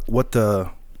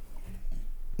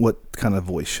kind of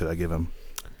voice should I give him?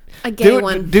 A gay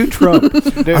one. Do Trump. Do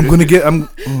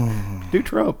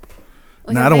Trump.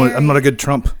 Like No, I don't want. I'm not a good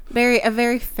Trump. A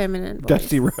very feminine voice.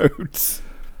 Dusty Rhodes.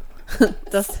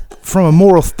 From a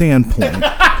moral standpoint,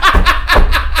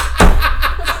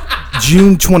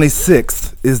 June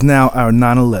 26th is now our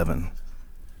 9/11.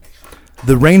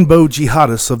 The rainbow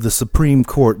jihadists of the Supreme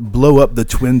Court blow up the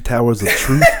twin towers of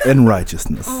truth and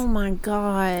righteousness. Oh my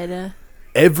God.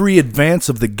 Every advance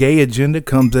of the gay agenda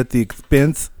comes at the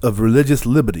expense of religious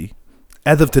liberty.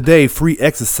 As of today, free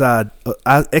exercise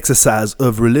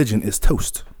of religion is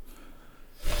toast.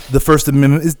 The First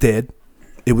Amendment is dead.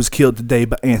 It was killed today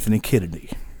by Anthony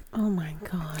Kennedy. Oh my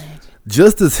God.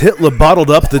 Just as Hitler bottled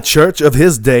up the church of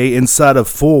his day inside of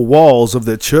 4 walls of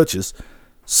their churches,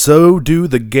 so do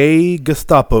the gay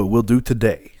Gestapo will do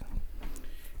today.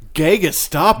 Gay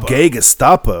Gestapo? Gay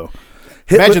Gestapo.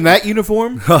 Imagine that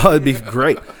uniform. Oh, it'd be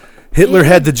great. Hitler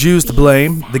had the Jews to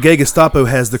blame. The gay Gestapo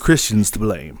has the Christians to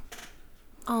blame.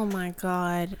 Oh my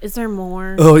God. Is there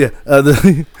more? Oh, yeah.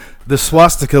 The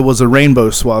swastika was a rainbow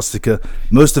swastika.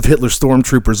 Most of Hitler's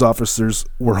stormtroopers officers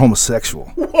were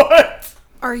homosexual. What?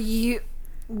 Are you...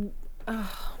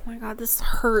 Oh my God, this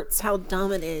hurts how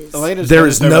dumb it is. There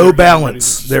is no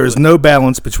balance. There is no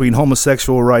balance between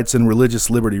homosexual rights and religious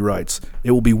liberty rights.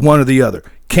 It will be one or the other.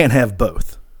 Can't have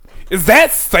both. Is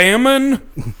that salmon?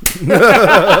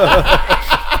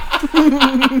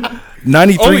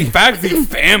 93. Only fact is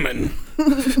famine.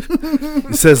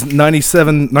 It says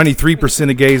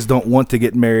 93% of gays don't want to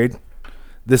get married.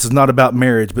 This is not about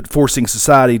marriage, but forcing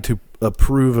society to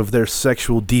approve of their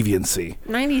sexual deviancy.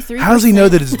 93%. How does he know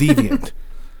that it's deviant?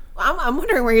 I'm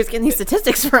wondering where he's getting these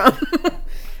statistics from.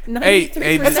 Hey,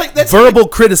 verbal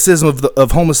criticism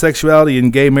of homosexuality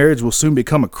and gay marriage will soon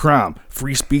become a crime.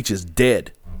 Free speech is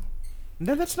dead.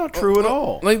 No, that's not true at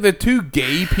all. Like the 2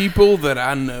 gay people that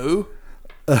I know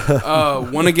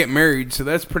want to get married, so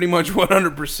that's pretty much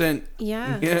 100%.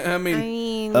 Yeah. Yeah, I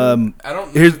mean I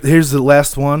don't. Here's the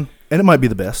last one, and it might be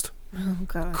the best. Oh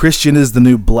God. Christian is the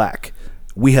new black.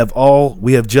 We have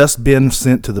just been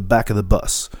sent to the back of the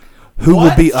bus. Who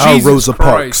will be our Jesus Rosa Christ.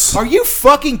 Parks? Are you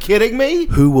fucking kidding me?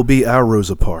 Who will be our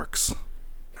Rosa Parks?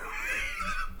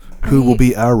 Who will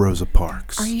be our Rosa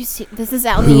Parks? Are you this is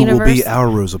out in the Who universe? will be our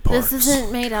Rosa Parks? This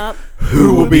isn't made up.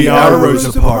 Who will be our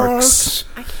Rosa Parks?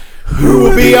 Who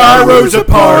will be our Rosa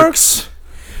Parks?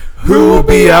 Who will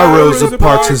be our Rosa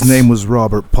Parks? His name was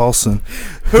Robert Paulson.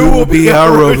 Who will be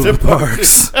our Rosa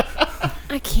Parks?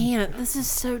 I can't. This is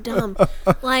so dumb.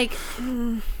 Like,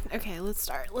 okay, let's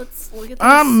start. Let's look at this.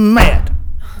 I'm mad.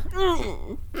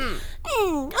 All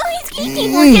these gay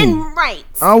people are getting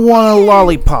rights. I want a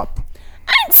lollipop.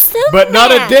 I'm so But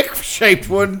not a mad. dick-shaped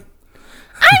one.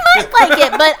 I might like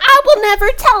it, but I will never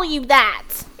tell you that.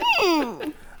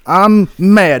 I'm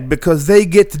mad because they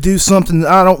get to do something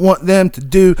that I don't want them to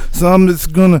do, so I'm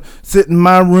just gonna sit in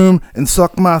my room and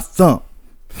suck my thumb.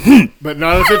 But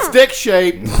not if it's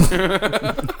dick-shaped.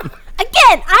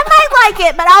 Again, I might like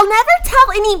it, but I'll never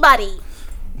tell anybody.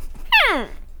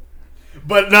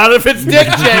 But not if it's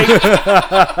dick-shaped.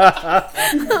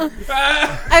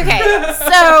 Okay,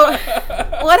 so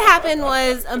what happened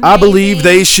was amazing. I believe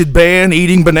they should ban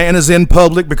eating bananas in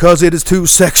public because it is too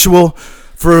sexual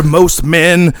for most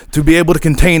men to be able to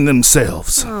contain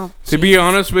themselves. Oh, To be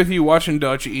honest with you, watching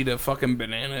Dutch eat a fucking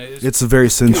banana is It's a very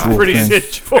sensual Pretty thing.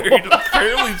 sensual.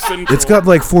 fairly simple. It's got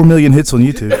like 4 million hits on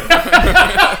YouTube.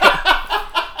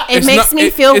 it makes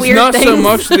me feel it's weird not things. so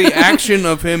much the action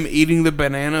of him eating the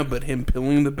banana, but him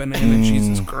peeling the banana.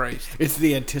 Jesus Christ. It's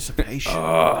the anticipation.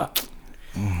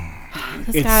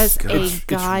 This guy's it's a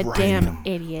goddamn right.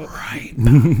 idiot. Right.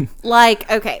 Like,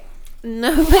 okay,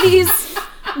 nobody's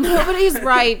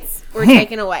rights were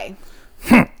taken away.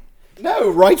 No,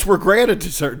 rights were granted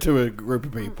to a group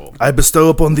of people. I bestow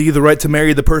upon thee the right to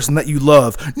marry the person that you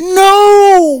love.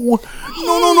 No!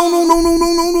 No.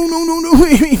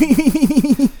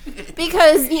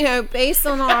 Because, based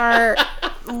on our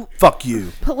Fuck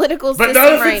you. political But system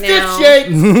not if right it's now.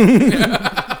 dick-shaped.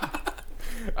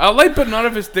 I like, but not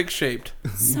if it's dick shaped.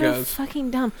 So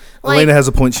fucking dumb. Like, Elena has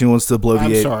a point. She wants to blow the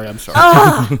I'm eight. sorry.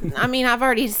 I mean, I've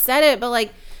already said it, but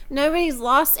like, nobody's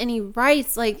lost any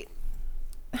rights. Like,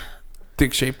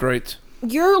 Dick shaped rights.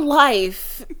 your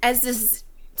life as this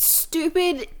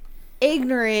stupid,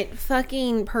 ignorant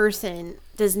fucking person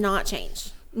does not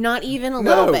change. Not even a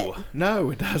little bit. No,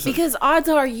 it doesn't. Because odds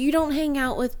are you don't hang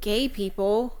out with gay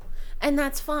people, and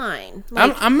that's fine.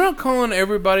 Like, I'm not calling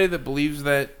everybody that believes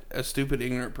that a stupid,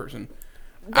 ignorant person.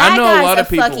 that I know guy's a lot of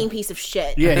people. fucking piece of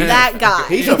shit. Yeah, he's that guy.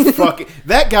 He's a fucking.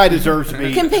 That guy deserves to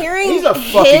be. Comparing He's a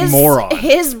fucking moron.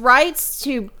 his rights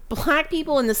to black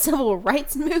people in the civil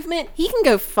rights movement, he can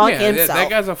go fuck Yeah, himself. that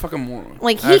guy's a fucking moron.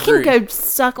 Like, I he can agree. go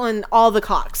suck on all the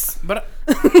cocks. But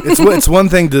It's one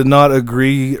thing to not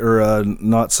agree or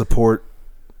not support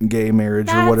gay marriage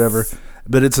or whatever,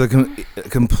 but it's a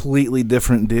completely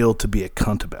different deal to be a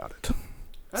cunt about it.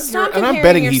 Stop And I'm comparing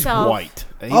betting yourself.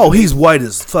 he's white. He's white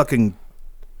as fucking.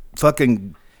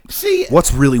 See,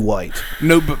 What's really white?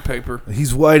 notebook paper.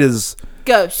 He's white as.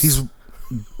 Ghost. He's.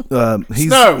 no,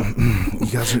 You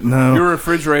guys no. Your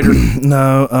refrigerator.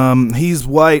 No. He's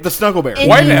white. the Snuggle Bear. in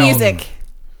White Owl. music.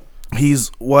 He's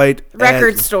white.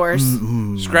 Record as, stores.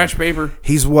 Scratch paper.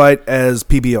 He's white as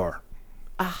PBR.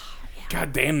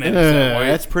 God damn that. Is that white?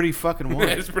 That's pretty fucking white.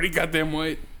 That's pretty goddamn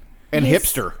white. And Yes.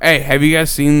 hipster. Hey, have you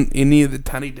guys seen any of the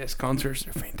Tiny Desk concerts?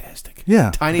 They're fantastic.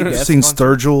 Yeah. Tiny Desk Seen concert.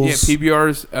 Sturgill's. Yeah,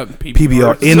 PBR's.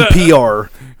 PBR. NPR.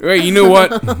 Wait, you know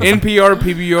what? NPR,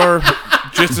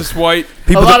 PBR, just as white.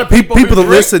 People, A lot that, of people people who that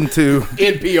drink- listen to.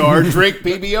 NPR, drink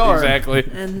PBR. Exactly.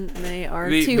 And they are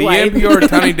The too white. NPR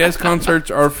Tiny Desk concerts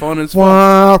are fun as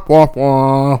fuck.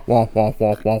 I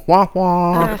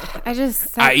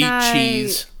just. I that eat guy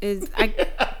cheese.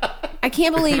 I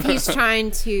can't believe he's trying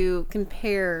to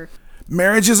compare.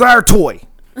 Marriage is our toy.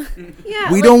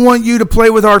 Yeah. We like, don't want you to play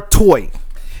with our toy.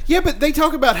 Yeah, but they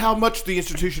talk about how much the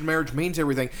institution of marriage means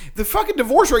everything. The fucking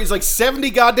divorce rate is like 70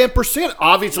 goddamn %.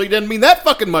 Obviously, doesn't mean that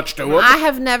fucking much to them. I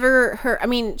have never heard. I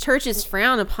mean, churches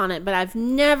frown upon it, but I've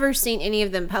never seen any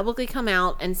of them publicly come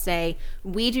out and say,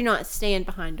 "We do not stand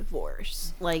behind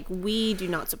divorce. Like, we do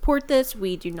not support this.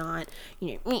 We do not."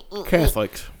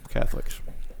 Catholics.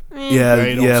 Yeah,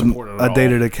 They don't yeah. support it at I all.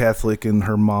 dated a Catholic, and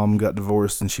her mom got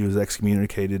divorced, and she was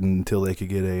excommunicated until they could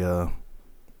get an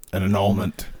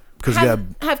annulment. Because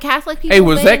Have Catholic people? Hey,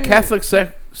 was that been- Catholic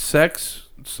sex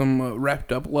some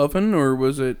wrapped up loving, or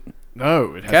was it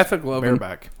No, it has Catholic loving?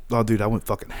 bareback. oh, dude, I went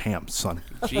fucking ham, son.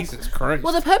 Jesus Christ.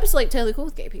 Well, the Pope's like totally cool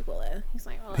with gay people, though. He's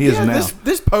like, oh, He is now.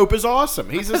 This Pope is awesome.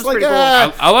 He's just That's like, pretty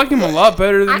cool. I like him a lot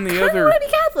better I than the kind of other. want to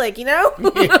be Catholic, you know?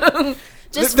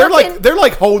 Just they're fucking-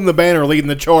 like holding the banner, leading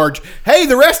the charge. Hey,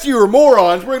 the rest of you are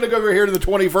morons. We're gonna go over here to the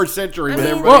 21st century with mean-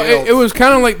 everybody Well, else. it was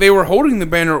kind of like they were holding the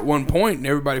banner at one point, and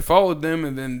everybody followed them,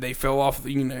 and then they fell off.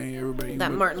 Everybody.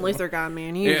 that Martin Luther guy,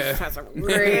 man. He Yeah. just has a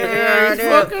weird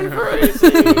fucking crazy.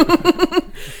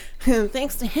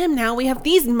 Thanks to him, now we have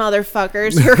these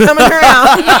motherfuckers who are coming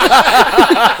around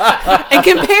and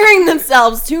comparing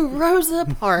themselves to Rosa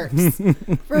Parks.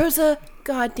 Rosa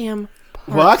goddamn Parks.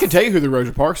 Well, I can tell you who the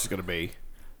Rosa Parks is gonna be.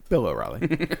 Bill O'Reilly.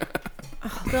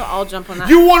 They'll all jump on that.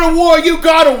 You want a war? You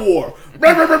got a war.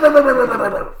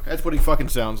 That's what he fucking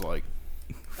sounds like.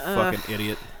 Fucking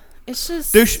idiot. It's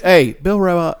just Douche. Hey, Bill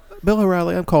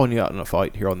O'Reilly, I'm calling you out in a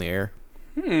fight here on the air.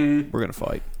 We're gonna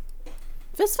fight.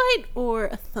 fist fight or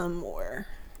a thumb war.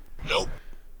 Nope.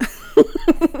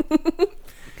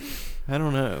 I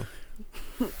don't know.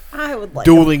 I would like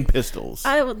Dueling pistols.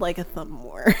 I would like a thumb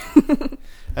war.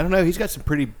 I don't know. He's got some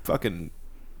pretty fucking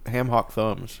ham hock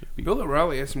thumbs. Bill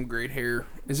O'Reilly has some great hair.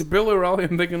 Is it Bill O'Reilly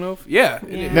I'm thinking of? Yeah.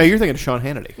 It is. No, you're thinking of Sean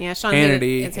Hannity. Yeah, Sean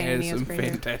Hannity it's has Hannity some great hair.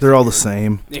 fantastic. They're all the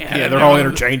same. Yeah, they're all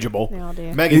interchangeable. They all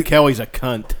do. Megyn Kelly's a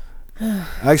cunt. I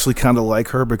actually kind of like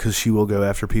her because she will go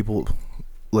after people.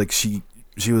 Like she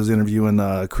was interviewing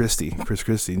Chris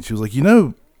Christie, and she was like,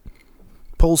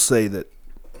 polls say that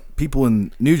people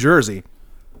in New Jersey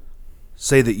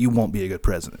say that you won't be a good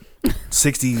president.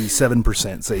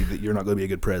 67% say that you're not going to be a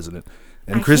good president.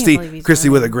 And Christie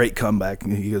with a great comeback,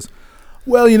 and he goes,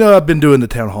 well, I've been doing the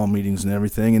town hall meetings and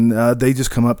everything, and they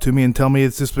just come up to me and tell me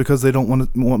it's just because they don't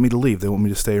want me to leave. They want me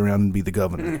to stay around and be the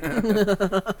governor.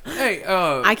 Hey,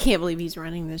 I can't believe he's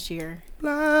running this year.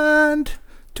 Blind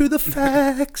to the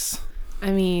facts. I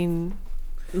mean,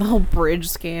 the whole bridge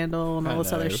scandal and all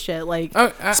this other shit. Like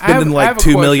spending like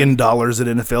 $2 million at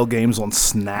NFL games on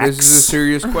snacks. This is a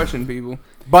serious question, people.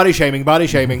 Body shaming.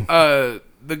 The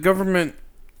government,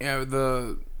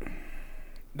 they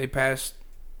passed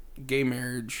gay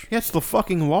marriage. Yeah, it's the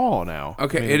fucking law now.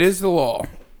 Okay, I mean, it is the law.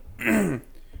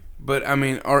 But I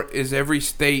mean, does every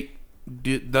state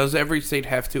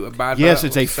have to abide by Yes,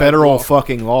 it's a federal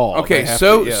fucking law. Okay, They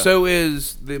so have to, yeah. so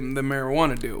is the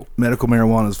marijuana deal. Medical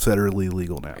marijuana is federally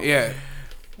legal now. Yeah.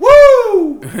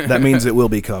 Woo! That means it will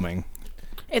be coming.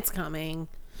 it's coming.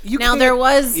 You Now can't- there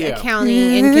was yeah. a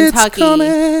county in It's Kentucky,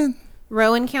 coming.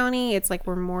 Rowan County. It's like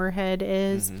where Moorhead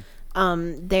is.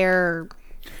 They're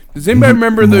Does anybody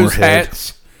remember those Moorhead.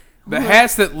 hats? The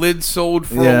hats that Lid sold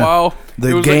for Yeah. a while. The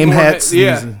It was game Moorhead- hats.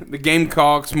 Yeah, the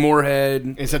Gamecocks,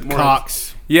 Moorhead. It said Moorhead.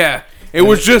 Cox. Yeah, it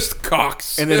was just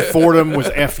Cox. And then Fordham was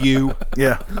FU.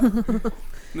 Yeah.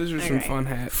 Those are some fun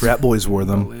hats. Frat boys wore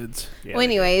them. Lids. Yeah, well,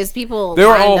 anyways, people. They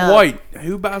were lined all up. white.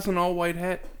 Who buys an all white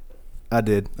hat? I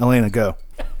did. Elena, go.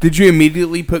 Did you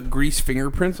immediately put grease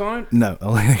fingerprints on it? No,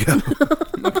 Elena, go.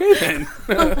 Okay then.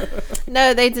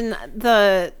 No, they didn't.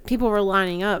 The people were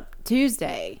lining up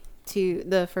Tuesday.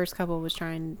 The first couple was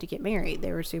trying to get married.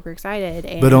 They were super excited.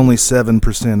 And But only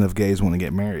 7% of gays want to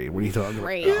get married. What are you talking about?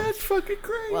 Great. That's fucking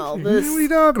crazy. Well, What are you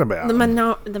talking about?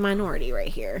 the minority right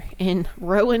here in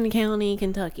Rowan County,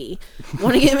 Kentucky,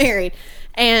 want to get married,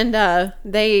 and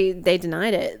they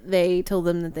denied it. They told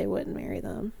them that they wouldn't marry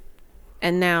them,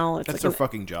 and now That's their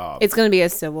fucking job. It's going to be a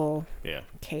civil Yeah.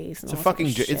 case. And It's a all fucking.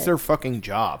 sorts of It's shit. their fucking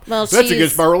job. Well, That's she's-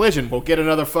 against my religion. We'll get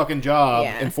another fucking job.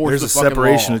 Yeah. Enforce There's the a fucking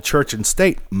separation law. of church and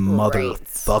state,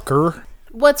 motherfucker.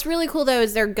 What's really cool though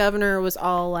is their governor was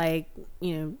all like,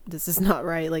 this is not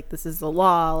right. Like, this is the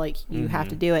law. Like, you have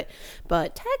to do it.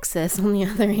 But Texas, on the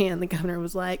other hand, the governor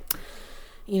was like,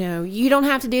 you don't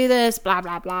have to do this. Blah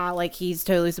blah blah. Like, he's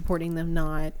totally supporting them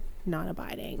not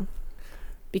abiding.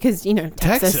 Because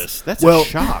Texas. That's Well, a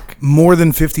shock. More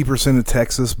than 50% of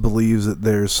Texas believes that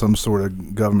there's some sort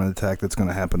of government attack that's going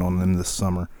to happen on them this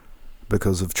summer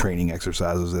because of training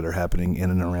exercises that are happening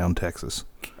in and around Texas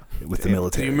with the Do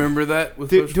military. you remember that?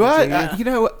 With Do, West do I?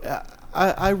 Virginia?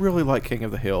 I really like King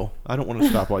of the Hill. I don't want to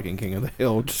stop liking King of the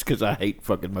Hill just because I hate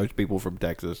fucking most people from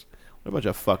Texas. What a bunch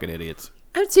of fucking idiots.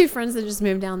 I have 2 friends that just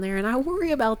moved down there, and I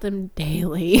worry about them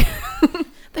daily.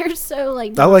 They're so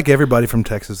like. I like everybody from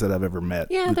Texas that I've ever met.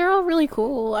 Yeah, they're all really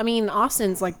cool. I mean,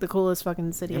 Austin's like the coolest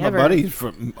fucking city Yeah, my ever. buddy's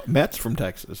from Met's from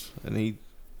Texas, and he's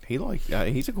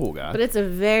a cool guy. But it's a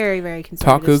very, very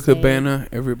conservative Taco state. Cabana,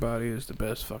 everybody is the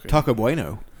best fucking. Taco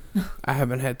Bueno. I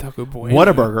haven't had Taco Bueno.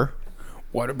 Whataburger.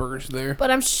 Whataburger's there.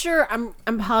 But I'm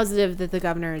positive that the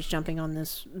governor is jumping on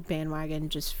this bandwagon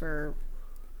just for.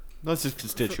 That's his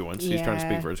constituents. He's trying to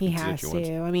speak for his he constituents.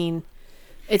 has to. I mean,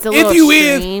 it's a little If you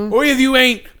extreme. is or if you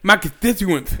ain't my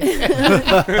constituent.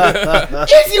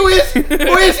 If you is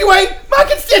or if you ain't my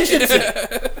constituency.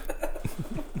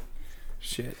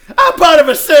 Shit. I'm part of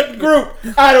a certain group.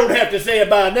 I don't have to say it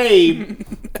by name.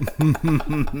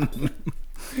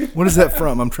 What is that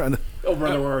from? I'm trying to. Oh,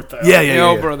 Brother Earth.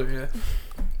 Oh, brother, yeah.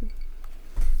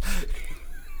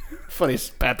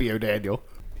 Funniest Pappy O'Daniel.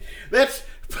 That's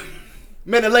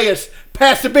Menelaus.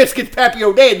 Pass the biscuits, Pappy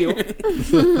O'Daniel.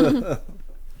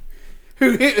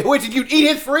 Who did you eat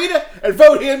his Frida and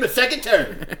vote him the second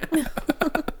term?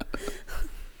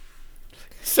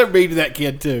 So mean to that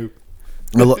kid too.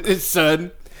 His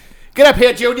son. Get up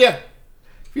here, Junior.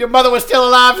 If your mother was still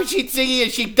alive, she'd see you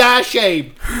and she'd die of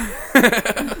shame.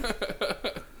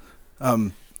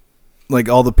 like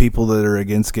all the people that are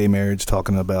against gay marriage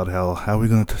talking about how are we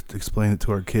going to explain it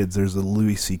to our kids. There's a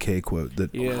Louis C.K. quote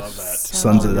that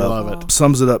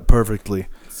sums it up perfectly.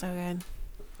 So good.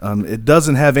 It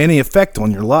doesn't have any effect on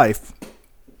your life.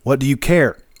 What do you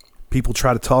care? People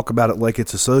try to talk about it like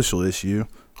it's a social issue.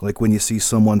 Like when you see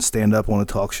someone stand up on a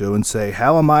talk show and say,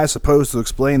 how am I supposed to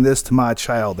explain this to my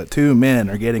child that 2 men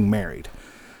are getting married?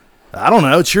 I don't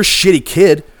know. It's your shitty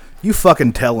kid. You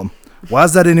fucking tell them. Why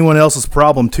is that anyone else's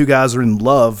problem? 2 guys are in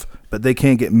love, but they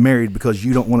can't get married because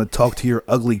you don't want to talk to your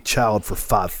ugly child for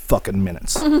 5 fucking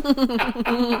minutes.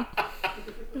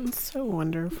 It's so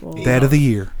wonderful. Dad of the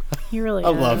year. He really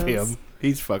I is. love him.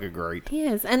 He's fucking great. He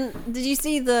is. And did you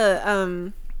see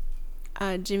the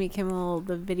Jimmy Kimmel,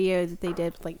 the video that they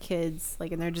did with like kids,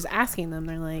 like, and they're just asking them,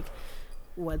 they're like,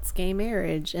 what's gay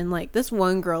marriage? And like this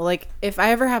one girl, like if I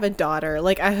ever have a daughter,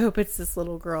 like I hope it's this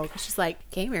little girl, because she's like,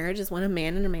 gay marriage is when a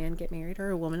man and a man get married,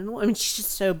 or a woman and a woman. I mean, she's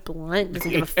just so blunt,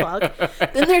 doesn't give a fuck.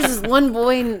 Then there's this one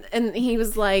boy, and he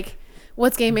was like,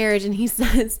 what's gay marriage? And he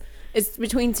says it's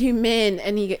between 2 men,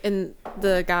 and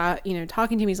the guy, you know,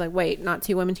 talking to him, he's like, wait, not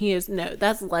 2 women? He goes, no,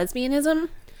 that's lesbianism.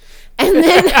 And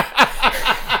then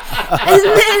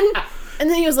and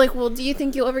then he was like, well, do you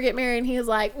think you'll ever get married? And he was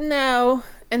like, no.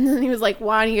 And then he was like,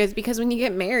 why? And he goes, because when you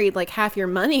get married, like half your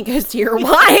money goes to your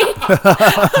wife.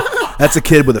 That's a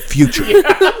kid with a future. It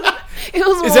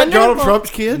was Is that Donald Trump's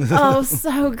kid? Oh,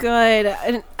 so good.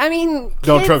 And I mean,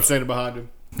 Donald Trump standing behind him.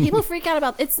 People freak out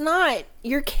about it's not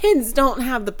your kids don't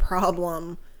have the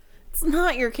problem. It's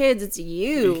not your kids, it's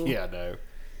you. Yeah, no.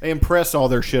 They impress all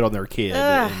their shit on their kid.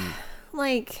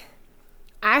 Like,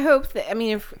 I hope that, I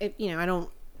mean, if you know, I don't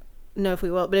know if we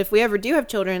will, but if we ever do have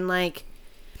children, like,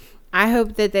 I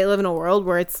hope that they live in a world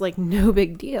where it's like no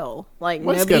big deal. Like,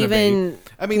 What's nobody even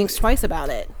thinks twice about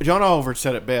it. John Oliver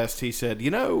said it best. He said, you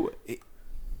know,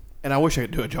 and I wish I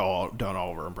could do a John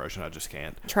Oliver impression. I just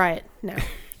can't. Try it. No.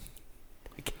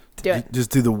 Do it.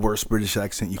 Just do the worst British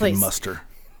accent you can muster.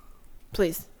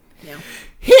 Please. No.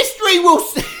 History will...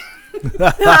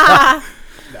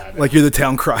 Like you're the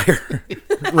town crier.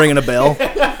 Ringing a bell.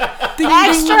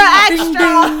 Extra.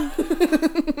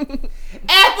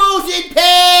 Apples and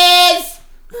pears.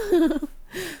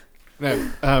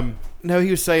 No,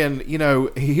 he was saying, you know,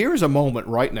 here's a moment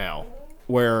right now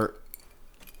where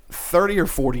 30 or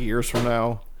 40 years from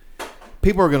now,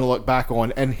 people are going to look back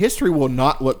on, and history will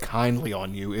not look kindly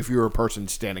on you if you're a person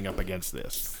standing up against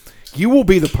this. You will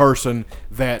be the person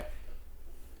that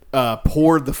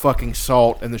poured the fucking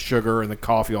salt and the sugar and the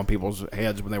coffee on people's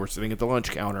heads when they were sitting at the lunch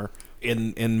counter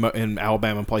in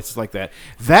Alabama and places like that.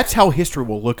 That's how history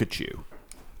will look at you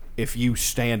if you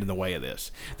stand in the way of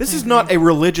this. This is not a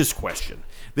religious question.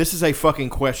 This is a fucking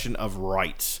question of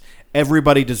rights.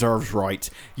 Everybody deserves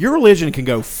rights. Your religion can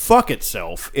go fuck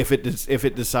itself if it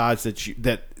decides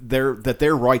that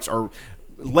their rights are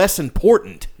less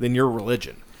important than your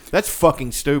religion. That's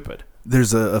fucking stupid.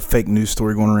 There's a fake news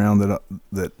story going around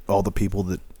that all the people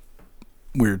that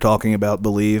we were talking about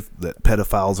believe that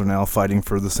pedophiles are now fighting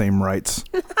for the same rights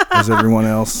as everyone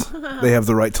else. They have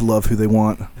the right to love who they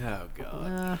want. Oh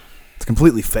God! It's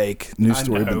completely fake news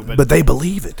story, but they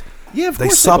believe it. Yeah, of they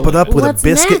course sop it up with What's a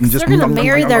biscuit next? and just. They're gonna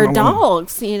marry their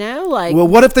dogs, you know. Like, well,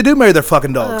 what if they do marry their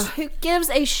fucking dogs? Who gives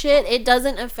a shit? It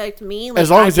doesn't affect me. Like,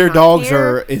 As long as their cannot dogs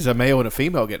care. is a male and a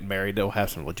female getting married, they'll have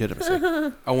some legitimacy.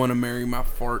 I want to marry my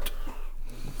fart.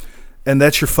 And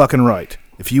that's your fucking right.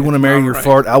 If you want to marry your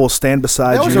fart, I will stand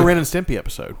beside you. That was a Ren and Stimpy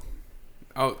episode.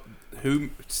 Oh, who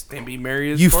Stimpy married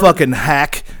his You fart? fucking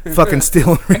hack, fucking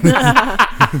stealing.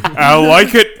 I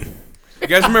like it. You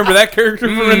guys remember that character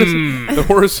from the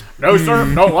horse? No,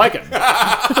 sir, don't like it.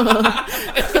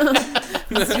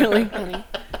 It's really funny.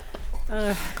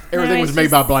 Everything was made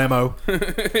by Blammo.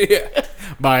 Yeah,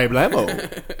 by Blammo.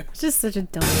 It's just such a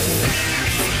dumb thing.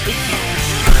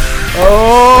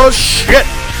 Oh, shit.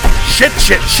 Shit.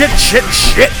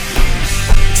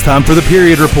 It's time for the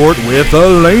period report with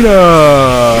Elena.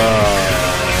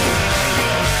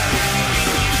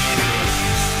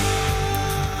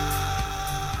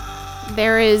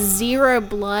 There is 0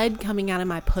 blood coming out of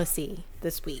my pussy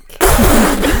this week.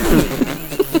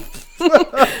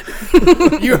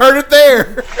 You heard it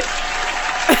there.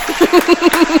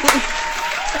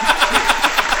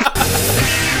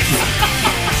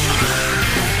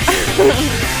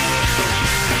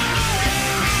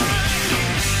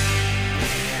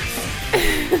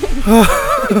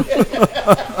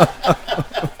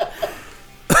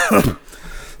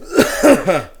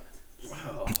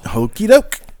 Hokey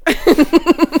doke. I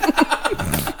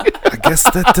guess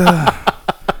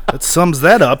that sums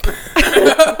that up.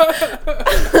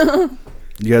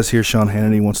 You guys hear Sean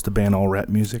Hannity wants to ban all rap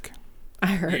music? I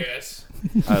heard. Yes.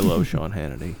 I love Sean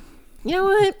Hannity. You know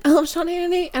what? I love Sean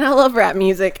Hannity and I love rap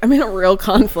music. I'm in a real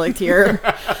conflict here.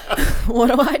 What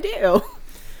do I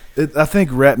do? I think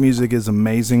rap music is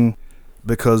amazing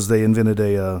because they invented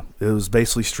it was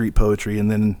basically street poetry,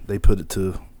 and then they put it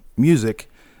to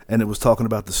music, and it was talking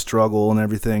about the struggle and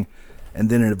everything, and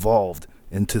then it evolved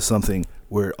into something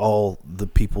where all the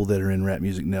people that are in rap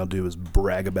music now do is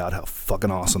brag about how fucking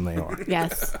awesome they are.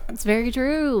 Yes, it's very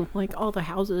true. Like all the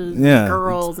houses, Yeah,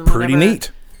 girls, and pretty whatever.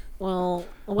 neat. Well,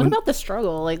 what about the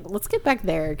struggle? Like, let's get back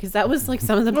there because that was like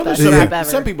some of the Well, best there's rap ever.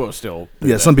 some people still do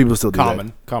Yeah, that. some people still do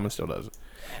Common still does it.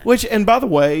 Which, and by the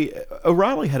way,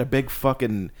 O'Reilly had a big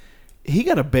fucking... He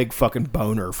got a big fucking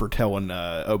boner for telling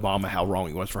Obama how wrong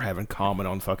he was for having Common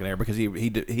on fucking air, because he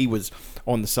was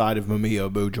on the side of Mumia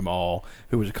Abu-Jamal,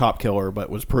 who was a cop killer,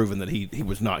 but was proven that he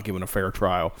was not given a fair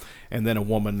trial. And then a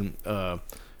woman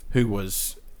who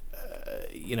was,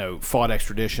 fought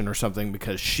extradition or something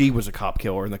because she was a cop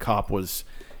killer, and the cop was...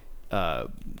 I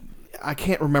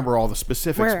can't remember all the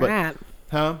specifics. Where but at?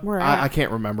 Huh? Where at? I can't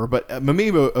remember, but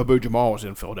Mumia Abu-Jamal was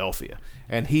in Philadelphia,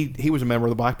 and he was a member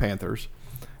of the Black Panthers,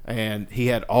 and he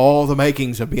had all the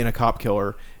makings of being a cop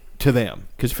killer to them,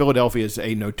 because Philadelphia is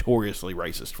a notoriously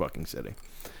racist fucking city,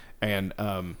 and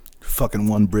fucking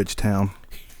one bridge town.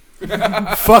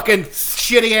 Fucking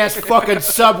shitty ass fucking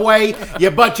subway,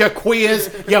 you bunch of queers,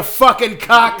 you fucking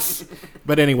cocks.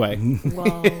 But anyway,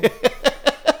 Whoa.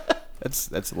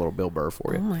 that's a little Bill Burr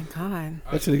for you. Oh my god.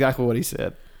 That's exactly what he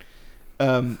said.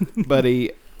 But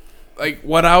he, like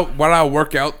what I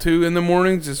work out to in the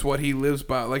mornings is what he lives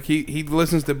by. Like he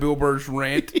listens to Bill Burr's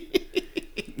rant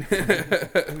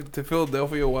to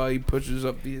Philadelphia while he pushes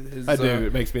up his. I do.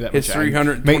 It makes me that his much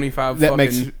 325. That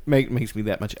fucking, makes me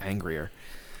that much angrier.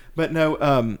 But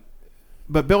no,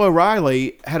 but Bill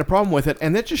O'Reilly had a problem with it,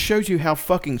 and that just shows you how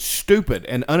fucking stupid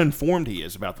and uninformed he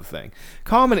is about the thing.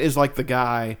 Common is like the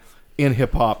guy in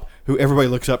hip hop who everybody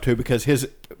looks up to because his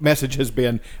message has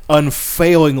been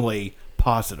unfailingly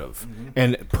positive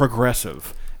and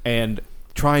progressive and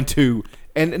trying to,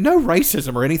 and no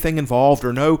racism or anything involved,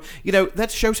 or no,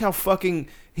 that shows how fucking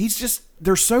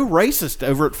they're so racist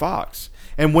over at Fox.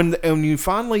 And when you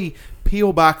finally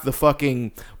peel back the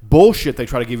fucking bullshit they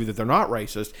try to give you that they're not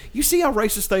racist, you see how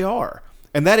racist they are.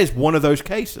 And that is one of those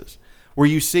cases where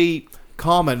you see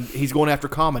Common, he's going after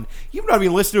Common. You've not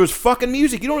even listened to his fucking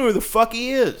music. You don't know who the fuck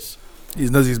he is. He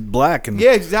knows he's black. And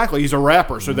yeah, exactly. He's a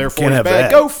rapper, so therefore Can't he's have bad.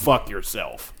 that. Go fuck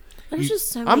yourself. There's just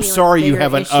so I'm many, sorry you bigger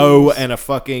have an issues. O and a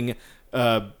fucking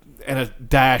and a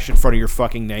dash in front of your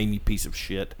fucking name, you piece of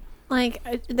shit.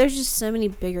 Like, there's just so many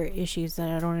bigger issues that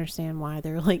I don't understand why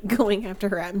they're like going after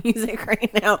rap music right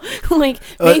now. Like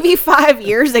maybe 5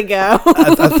 years ago.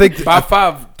 I think by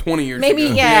 20 years maybe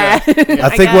ago. yeah.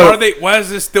 I think why is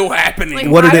this still happening? Like,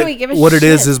 what why it do we give a what it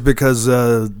shit? is because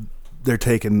they're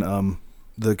taking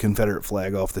the Confederate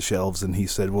flag off the shelves, and he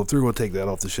said, well, if they're going to take that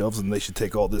off the shelves, then they should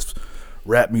take all this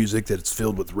rap music that's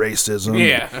filled with racism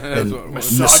and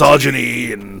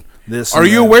misogyny and this. Are and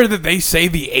you that. aware that they say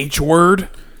the H word?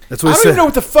 That's what I he don't said. even know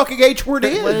what the fucking H word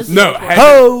is. No,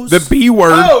 Hoes. the B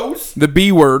word. Hoes. The B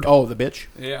word. Oh, the bitch.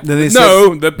 Yeah. Then they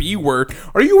No, the B word.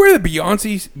 Are you aware that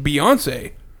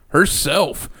Beyonce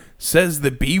herself says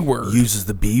the B word? Uses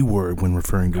the B word when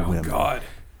referring to women. God.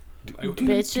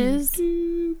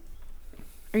 Bitches?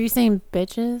 Are you saying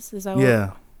bitches? Is that what?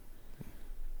 Yeah.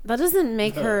 That doesn't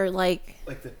make her like.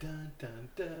 Like the dun dun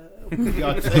dun. A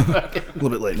little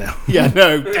bit late now. Yeah,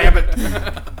 no, damn it.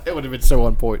 It would have been so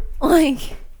on point.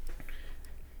 Like.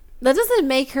 That doesn't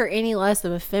make her any less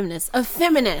of a feminist. A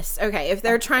feminist. Okay, if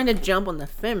they're trying to jump on the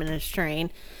feminist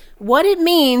train, what it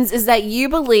means is that you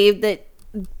believe that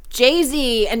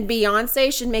Jay-Z and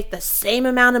Beyonce should make the same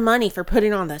amount of money for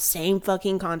putting on the same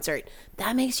fucking concert.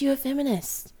 That makes you a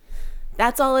feminist.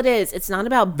 That's all it is. It's not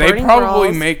about They burning probably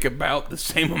bras. make about the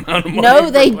same amount of money. No,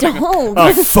 for they putting don't.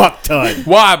 A fuck ton.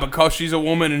 Why? Because she's a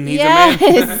woman and he's a man?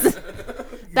 Yes.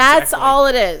 That's all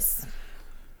it is.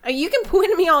 You can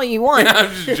point at me all you want. I'm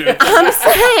just joking. I'm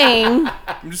saying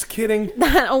I'm just kidding.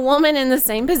 that a woman in the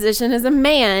same position as a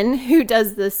man who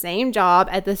does the same job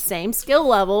at the same skill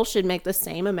level should make the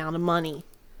same amount of money.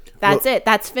 That's it.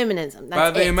 That's feminism. That's By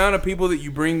the it. amount of people that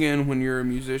you bring in when you're a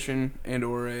musician and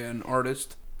or an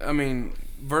artist, I mean,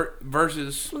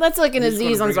 versus. Well, that's like an who's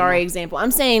gonna Aziz bring in Ansari more. example. I'm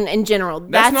saying in general.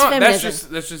 That's not.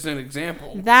 feminism. That's just an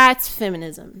example. That's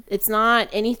feminism. It's not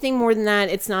anything more than that.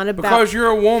 It's not about Because you're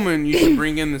a woman, you should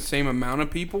bring in the same amount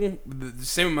of people. The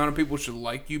same amount of people should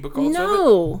like you because of it.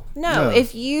 No. No.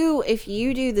 If you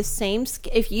do the same,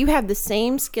 if you have the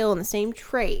same skill and the same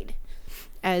trade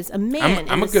as a man,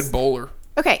 I'm a good bowler.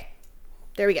 Okay,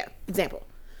 there we go. Example,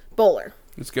 bowler.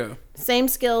 Let's go. Same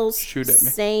skills, Shoot at me.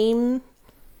 same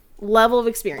level of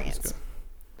experience.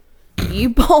 You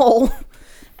bowl,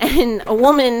 and a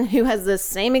woman who has the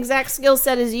same exact skill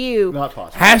set as you Not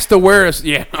possible. has to wear a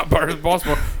not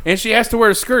possible, and she has to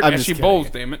wear a skirt I'm as just she kidding. bowls.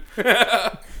 Damn it!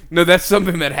 No, that's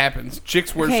something that happens.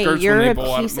 Chicks wear Okay, skirts you're when they a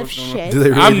bowl. piece of shit. Do they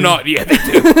really I'm do? not. Yeah, they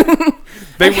do.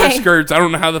 They wear Okay. skirts. I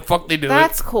don't know how the fuck they do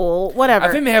That's it. cool. Whatever.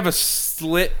 I think they have a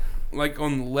slit like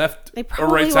on the left They or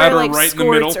probably right side wear or like right in the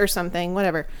middle. skirts or something.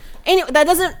 Whatever. Anyway, that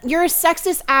doesn't. You're a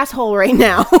sexist asshole right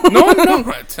now. No, I'm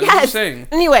not. I'm just saying.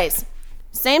 Anyways,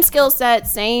 same skill set,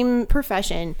 same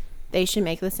profession. They should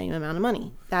make the same amount of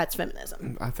money. That's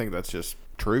feminism. I think that's just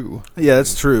true. Yeah,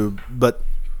 that's true. But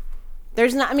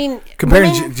There's not. I mean,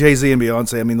 comparing women- Jay Z and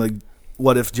Beyonce, I mean, like,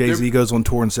 what if Jay Z goes on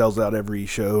tour and sells out every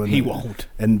show? And He won't.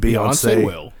 And Beyonce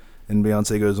will. And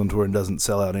Beyonce goes on tour and doesn't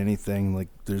sell out anything. Like,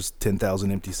 there's 10,000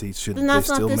 empty seats. Should then they that's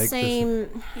still not the make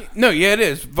same. No, yeah, it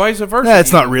is. Vice versa. Nah,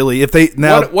 it's not really. If they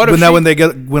now, What if but now she- when they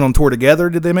went on tour together,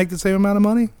 did they make the same amount of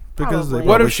money? Because Probably. they What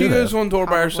probably if she should goes have. on tour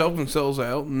by herself and sells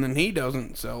out, and then he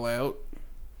doesn't sell out?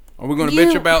 Are we going to You-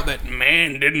 bitch about that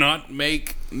man did not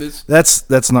make this?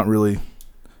 That's not really.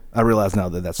 I realize now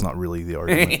that that's not really the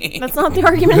argument. That's not the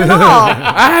argument at all.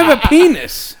 I have a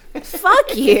penis.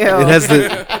 Fuck you. It has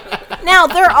the. Now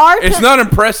there are. It's not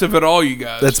impressive at all, you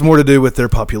guys. That's more to do with their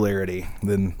popularity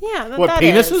than. Yeah. What, that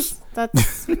penises? is.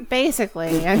 That's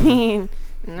basically. I mean,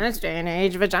 in this day and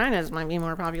age, vaginas might be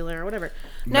more popular or whatever.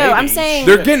 No, I'm saying.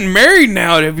 They're getting married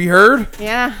now. Have you heard?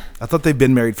 Yeah. I thought they've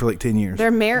been married for like 10 years.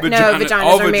 They're married. No, Vagina-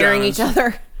 all vaginas are marrying vaginas. each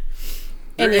other.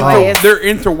 They're, Anyways. they're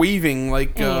interweaving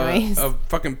like Anyways. a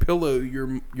fucking pillow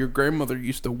your grandmother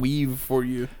used to weave for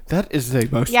you. That is the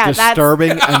most Yeah, that's-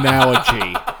 disturbing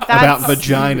analogy about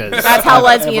vaginas. That's how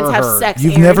I've lesbians ever have heard. sex.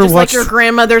 You've Aaron, never just watched- like your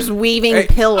grandmother's weaving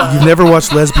pillow. You've never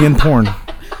watched lesbian porn.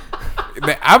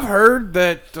 I've heard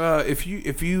that if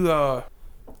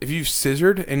you've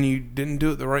scissored and you didn't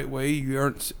do it the right way, you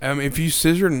aren't. If you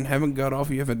scissored and haven't got off,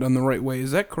 you haven't done the right way.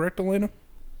 Is that correct, Elena?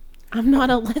 I'm not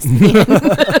a lesbian.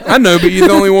 I know, but you're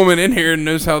the only woman in here and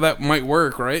knows how that might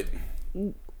work, right?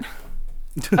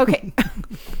 Okay.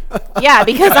 Yeah,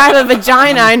 because I have a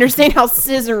vagina, I understand how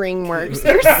scissoring works.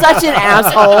 You're such an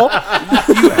asshole.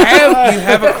 You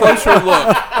have a closer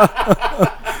look.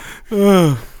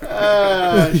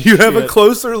 You have a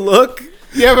closer look.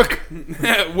 You have a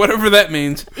Whatever that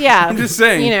means. Yeah, I'm just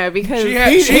saying. you know, because she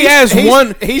He's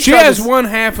has trying one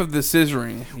half of the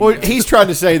scissoring. Well, he's trying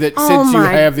to say that Oh since you my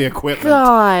have the equipment,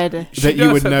 God, that She you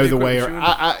does would have know the the way.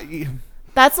 equipment.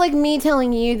 that's like me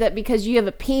telling you that because you have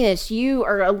a penis, you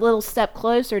are a little step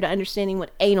closer to understanding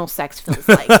what anal sex feels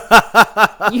like.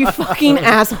 You fucking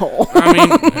asshole.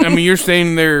 I mean, you're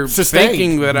saying they're Sustained.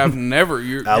 thinking that I've never.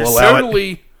 You're I'll allow it.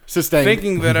 totally Sustained.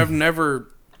 thinking that I've never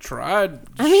tried.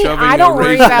 I mean, shoving I don't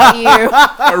worry razor, about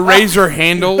you. a razor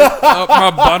handle up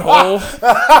my butthole,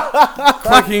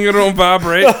 clicking it on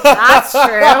vibrate. That's true.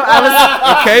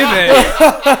 Okay then.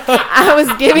 I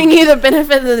was giving you the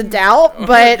benefit of the doubt,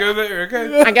 but Go there.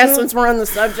 Okay. I guess since we're on the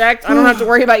subject, I don't have to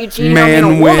worry about you cheating on me Man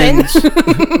on a woman.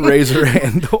 wins. Razor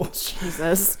handle.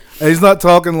 Jesus. And he's not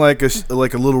talking like a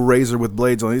little razor with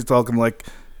blades on it. He's talking like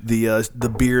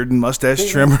the beard and mustache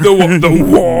trimmer.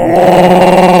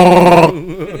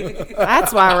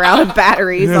 That's why we're out of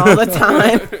batteries all the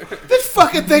time. This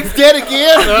fucking thing's dead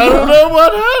again. I don't know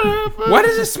what happened. Why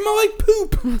does it smell like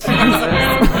poop?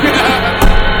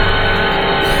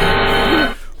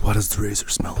 Why does the razor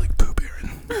smell like poop,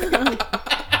 Aaron?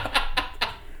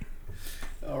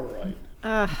 All right.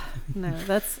 No,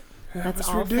 that's was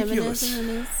all ridiculous.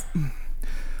 feminism is.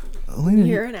 Elena,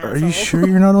 You're an are you asshole. sure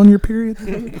you're not on your period?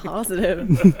 I'm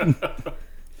positive.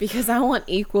 Because I want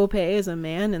equal pay as a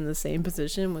man in the same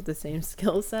position with the same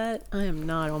skill set. I am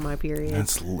not on my period.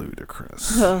 That's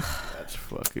ludicrous. Ugh, That's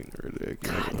fucking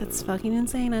ridiculous. God, that's fucking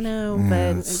insane. I know, Yeah,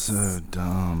 but it's it's so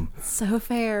dumb. so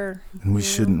fair. And we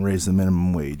shouldn't raise the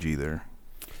minimum wage either.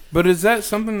 But is that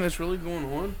something that's really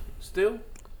going on still?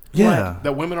 Yeah.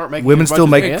 That women aren't making Women as much still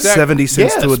as make men? Exactly. 70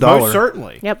 cents Yes, to a dollar. most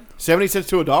certainly. Yep. 70 cents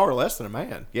to a dollar less than a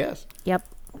man. Yes. Yep.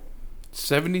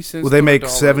 70 cents. Well, they to make $1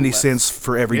 70 less. cents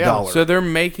for every Yeah. dollar. So they're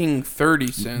making 30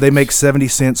 cents. They make 70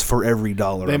 cents for every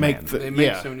dollar. They a make man. the- They make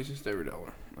yeah. 70 cents to every dollar.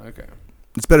 Okay.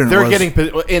 It's better than They're it was.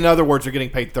 getting, in other words, they're getting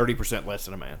paid 30% less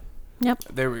than a man. Yep.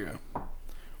 There we go.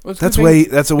 Well, it's a That's good way.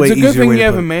 thing- That's a way It's a easier good thing way you to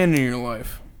have put a it. man in your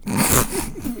life.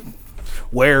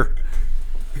 Where?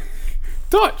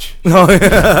 Dutch. Oh,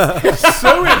 yeah.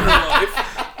 So in her life.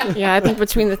 Yeah, I think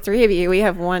between the three of you, we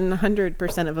have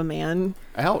 100% of a man.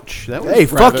 Ouch. That was Hey,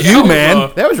 rather, fuck you, man.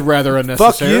 That was rather Fuck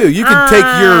unnecessary. you. You can take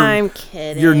I'm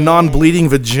kidding. your non-bleeding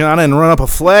vagina and run up a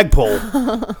flagpole.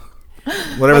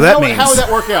 Whatever that means. How would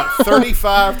that work out?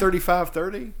 35, 35,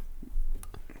 30?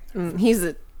 He's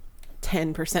a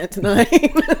 10% tonight.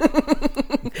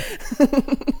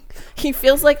 He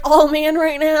feels like all man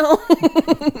right now.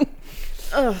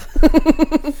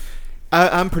 Ugh.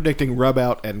 I'm predicting rub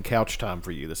out and couch time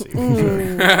for you this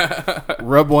evening.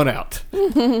 Rub one out.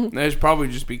 That'd probably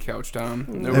just be couch time.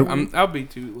 No, I'll be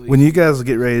too late. When you guys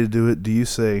get ready to do it, do you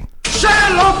say, Say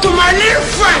hello to my little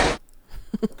friend!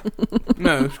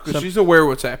 No, because she's aware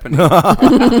what's happening.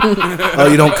 oh,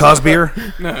 you don't Cosby her?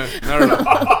 No, not at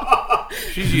all.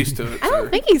 She's used to it. I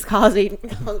don't think he's Cosby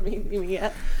me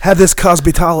yet. Have this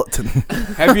Cosby-politan.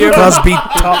 Have you ever...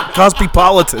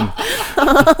 Cosby-politan.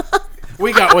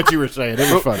 We got what you were saying.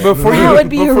 It was funny. Before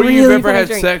That you've ever had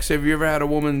drink. sex, have you ever had a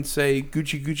woman say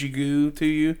 "Gucci Gucci Goo" to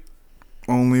you?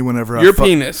 Only whenever Your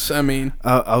penis, I mean.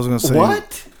 I was going to say...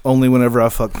 What? Only whenever I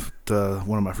fucked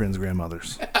one of my friend's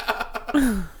grandmothers.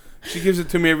 She gives it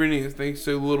to me every night. Thanks,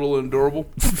 so little and adorable.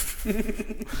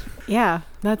 Yeah,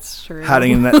 that's true.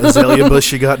 Hiding in that azalea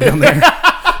bush you got down there.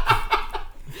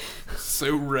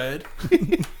 So red.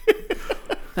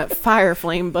 That fire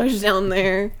flame bush down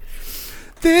there.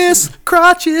 This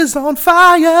crotch is on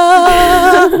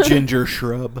fire. Ginger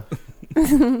shrub.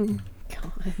 God.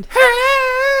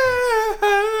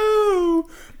 Hey,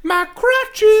 my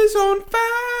crotch is on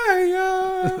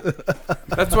fire.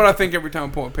 That's what I think every time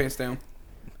I pull my pants down.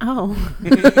 Oh.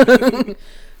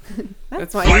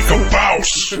 That's why Like a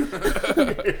mouse.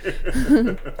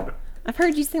 I've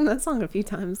heard you sing that song a few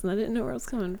times and I didn't know where it was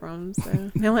coming from,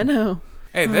 so now I know.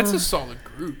 Hey, that's a solid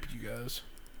group, you guys.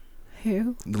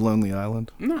 Who? The Lonely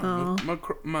Island. No,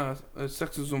 my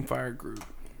Sex is on Fire group.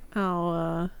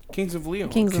 Oh, Kings of Leon.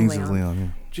 Kings of Leon. Yeah.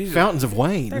 Jesus. Fountains of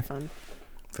Wayne. They're fun.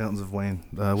 Fountains of Wayne.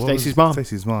 Stacey's Mom.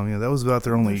 Stacey's Mom, yeah. That was about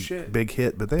their only shit. big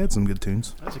hit, but they had some good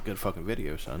tunes. That's a good fucking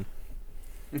video, son.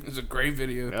 It's a great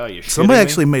video. Oh, you Somebody shitting me?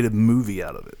 actually made a movie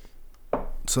out of it.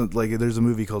 So, like, there's a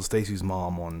movie called Stacey's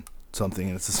Mom on something,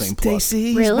 and it's the same plot.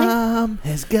 Stacey's Really? mom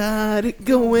has got it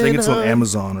going I think it's on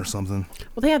Amazon or something.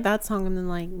 Well, they had that song in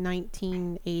like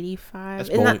 1985. That's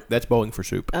Isn't bowling, that- that's bowling for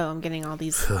soup. Oh, I'm getting all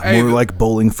these. Hey, More like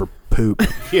bowling for poop.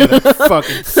 Yeah, that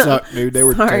fucking sucked, dude. They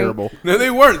were Sorry. terrible. No, they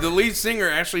weren't. The lead singer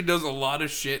actually does a lot of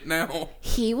shit now.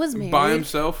 He was married By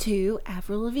himself? to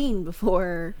Avril Lavigne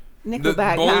before The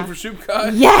Nickelback. Bowling for Soup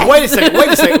guy? Yes.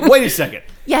 Wait a second.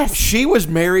 Yes. She was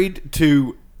married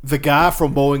to the guy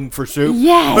from Bowling for Soup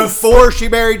Yes. before she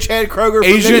married Chad Kroger from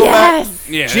Asian? Nickelback? Yes.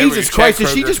 Yeah, Jesus Chad Christ,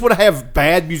 does she Kroger. just want to have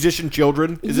bad musician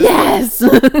children? Is Yes.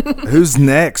 Who's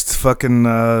next? Fucking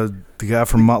the guy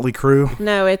from Motley Crue?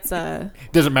 No, it's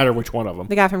Doesn't matter which one of them.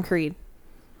 the guy from Creed.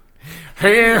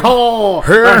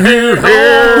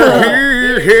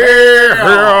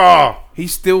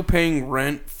 He's still paying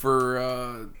rent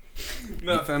for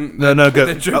nothing. No, go.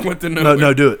 That joke went to no,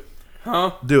 nowhere. do it.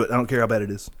 Huh? Do it. I don't care how bad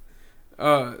it is.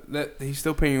 That he's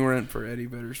still paying rent for Eddie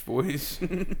Vedder's voice.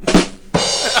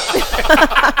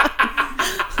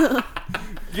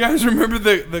 You guys remember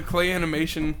the clay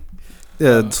animation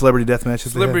Yeah, celebrity deathmatch.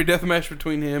 celebrity deathmatch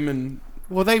between him and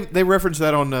Well, they referenced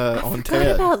that on Forgot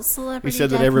TED. about Celebrity He said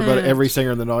that Deathmatch. every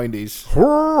singer in the 90s.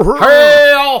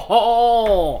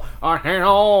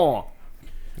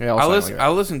 Yeah, I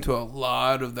listened to a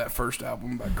lot of that first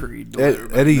album by Creed.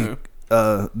 Eddie.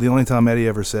 The only time Eddie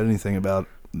ever said anything about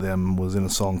them was in a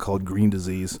song called "Green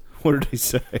Disease." What did he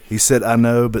say? He said, "I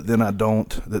know, but then I don't.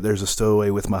 That there's a stowaway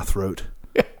with my throat.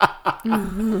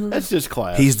 That's just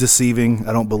class. He's deceiving.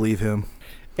 I don't believe him.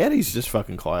 Eddie's just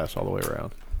fucking class all the way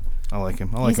around. I like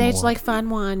him. I like He's him a aged lot. like fun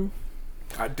wine.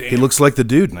 God damn. He looks like the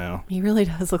dude now. He really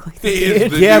does look like the He is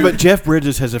dude. the Yeah, dude. but Jeff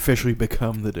Bridges has officially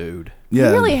become the dude. Yeah,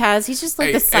 He really has. He's just like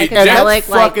Hey, the hey, And psychedelic. that's Like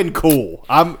fucking cool.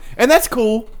 And that's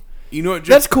cool. You know what?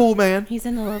 That's cool, man. he's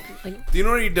in the like. Do you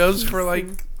know what he does for like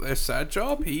a side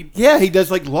job? He Yeah, he does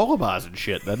like lullabies and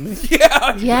shit, doesn't he?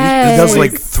 yeah. Yes. he does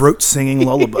like throat singing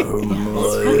lullaby.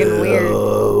 It's fucking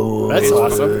weird. That's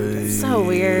awesome. So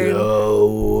weird.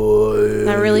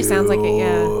 That really sounds like it.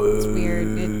 Yeah, it's weird.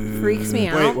 It freaks me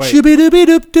out. Wait.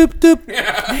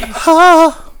 Shibby-dibby-doop-doop-doop.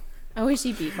 Ha. I wish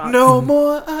he beatboxed. No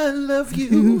more I love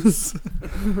you.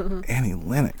 Annie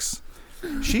Lennox.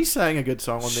 She sang a good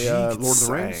song on She the Lord of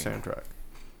the Rings sang. soundtrack.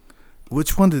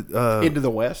 Which one did Into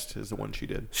the West is the one she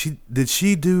did.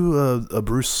 she do a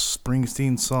Bruce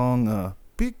Springsteen song?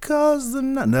 Because the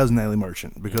night. That was Natalie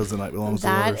Merchant. Because the night belongs to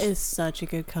That lovers. is such a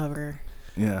good cover.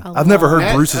 Yeah, I I've never love heard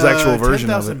That, Bruce's actual version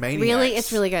of 10,000 it. Maniacs. Really,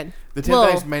 it's really good. The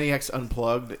 10,000 Maniacs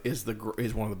Unplugged is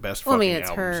one of the best Well, I fucking mean, it's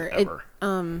albums her.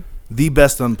 ever. The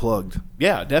best unplugged.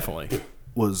 Yeah, definitely.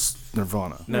 was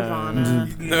Nirvana. Nirvana.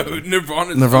 No,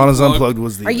 Nirvana's Unplugged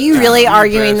was the. Are you really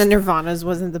arguing that Nirvana's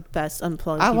wasn't the best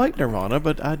Unplugged? I like Nirvana,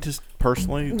 but I just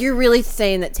personally, You're really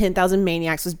saying that 10,000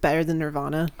 Maniacs was better than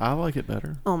Nirvana? I like it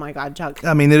better. Oh my God, Chuck.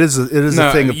 I mean, it is a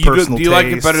thing of personal Do you like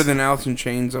it taste. better than Alice in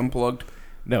Chains Unplugged?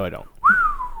 No, I don't.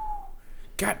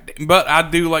 God, but I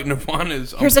do like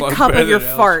Nirvana's. Here's a Unplugged cup better of your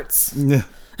than farts. Yeah.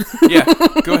 Yeah,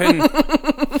 go ahead.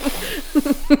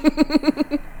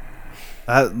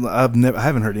 And I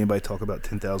haven't heard anybody talk about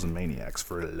 10,000 Maniacs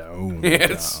for a long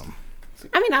time.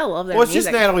 I mean, I love their Well, it's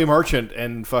music. just Natalie Merchant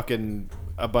and fucking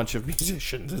a bunch of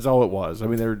musicians. Is all it was. I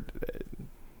mean,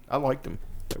 I liked them.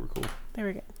 They were cool. There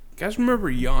we go. Guys, remember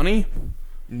Yanni?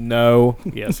 No.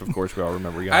 Yes, of course we all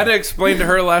remember Yanni. I had to explain to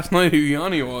her last night who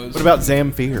Yanni was. What about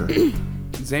Zamfir?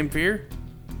 Zamfir?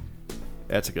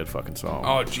 That's a good fucking song.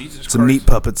 Oh, Jesus It's Christ. a Meat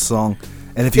Puppets song,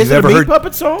 and if Is you've it ever a Meat heard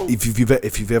Puppet song? if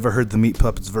you've ever heard the Meat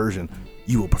Puppets version,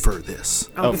 you will prefer this.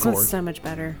 Oh, Of this course. one's so much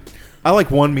better. I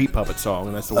like one Meat Puppet song,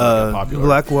 and that's the one that got popular.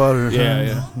 Blackwater.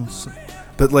 Yeah.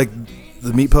 But like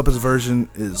the Meat Puppets version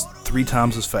is 3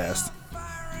 times as fast.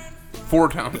 4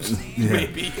 times, Yeah.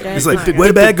 maybe. It's like where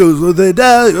the bad goes, where they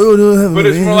die. But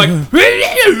it's more like.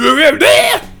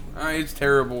 It's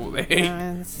terrible.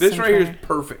 it's This so right here is fair.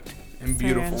 perfect and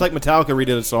beautiful. It's like Metallica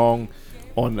redid a song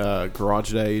on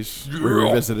Garage Days. We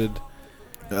revisited.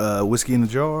 Whiskey in the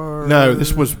Jar. No,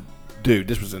 this was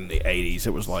in the 80s.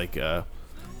 It was like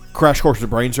Crash Course to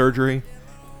Brain Surgery.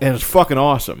 And it's fucking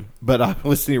awesome. But I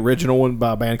listened to the original one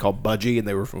by a band called Budgie, and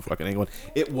they were from fucking England.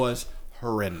 It was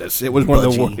horrendous. It was one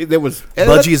of the worst. It was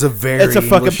Budgie is a very It's a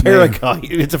fucking English name.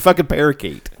 parakeet. It's a fucking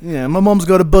parakeet. Yeah, my mom's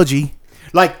got a budgie.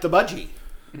 Like the Budgie.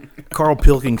 Carl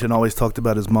Pilkington always talked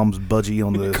about his mom's budgie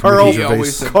on the Carl, Ricky He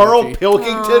always Gervais. said Carl Budgie.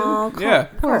 Pilkington. Oh, Yeah.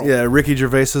 Yeah, Ricky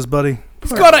Gervais's buddy.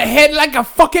 He's got a head like a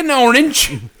fucking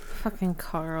orange. Fucking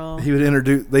Carl. He would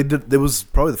introduce. They did. It was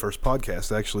probably the first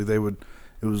podcast. Actually, they would.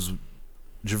 It was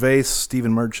Gervais,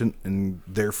 Stephen Merchant, and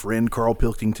their friend Carl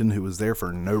Pilkington, who was there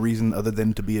for no reason other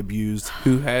than to be abused.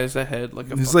 Who has a head like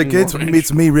a He's fucking like, orange.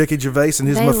 it's me, Ricky Gervais, and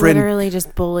here's They my friend. literally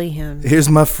just bully him. Here's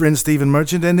my friend Stephen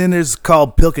Merchant, and then there's Carl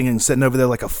Pilkington sitting over there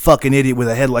like a fucking idiot with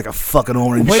a head like a fucking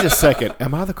orange. Wait a second.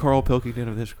 Am I the Carl Pilkington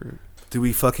of this group? Do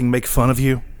we fucking make fun of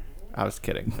you? I was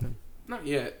kidding. Not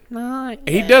yet. Not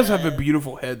He yet. does have a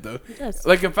beautiful head, though. He does.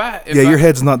 Like, if Yeah, your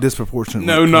head's not disproportionate.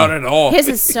 No, not at all. His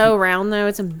is so round though;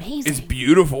 it's amazing. It's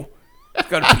beautiful. It's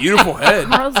got a beautiful head.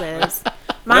 Carl's is.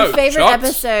 My No, favorite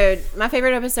Chuck's.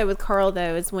 episode with Carl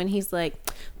though is when he's like,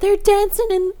 they're dancing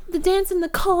in the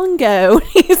Congo.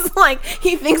 He's like,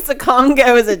 he thinks the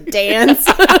Congo is a dance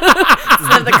instead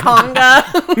of the conga.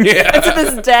 Yeah. And to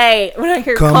this day, when I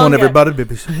hear Come conga, on, everybody,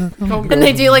 baby. and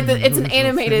they do like it's an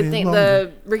animated thing,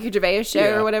 the Ricky Gervais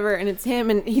show or whatever, and it's him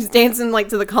and he's dancing like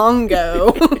to the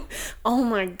Congo. Oh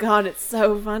my god, it's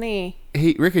so funny.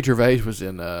 Ricky Gervais was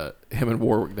in him and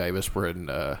Warwick Davis were in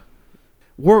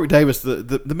Warwick Davis,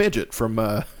 the midget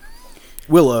from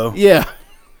Willow. Yeah.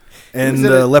 And He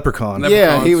was in a- Leprechaun.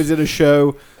 Yeah, he was in a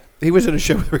show. He was in a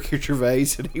show with Ricky Gervais,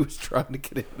 and he was trying to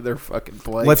get into their fucking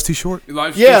place. Life's Too Short.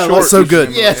 Life's Yeah, Too Short. So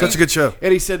good. Yeah. Such a good show.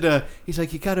 And he said, he's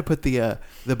like, you got to put the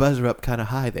buzzer up kind of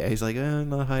high there. He's like,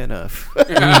 not high enough.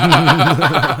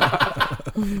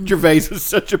 Gervais was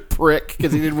such a prick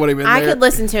because he didn't want him in I there. could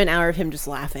listen to an hour of him just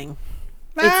laughing.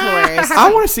 It's hilarious.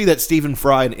 I want to see that Stephen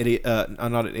Fry, an idiot,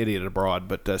 not an idiot abroad,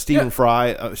 but Stephen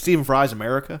Fry, Stephen Fry's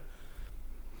America.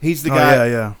 He's the guy.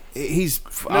 Yeah. He's.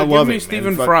 No, I give love me him.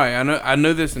 Stephen man. Fry. I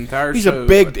know this entire He's show. a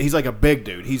big. He's like a big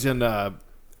dude. He's in.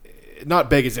 Not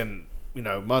big as in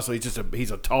muscle. He's just he's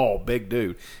a tall big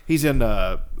dude. He's in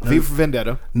V for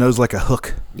Vendetta. Nose like a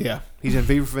hook. Yeah, he's in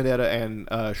V for Vendetta and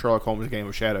Sherlock Holmes: Game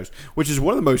of Shadows, which is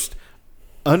one of the most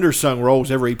undersung roles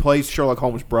ever. He plays Sherlock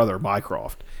Holmes' brother,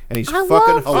 Mycroft, and he's I fucking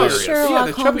love the hilarious. Sherlock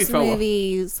the chubby Holmes fella.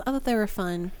 movies. I thought they were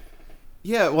fun.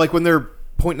 Yeah, like when they're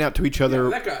pointing out to each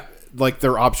other. that guy. Like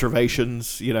their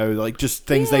observations, like just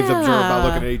things they've observed by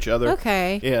looking at each other.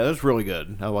 Okay. Yeah, that's really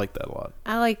good. I like that a lot.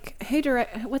 I like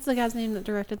what's the guy's name that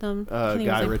directed them? I can't even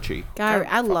Guy think. Ritchie.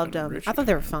 I loved them. Ritchie. I thought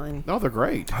they were fun. No, they're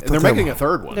great. And thought they're they making were- a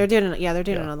third one. They're doing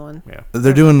another one. Yeah.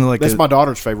 They're doing like That's my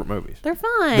daughter's favorite movies. They're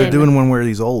fun. they're doing one where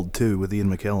he's old too with Ian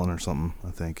McKellen or something.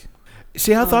 I think.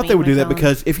 See, I thought me they would do that myself.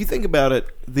 because if you think about it,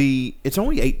 it's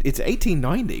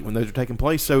 1890 when those are taking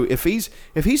place. So if he's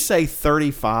say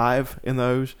 35 in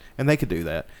those, and they could do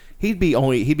that, he'd be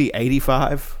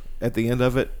 85 at the end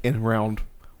of it in around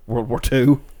World War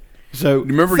II. So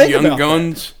Remember think Young about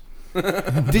Guns?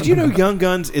 Did you know Young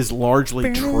Guns is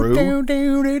largely true? I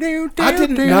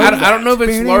didn't know. I don't know if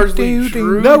it's largely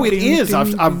true. No, it is.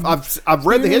 I've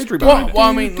read the history behind it. Well,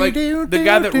 I mean, like the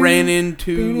guy that ran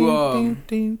into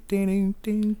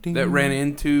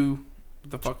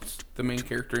the fuck's the main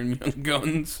character in Young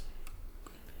Guns.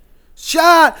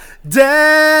 Shot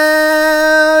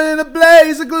down in a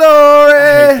blaze of glory.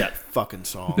 I hate that fucking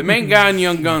song. The main guy in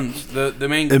Young Guns, the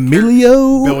main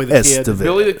Emilio Billy the Kid. Estevez.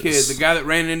 Billy the Kid, the guy that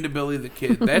ran into Billy the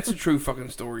Kid. That's a true fucking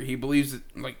story. He believes that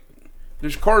like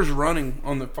there's cars running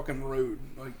on the fucking road.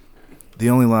 Like the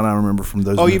only line I remember from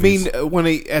those. Oh, movies. you mean when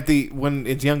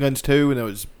it's Young Guns 2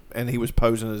 and he was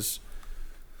posing as.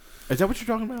 Is that what you're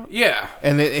talking about? Yeah.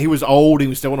 And he was old. He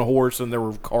was still on a horse, and there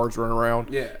were cars running around.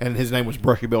 Yeah. And his name was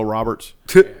Brushy Bill Roberts.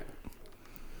 Yeah.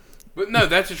 But no,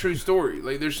 that's a true story.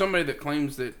 Like, there's somebody that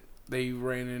claims that they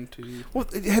ran into. Well,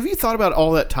 have you thought about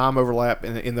all that time overlap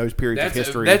in those periods of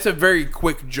history? That's a very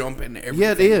quick jump in everything.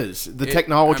 Yeah, it is. The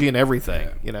technology and everything.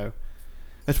 Yeah. You know,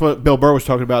 that's what Bill Burr was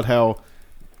talking about. How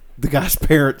the guy's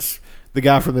parents, the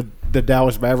guy from the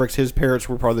Dallas Mavericks, his parents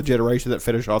were part of the generation that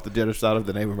finished off the genocide of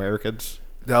the Native Americans.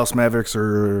 Dallas Mavericks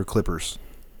or Clippers?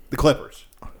 The Clippers.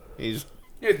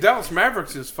 Dallas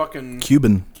Mavericks is fucking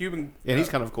Cuban. Yeah, he's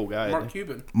kind of a cool guy.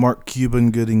 Mark Cuban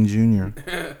Gooding Jr.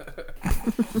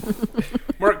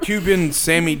 Mark Cuban,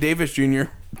 Sammy Davis Jr. You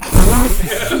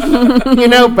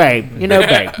know, babe.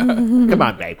 Come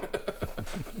on, babe.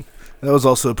 That was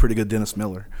also a pretty good Dennis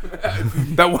Miller.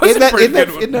 That was a pretty good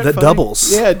one. That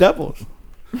doubles. Yeah, it doubles.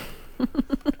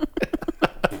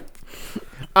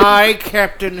 I,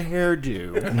 Captain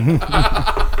Hairdo.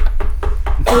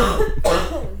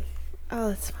 Oh,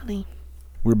 that's funny.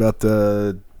 We're about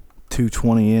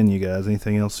 2:20 in, you guys.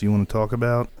 Anything else you want to talk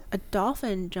about? A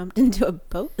dolphin jumped into a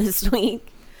boat this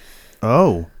week.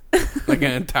 Oh. Like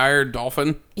an entire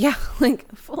dolphin? Yeah, like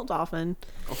a full dolphin.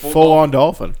 Full-on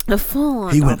dolphin. A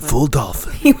full-on He dolphin. went full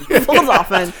dolphin. He went full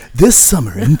dolphin. This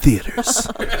summer in theaters.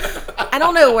 I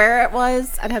don't know where it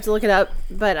was. I'd have to look it up.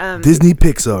 But Disney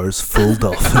Pixar's Full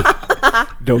Dolphin.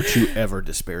 Don't you ever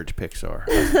disparage Pixar.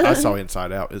 I saw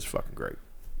Inside Out. It's fucking great.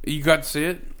 You got to see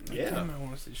it? Yeah. I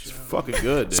want to see It's fucking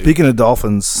good, dude. Speaking of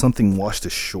dolphins, something washed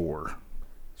ashore.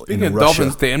 Speaking of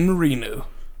dolphins, Dan Marino.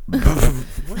 What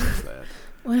is that?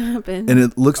 What happened? And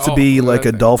it looks to be like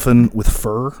a dolphin with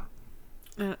fur.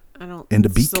 I don't. And a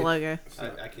it's beak. just the logo.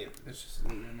 I can't. It's just,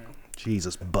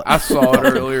 Jesus, but I saw it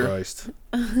earlier. Christ.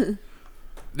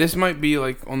 This might be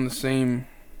like on the same.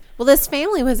 Well, this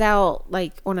family was out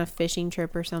like on a fishing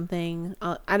trip or something.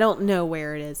 I don't know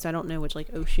where it is, so I don't know which like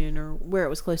ocean or where it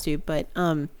was close to. But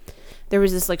there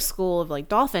was this like school of like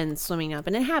dolphins swimming up,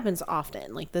 and it happens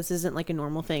often. Like this isn't like a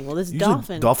normal thing. Well, this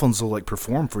Usually dolphins will like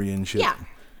perform for you and shit. Yeah.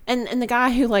 And the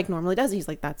guy who like normally does, he's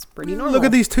like, that's pretty normal. Look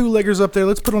at these two leggers up there.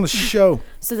 Let's put on a show.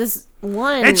 So this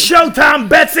one. It's showtime,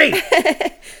 Betsy!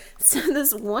 So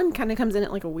this one kind of comes in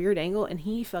at like a weird angle, and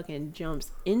he fucking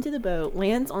jumps into the boat,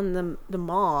 lands on the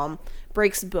mom,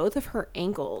 breaks both of her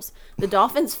ankles. The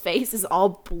dolphin's face is all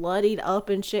bloodied up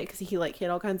and shit because he like hit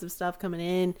all kinds of stuff coming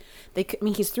in.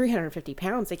 He's 350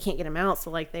 pounds. They can't get him out,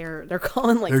 so like they're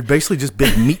calling like they're basically just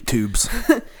big meat tubes.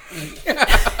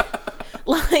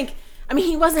 Like. I mean,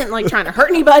 he wasn't like trying to hurt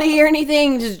anybody or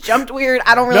anything. He just jumped weird.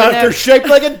 I don't really know. They're shaped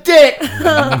like a dick.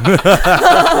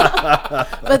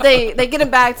 But they get him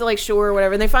back to like shore or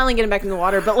whatever, and they finally get him back in the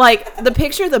water. But like the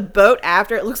picture of the boat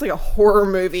after, it looks like a horror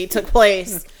movie took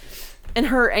place, and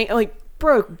her like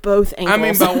broke both ankles. I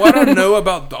mean, by what I know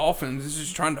about dolphins, it's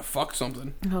just trying to fuck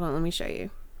something. Hold on, let me show you.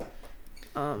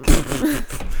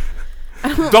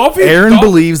 Aaron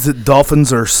believes that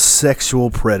dolphins are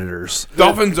sexual predators.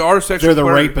 Dolphins are sexual They're the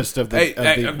predators. rapist of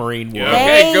the marine world.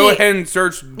 Okay, go ahead and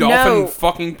search dolphin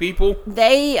fucking people.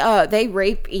 They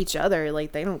rape each other.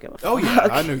 Like they don't give a fuck. Oh yeah,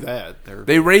 I knew that.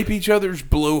 They rape each other's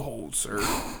blowholes, sir.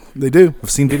 They do.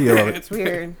 I've seen video of it. It's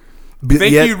weird.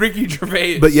 Thank you, Ricky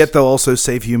Gervais. But yet they'll also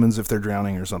save humans if they're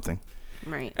drowning or something.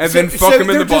 Right. And then fuck them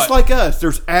in the butt. They're just like us.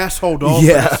 There's asshole dolphins.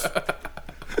 Yeah.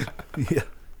 Yeah.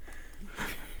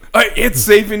 It's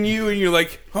saving you, and you're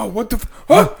like, oh, what the?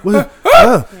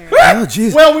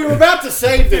 Jeez. Well, we were about to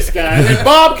save this guy, and then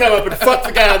Bob come up and fucked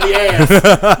the guy in the ass.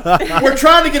 We're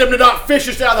trying to get him to not fish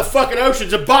us out of the fucking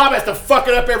oceans, and Bob has to fuck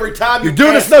it up every time. You're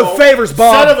doing us no favors,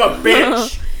 Bob. Son of a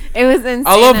bitch. It was insane.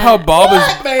 I love how Bob is.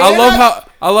 Man,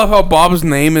 I love how Bob's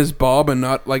name is Bob and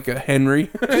not like a Henry.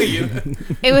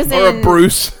 It was or in a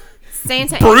Bruce.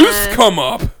 Santa Bruce, Ana. come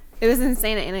up. It was in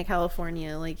Santa Ana,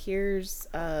 California. Like here's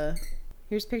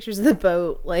pictures of the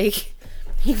boat. Like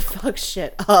he fucks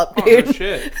shit up, dude. Oh, no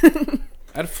shit.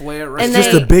 I'd flay it right. And It's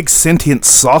just a big sentient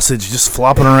sausage just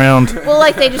flopping around. Well,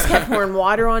 like they just kept pouring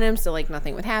water on him, so like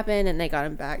nothing would happen, and they got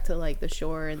him back to like the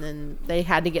shore, and then they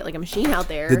had to get like a machine out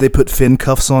there. Did they put fin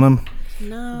cuffs on him?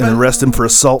 No. And arrest him for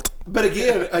assault? But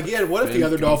again, what if the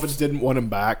other dolphins didn't want him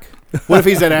back? What if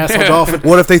he's an asshole dolphin?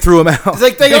 What if they threw him out? It's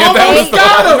like they almost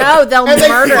got him. No, they'll and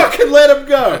murder. They fucking let him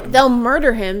go. They'll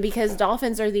murder him because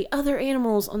dolphins are the other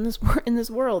animals on this in this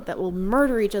world that will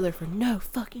murder each other for no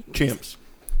fucking reason. Chimps.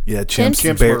 Yeah, chimps.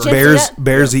 Chimps Bears, murder.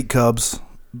 bears eat cubs.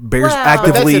 Bears Well, But that's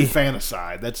actively.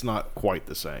 infanticide. That's not quite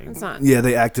the same. It's not. Yeah,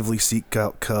 they actively seek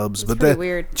out cubs, but pretty they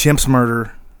weird. chimps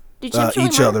murder Do chimps really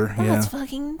each murder? other. That's Yeah,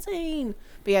 fucking insane.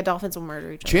 But yeah, dolphins will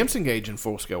murder each other. Chimps engage in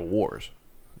full-scale wars.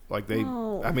 Like they,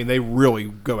 Whoa. I mean, they really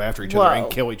go after each other Whoa. and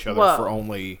kill each other Whoa. for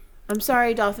only. I'm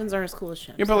sorry, dolphins aren't as cool as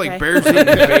chimps. Yeah, but like okay? bears eating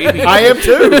babies. I am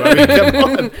too. I mean, come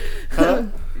on. Huh?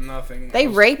 Nothing. They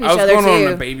rape each I was other going too.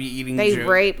 on a baby eating They joke.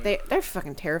 rape. They're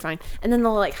fucking terrifying. And then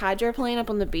they'll like hydroplane up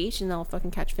on the beach and they'll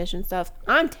fucking catch fish and stuff.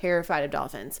 I'm terrified of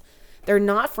dolphins. They're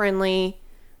not friendly.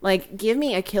 Like, give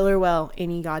me a killer whale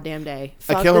any goddamn day.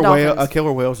 Fuck A killer the whale. dolphins. A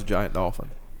killer whale is a giant dolphin.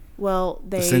 Well,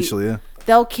 essentially, yeah.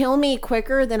 they'll kill me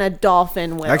quicker than a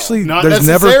dolphin will. Actually, Not there's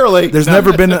necessarily.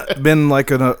 never been like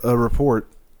a report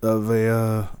of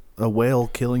a whale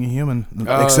killing a human,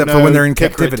 except for when they're in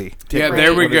captivity. Yeah,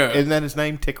 there we go. Isn't that his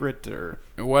name, Tikrit or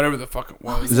whatever the fuck it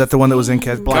was? Is that the one that was in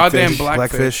Goddamn Blackfish?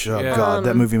 Blackfish. Oh Yeah. god,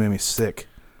 that movie made me sick.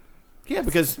 Yeah,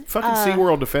 because fucking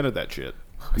SeaWorld defended that shit.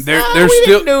 They're we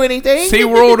still didn't do anything.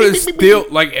 SeaWorld is still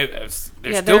like they're still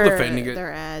they're, defending it.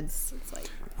 Their ads. It's like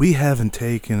We haven't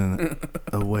taken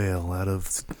a whale out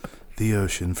of the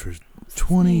ocean for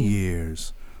 20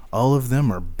 years. All of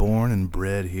them are born and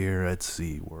bred here at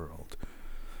SeaWorld.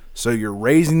 So you're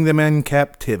raising them in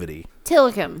captivity.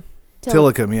 Tilikum.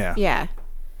 Tilikum, yeah. Yeah.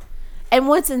 And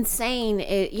what's insane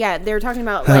is, yeah, they were talking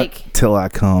about like Till I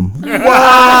come.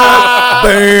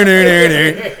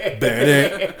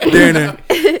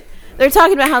 they're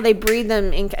talking about how they breed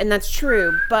them, and that's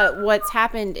true. But what's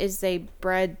happened is they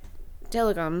bred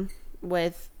Tilikum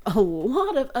with a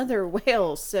lot of other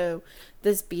whales, so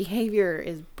this behavior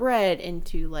is bred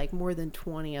into like more than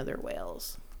 20 other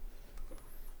whales.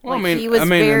 Well, Like, he was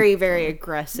very, very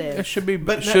aggressive. It should be,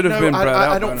 But should have been bred out.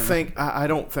 I don't think.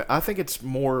 I think it's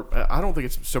more. I don't think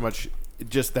it's so much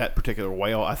just that particular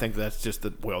whale. I think that's just the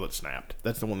whale that snapped.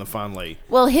 That's the one that finally.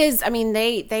 Well,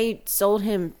 they sold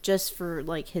him just for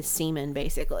like his semen,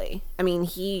 basically. I mean,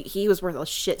 he was worth a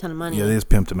shit ton of money. Yeah, they just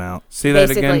pimped him out. See that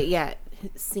basically, again? yeah,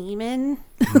 semen.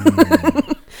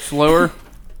 Slower.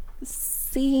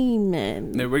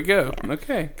 Semen. There we go.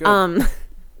 Okay. Good.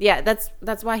 Yeah,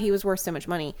 that's why he was worth so much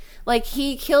money. Like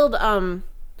he killed and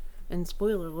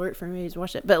spoiler alert for anybody who's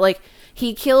watched it, but like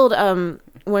he killed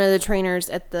one of the trainers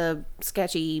at the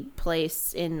sketchy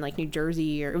place in like New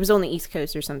Jersey, or it was on the East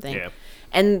Coast or something. Yeah.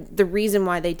 And the reason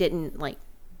why they didn't like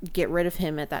get rid of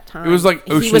him at that time, It was like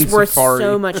he Ocean was worth Safari.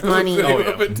 so much money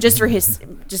yeah. just for his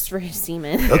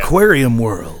semen. Aquarium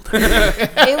World.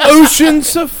 It was, Ocean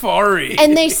Safari.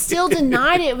 and they still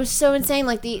denied it. It was so insane.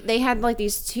 Like they had like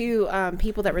these two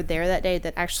people that were there that day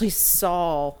that actually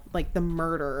saw like the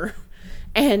murder,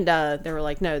 and they were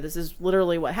like, no, this is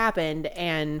literally what happened.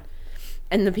 And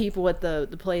the people at the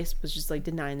place was just like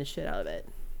denying the shit out of it,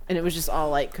 and it was just all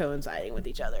like coinciding with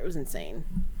each other. It was insane.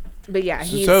 But yeah,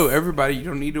 So everybody, you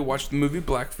don't need to watch the movie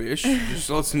Blackfish.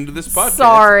 Just listen to this podcast.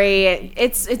 Sorry,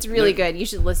 it's really good. You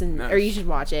should listen or you should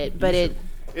watch it. But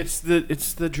It's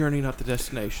the journey, not the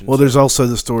destination. Well, there's also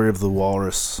the story of the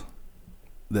walrus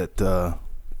that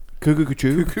Cuckoo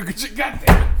Cuckoo God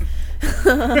damn it.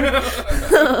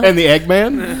 and the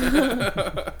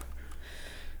Eggman.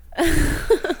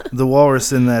 the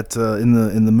walrus in that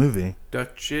in the movie.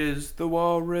 Dutch is the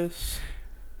walrus.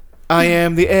 I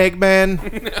am the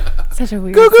Eggman. such a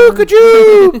weird. Cuckoo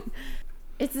Cuckoo.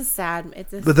 It's a sad.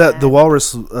 But the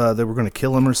walrus, they were going to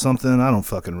kill him or something. I don't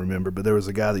fucking remember. But there was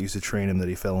a guy that used to train him that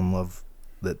he fell in love.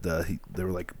 That they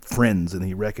were like friends, and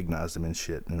he recognized him and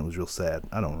shit, and it was real sad.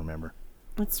 I don't remember.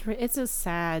 It's a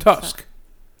sad. Tusk.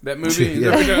 That movie.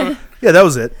 Yeah. Yeah, that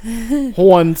was it.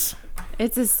 Horns.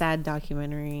 It's a sad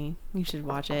documentary. You should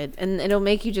watch it, and it'll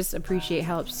make you just appreciate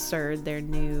how absurd their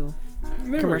new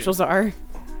commercials are.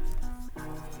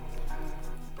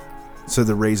 So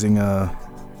they're raising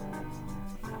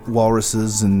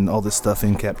walruses and all this stuff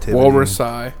in captivity.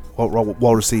 Walrusi.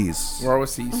 Walruses.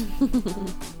 Walruses.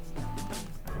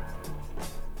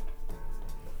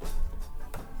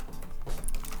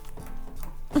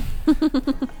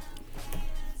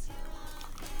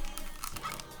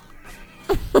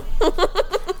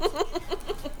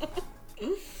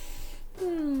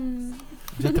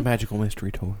 Is that the Magical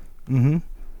Mystery Tour? Mm-hmm.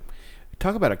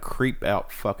 talk about a creep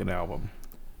out fucking album.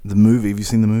 The movie. Have you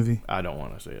seen the movie? I don't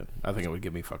want to see it. I think it would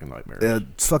give me fucking nightmares.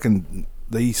 It's fucking.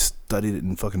 They studied it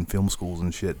in fucking film schools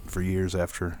and shit for years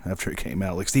after it came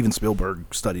out. Like Steven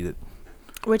Spielberg studied it.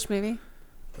 Which movie?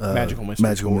 Magical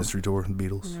Mystery Tour. The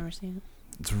Beatles. I've never seen it.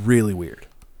 It's really weird.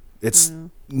 It's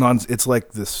It's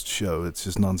like this show. It's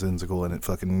just nonsensical and it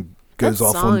fucking goes That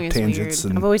off song on is tangents.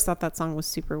 weird. And I've always thought that song was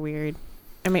super weird.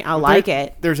 I mean, I like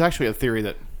it. There's actually a theory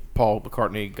that Paul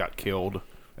McCartney got killed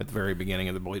at the very beginning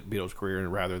of the Beatles' career,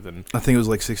 and rather than I think it was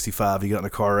like 65. He got in a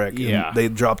car wreck. Yeah. And they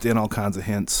dropped in all kinds of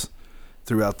hints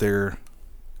throughout their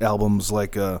albums.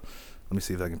 Like, let me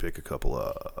see if I can pick a couple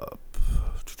up.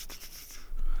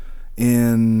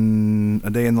 In A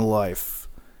Day in the Life,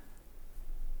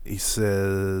 he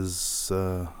says,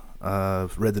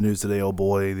 read the news today, oh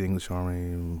boy, the English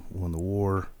army won the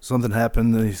war. Something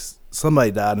happened, and somebody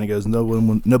died, and he goes,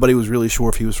 nobody was really sure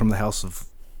if he was from the house of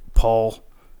Paul,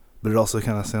 but it also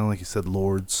kind of sounded like he said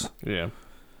Lords. Yeah.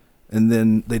 And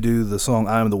then they do the song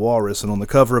I Am the Walrus, and on the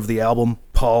cover of the album,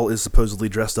 Paul is supposedly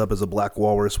dressed up as a black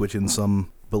walrus, which in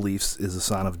some beliefs is a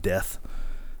sign of death.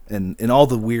 And all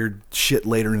the weird shit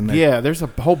later in there. Yeah, there's a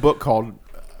whole book called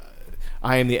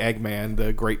I Am the Eggman,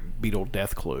 the Great Beatle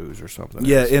Death Clues or something.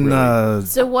 Yeah,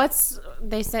 So what's...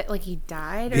 They said, like, he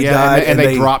died? Or He died, and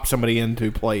they dropped somebody in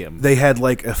to play him. They had,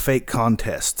 like, a fake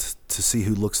contest to see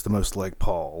who looks the most like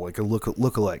Paul, like a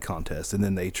look-alike contest, and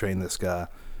then they trained this guy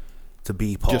to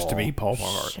be Paul. Just to be Paul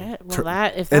McCartney. Shit,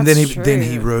 well, if that's and then true.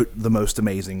 he wrote the most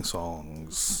amazing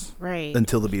songs. Right.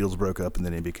 Until the Beatles broke up, and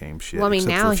then he became shit. Well, I mean,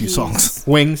 except now for a few he's... songs.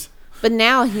 Wings. But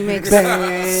now he makes...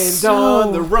 Band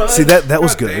on the run. See, that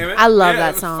was good. I love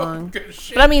that song.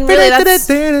 But I mean, really,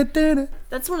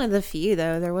 that's one of the few,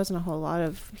 though. There wasn't a whole lot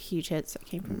of huge hits that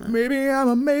came from that. Maybe I'm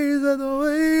amazed at the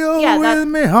way you're with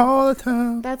me all the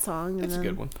time. That song. That's a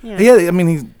good one. Yeah, I mean,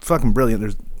 he's fucking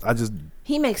brilliant.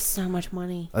 He makes so much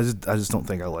money. I just don't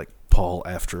think I like Paul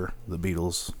after the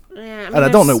Beatles. Yeah, I mean, and I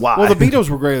don't know why. Well, the Beatles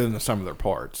were greater than the sum of their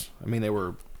parts. I mean, they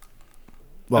were...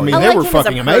 Well, they like were him as a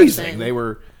fucking amazing. person. They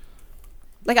were...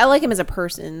 Like, I like him as a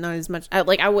person, not as much... I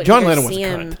wouldn't John go Lennon was a see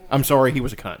him. cunt. I'm sorry, he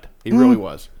was a cunt. He really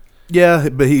was. Yeah,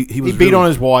 but he was... He beat on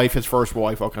his wife, his first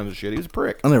wife, all kinds of shit. He was a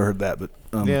prick. I never heard that, but...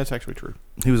 yeah, it's actually true.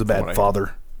 He was a bad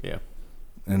father. Yeah.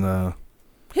 And,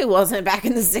 Who wasn't back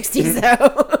in the 60s,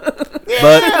 though?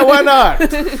 Yeah, why not?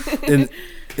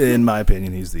 in my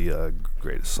opinion, he's the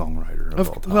greatest songwriter of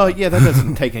all time. Well, yeah, that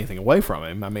doesn't take anything away from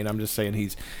him. I mean, I'm just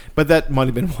saying but that might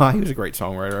have been why he was a great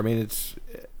songwriter. I mean, it's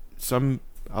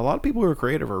a lot of people who are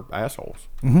creative are assholes.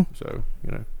 Mm-hmm. So,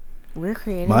 you know. We're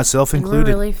creative. Myself and included.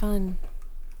 We're really fun.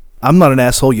 I'm not an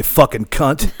asshole, you fucking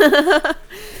cunt.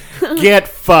 Get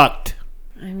fucked.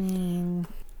 I mean...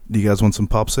 Do you guys want some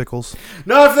popsicles?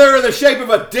 Not if they're in the shape of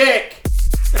a dick.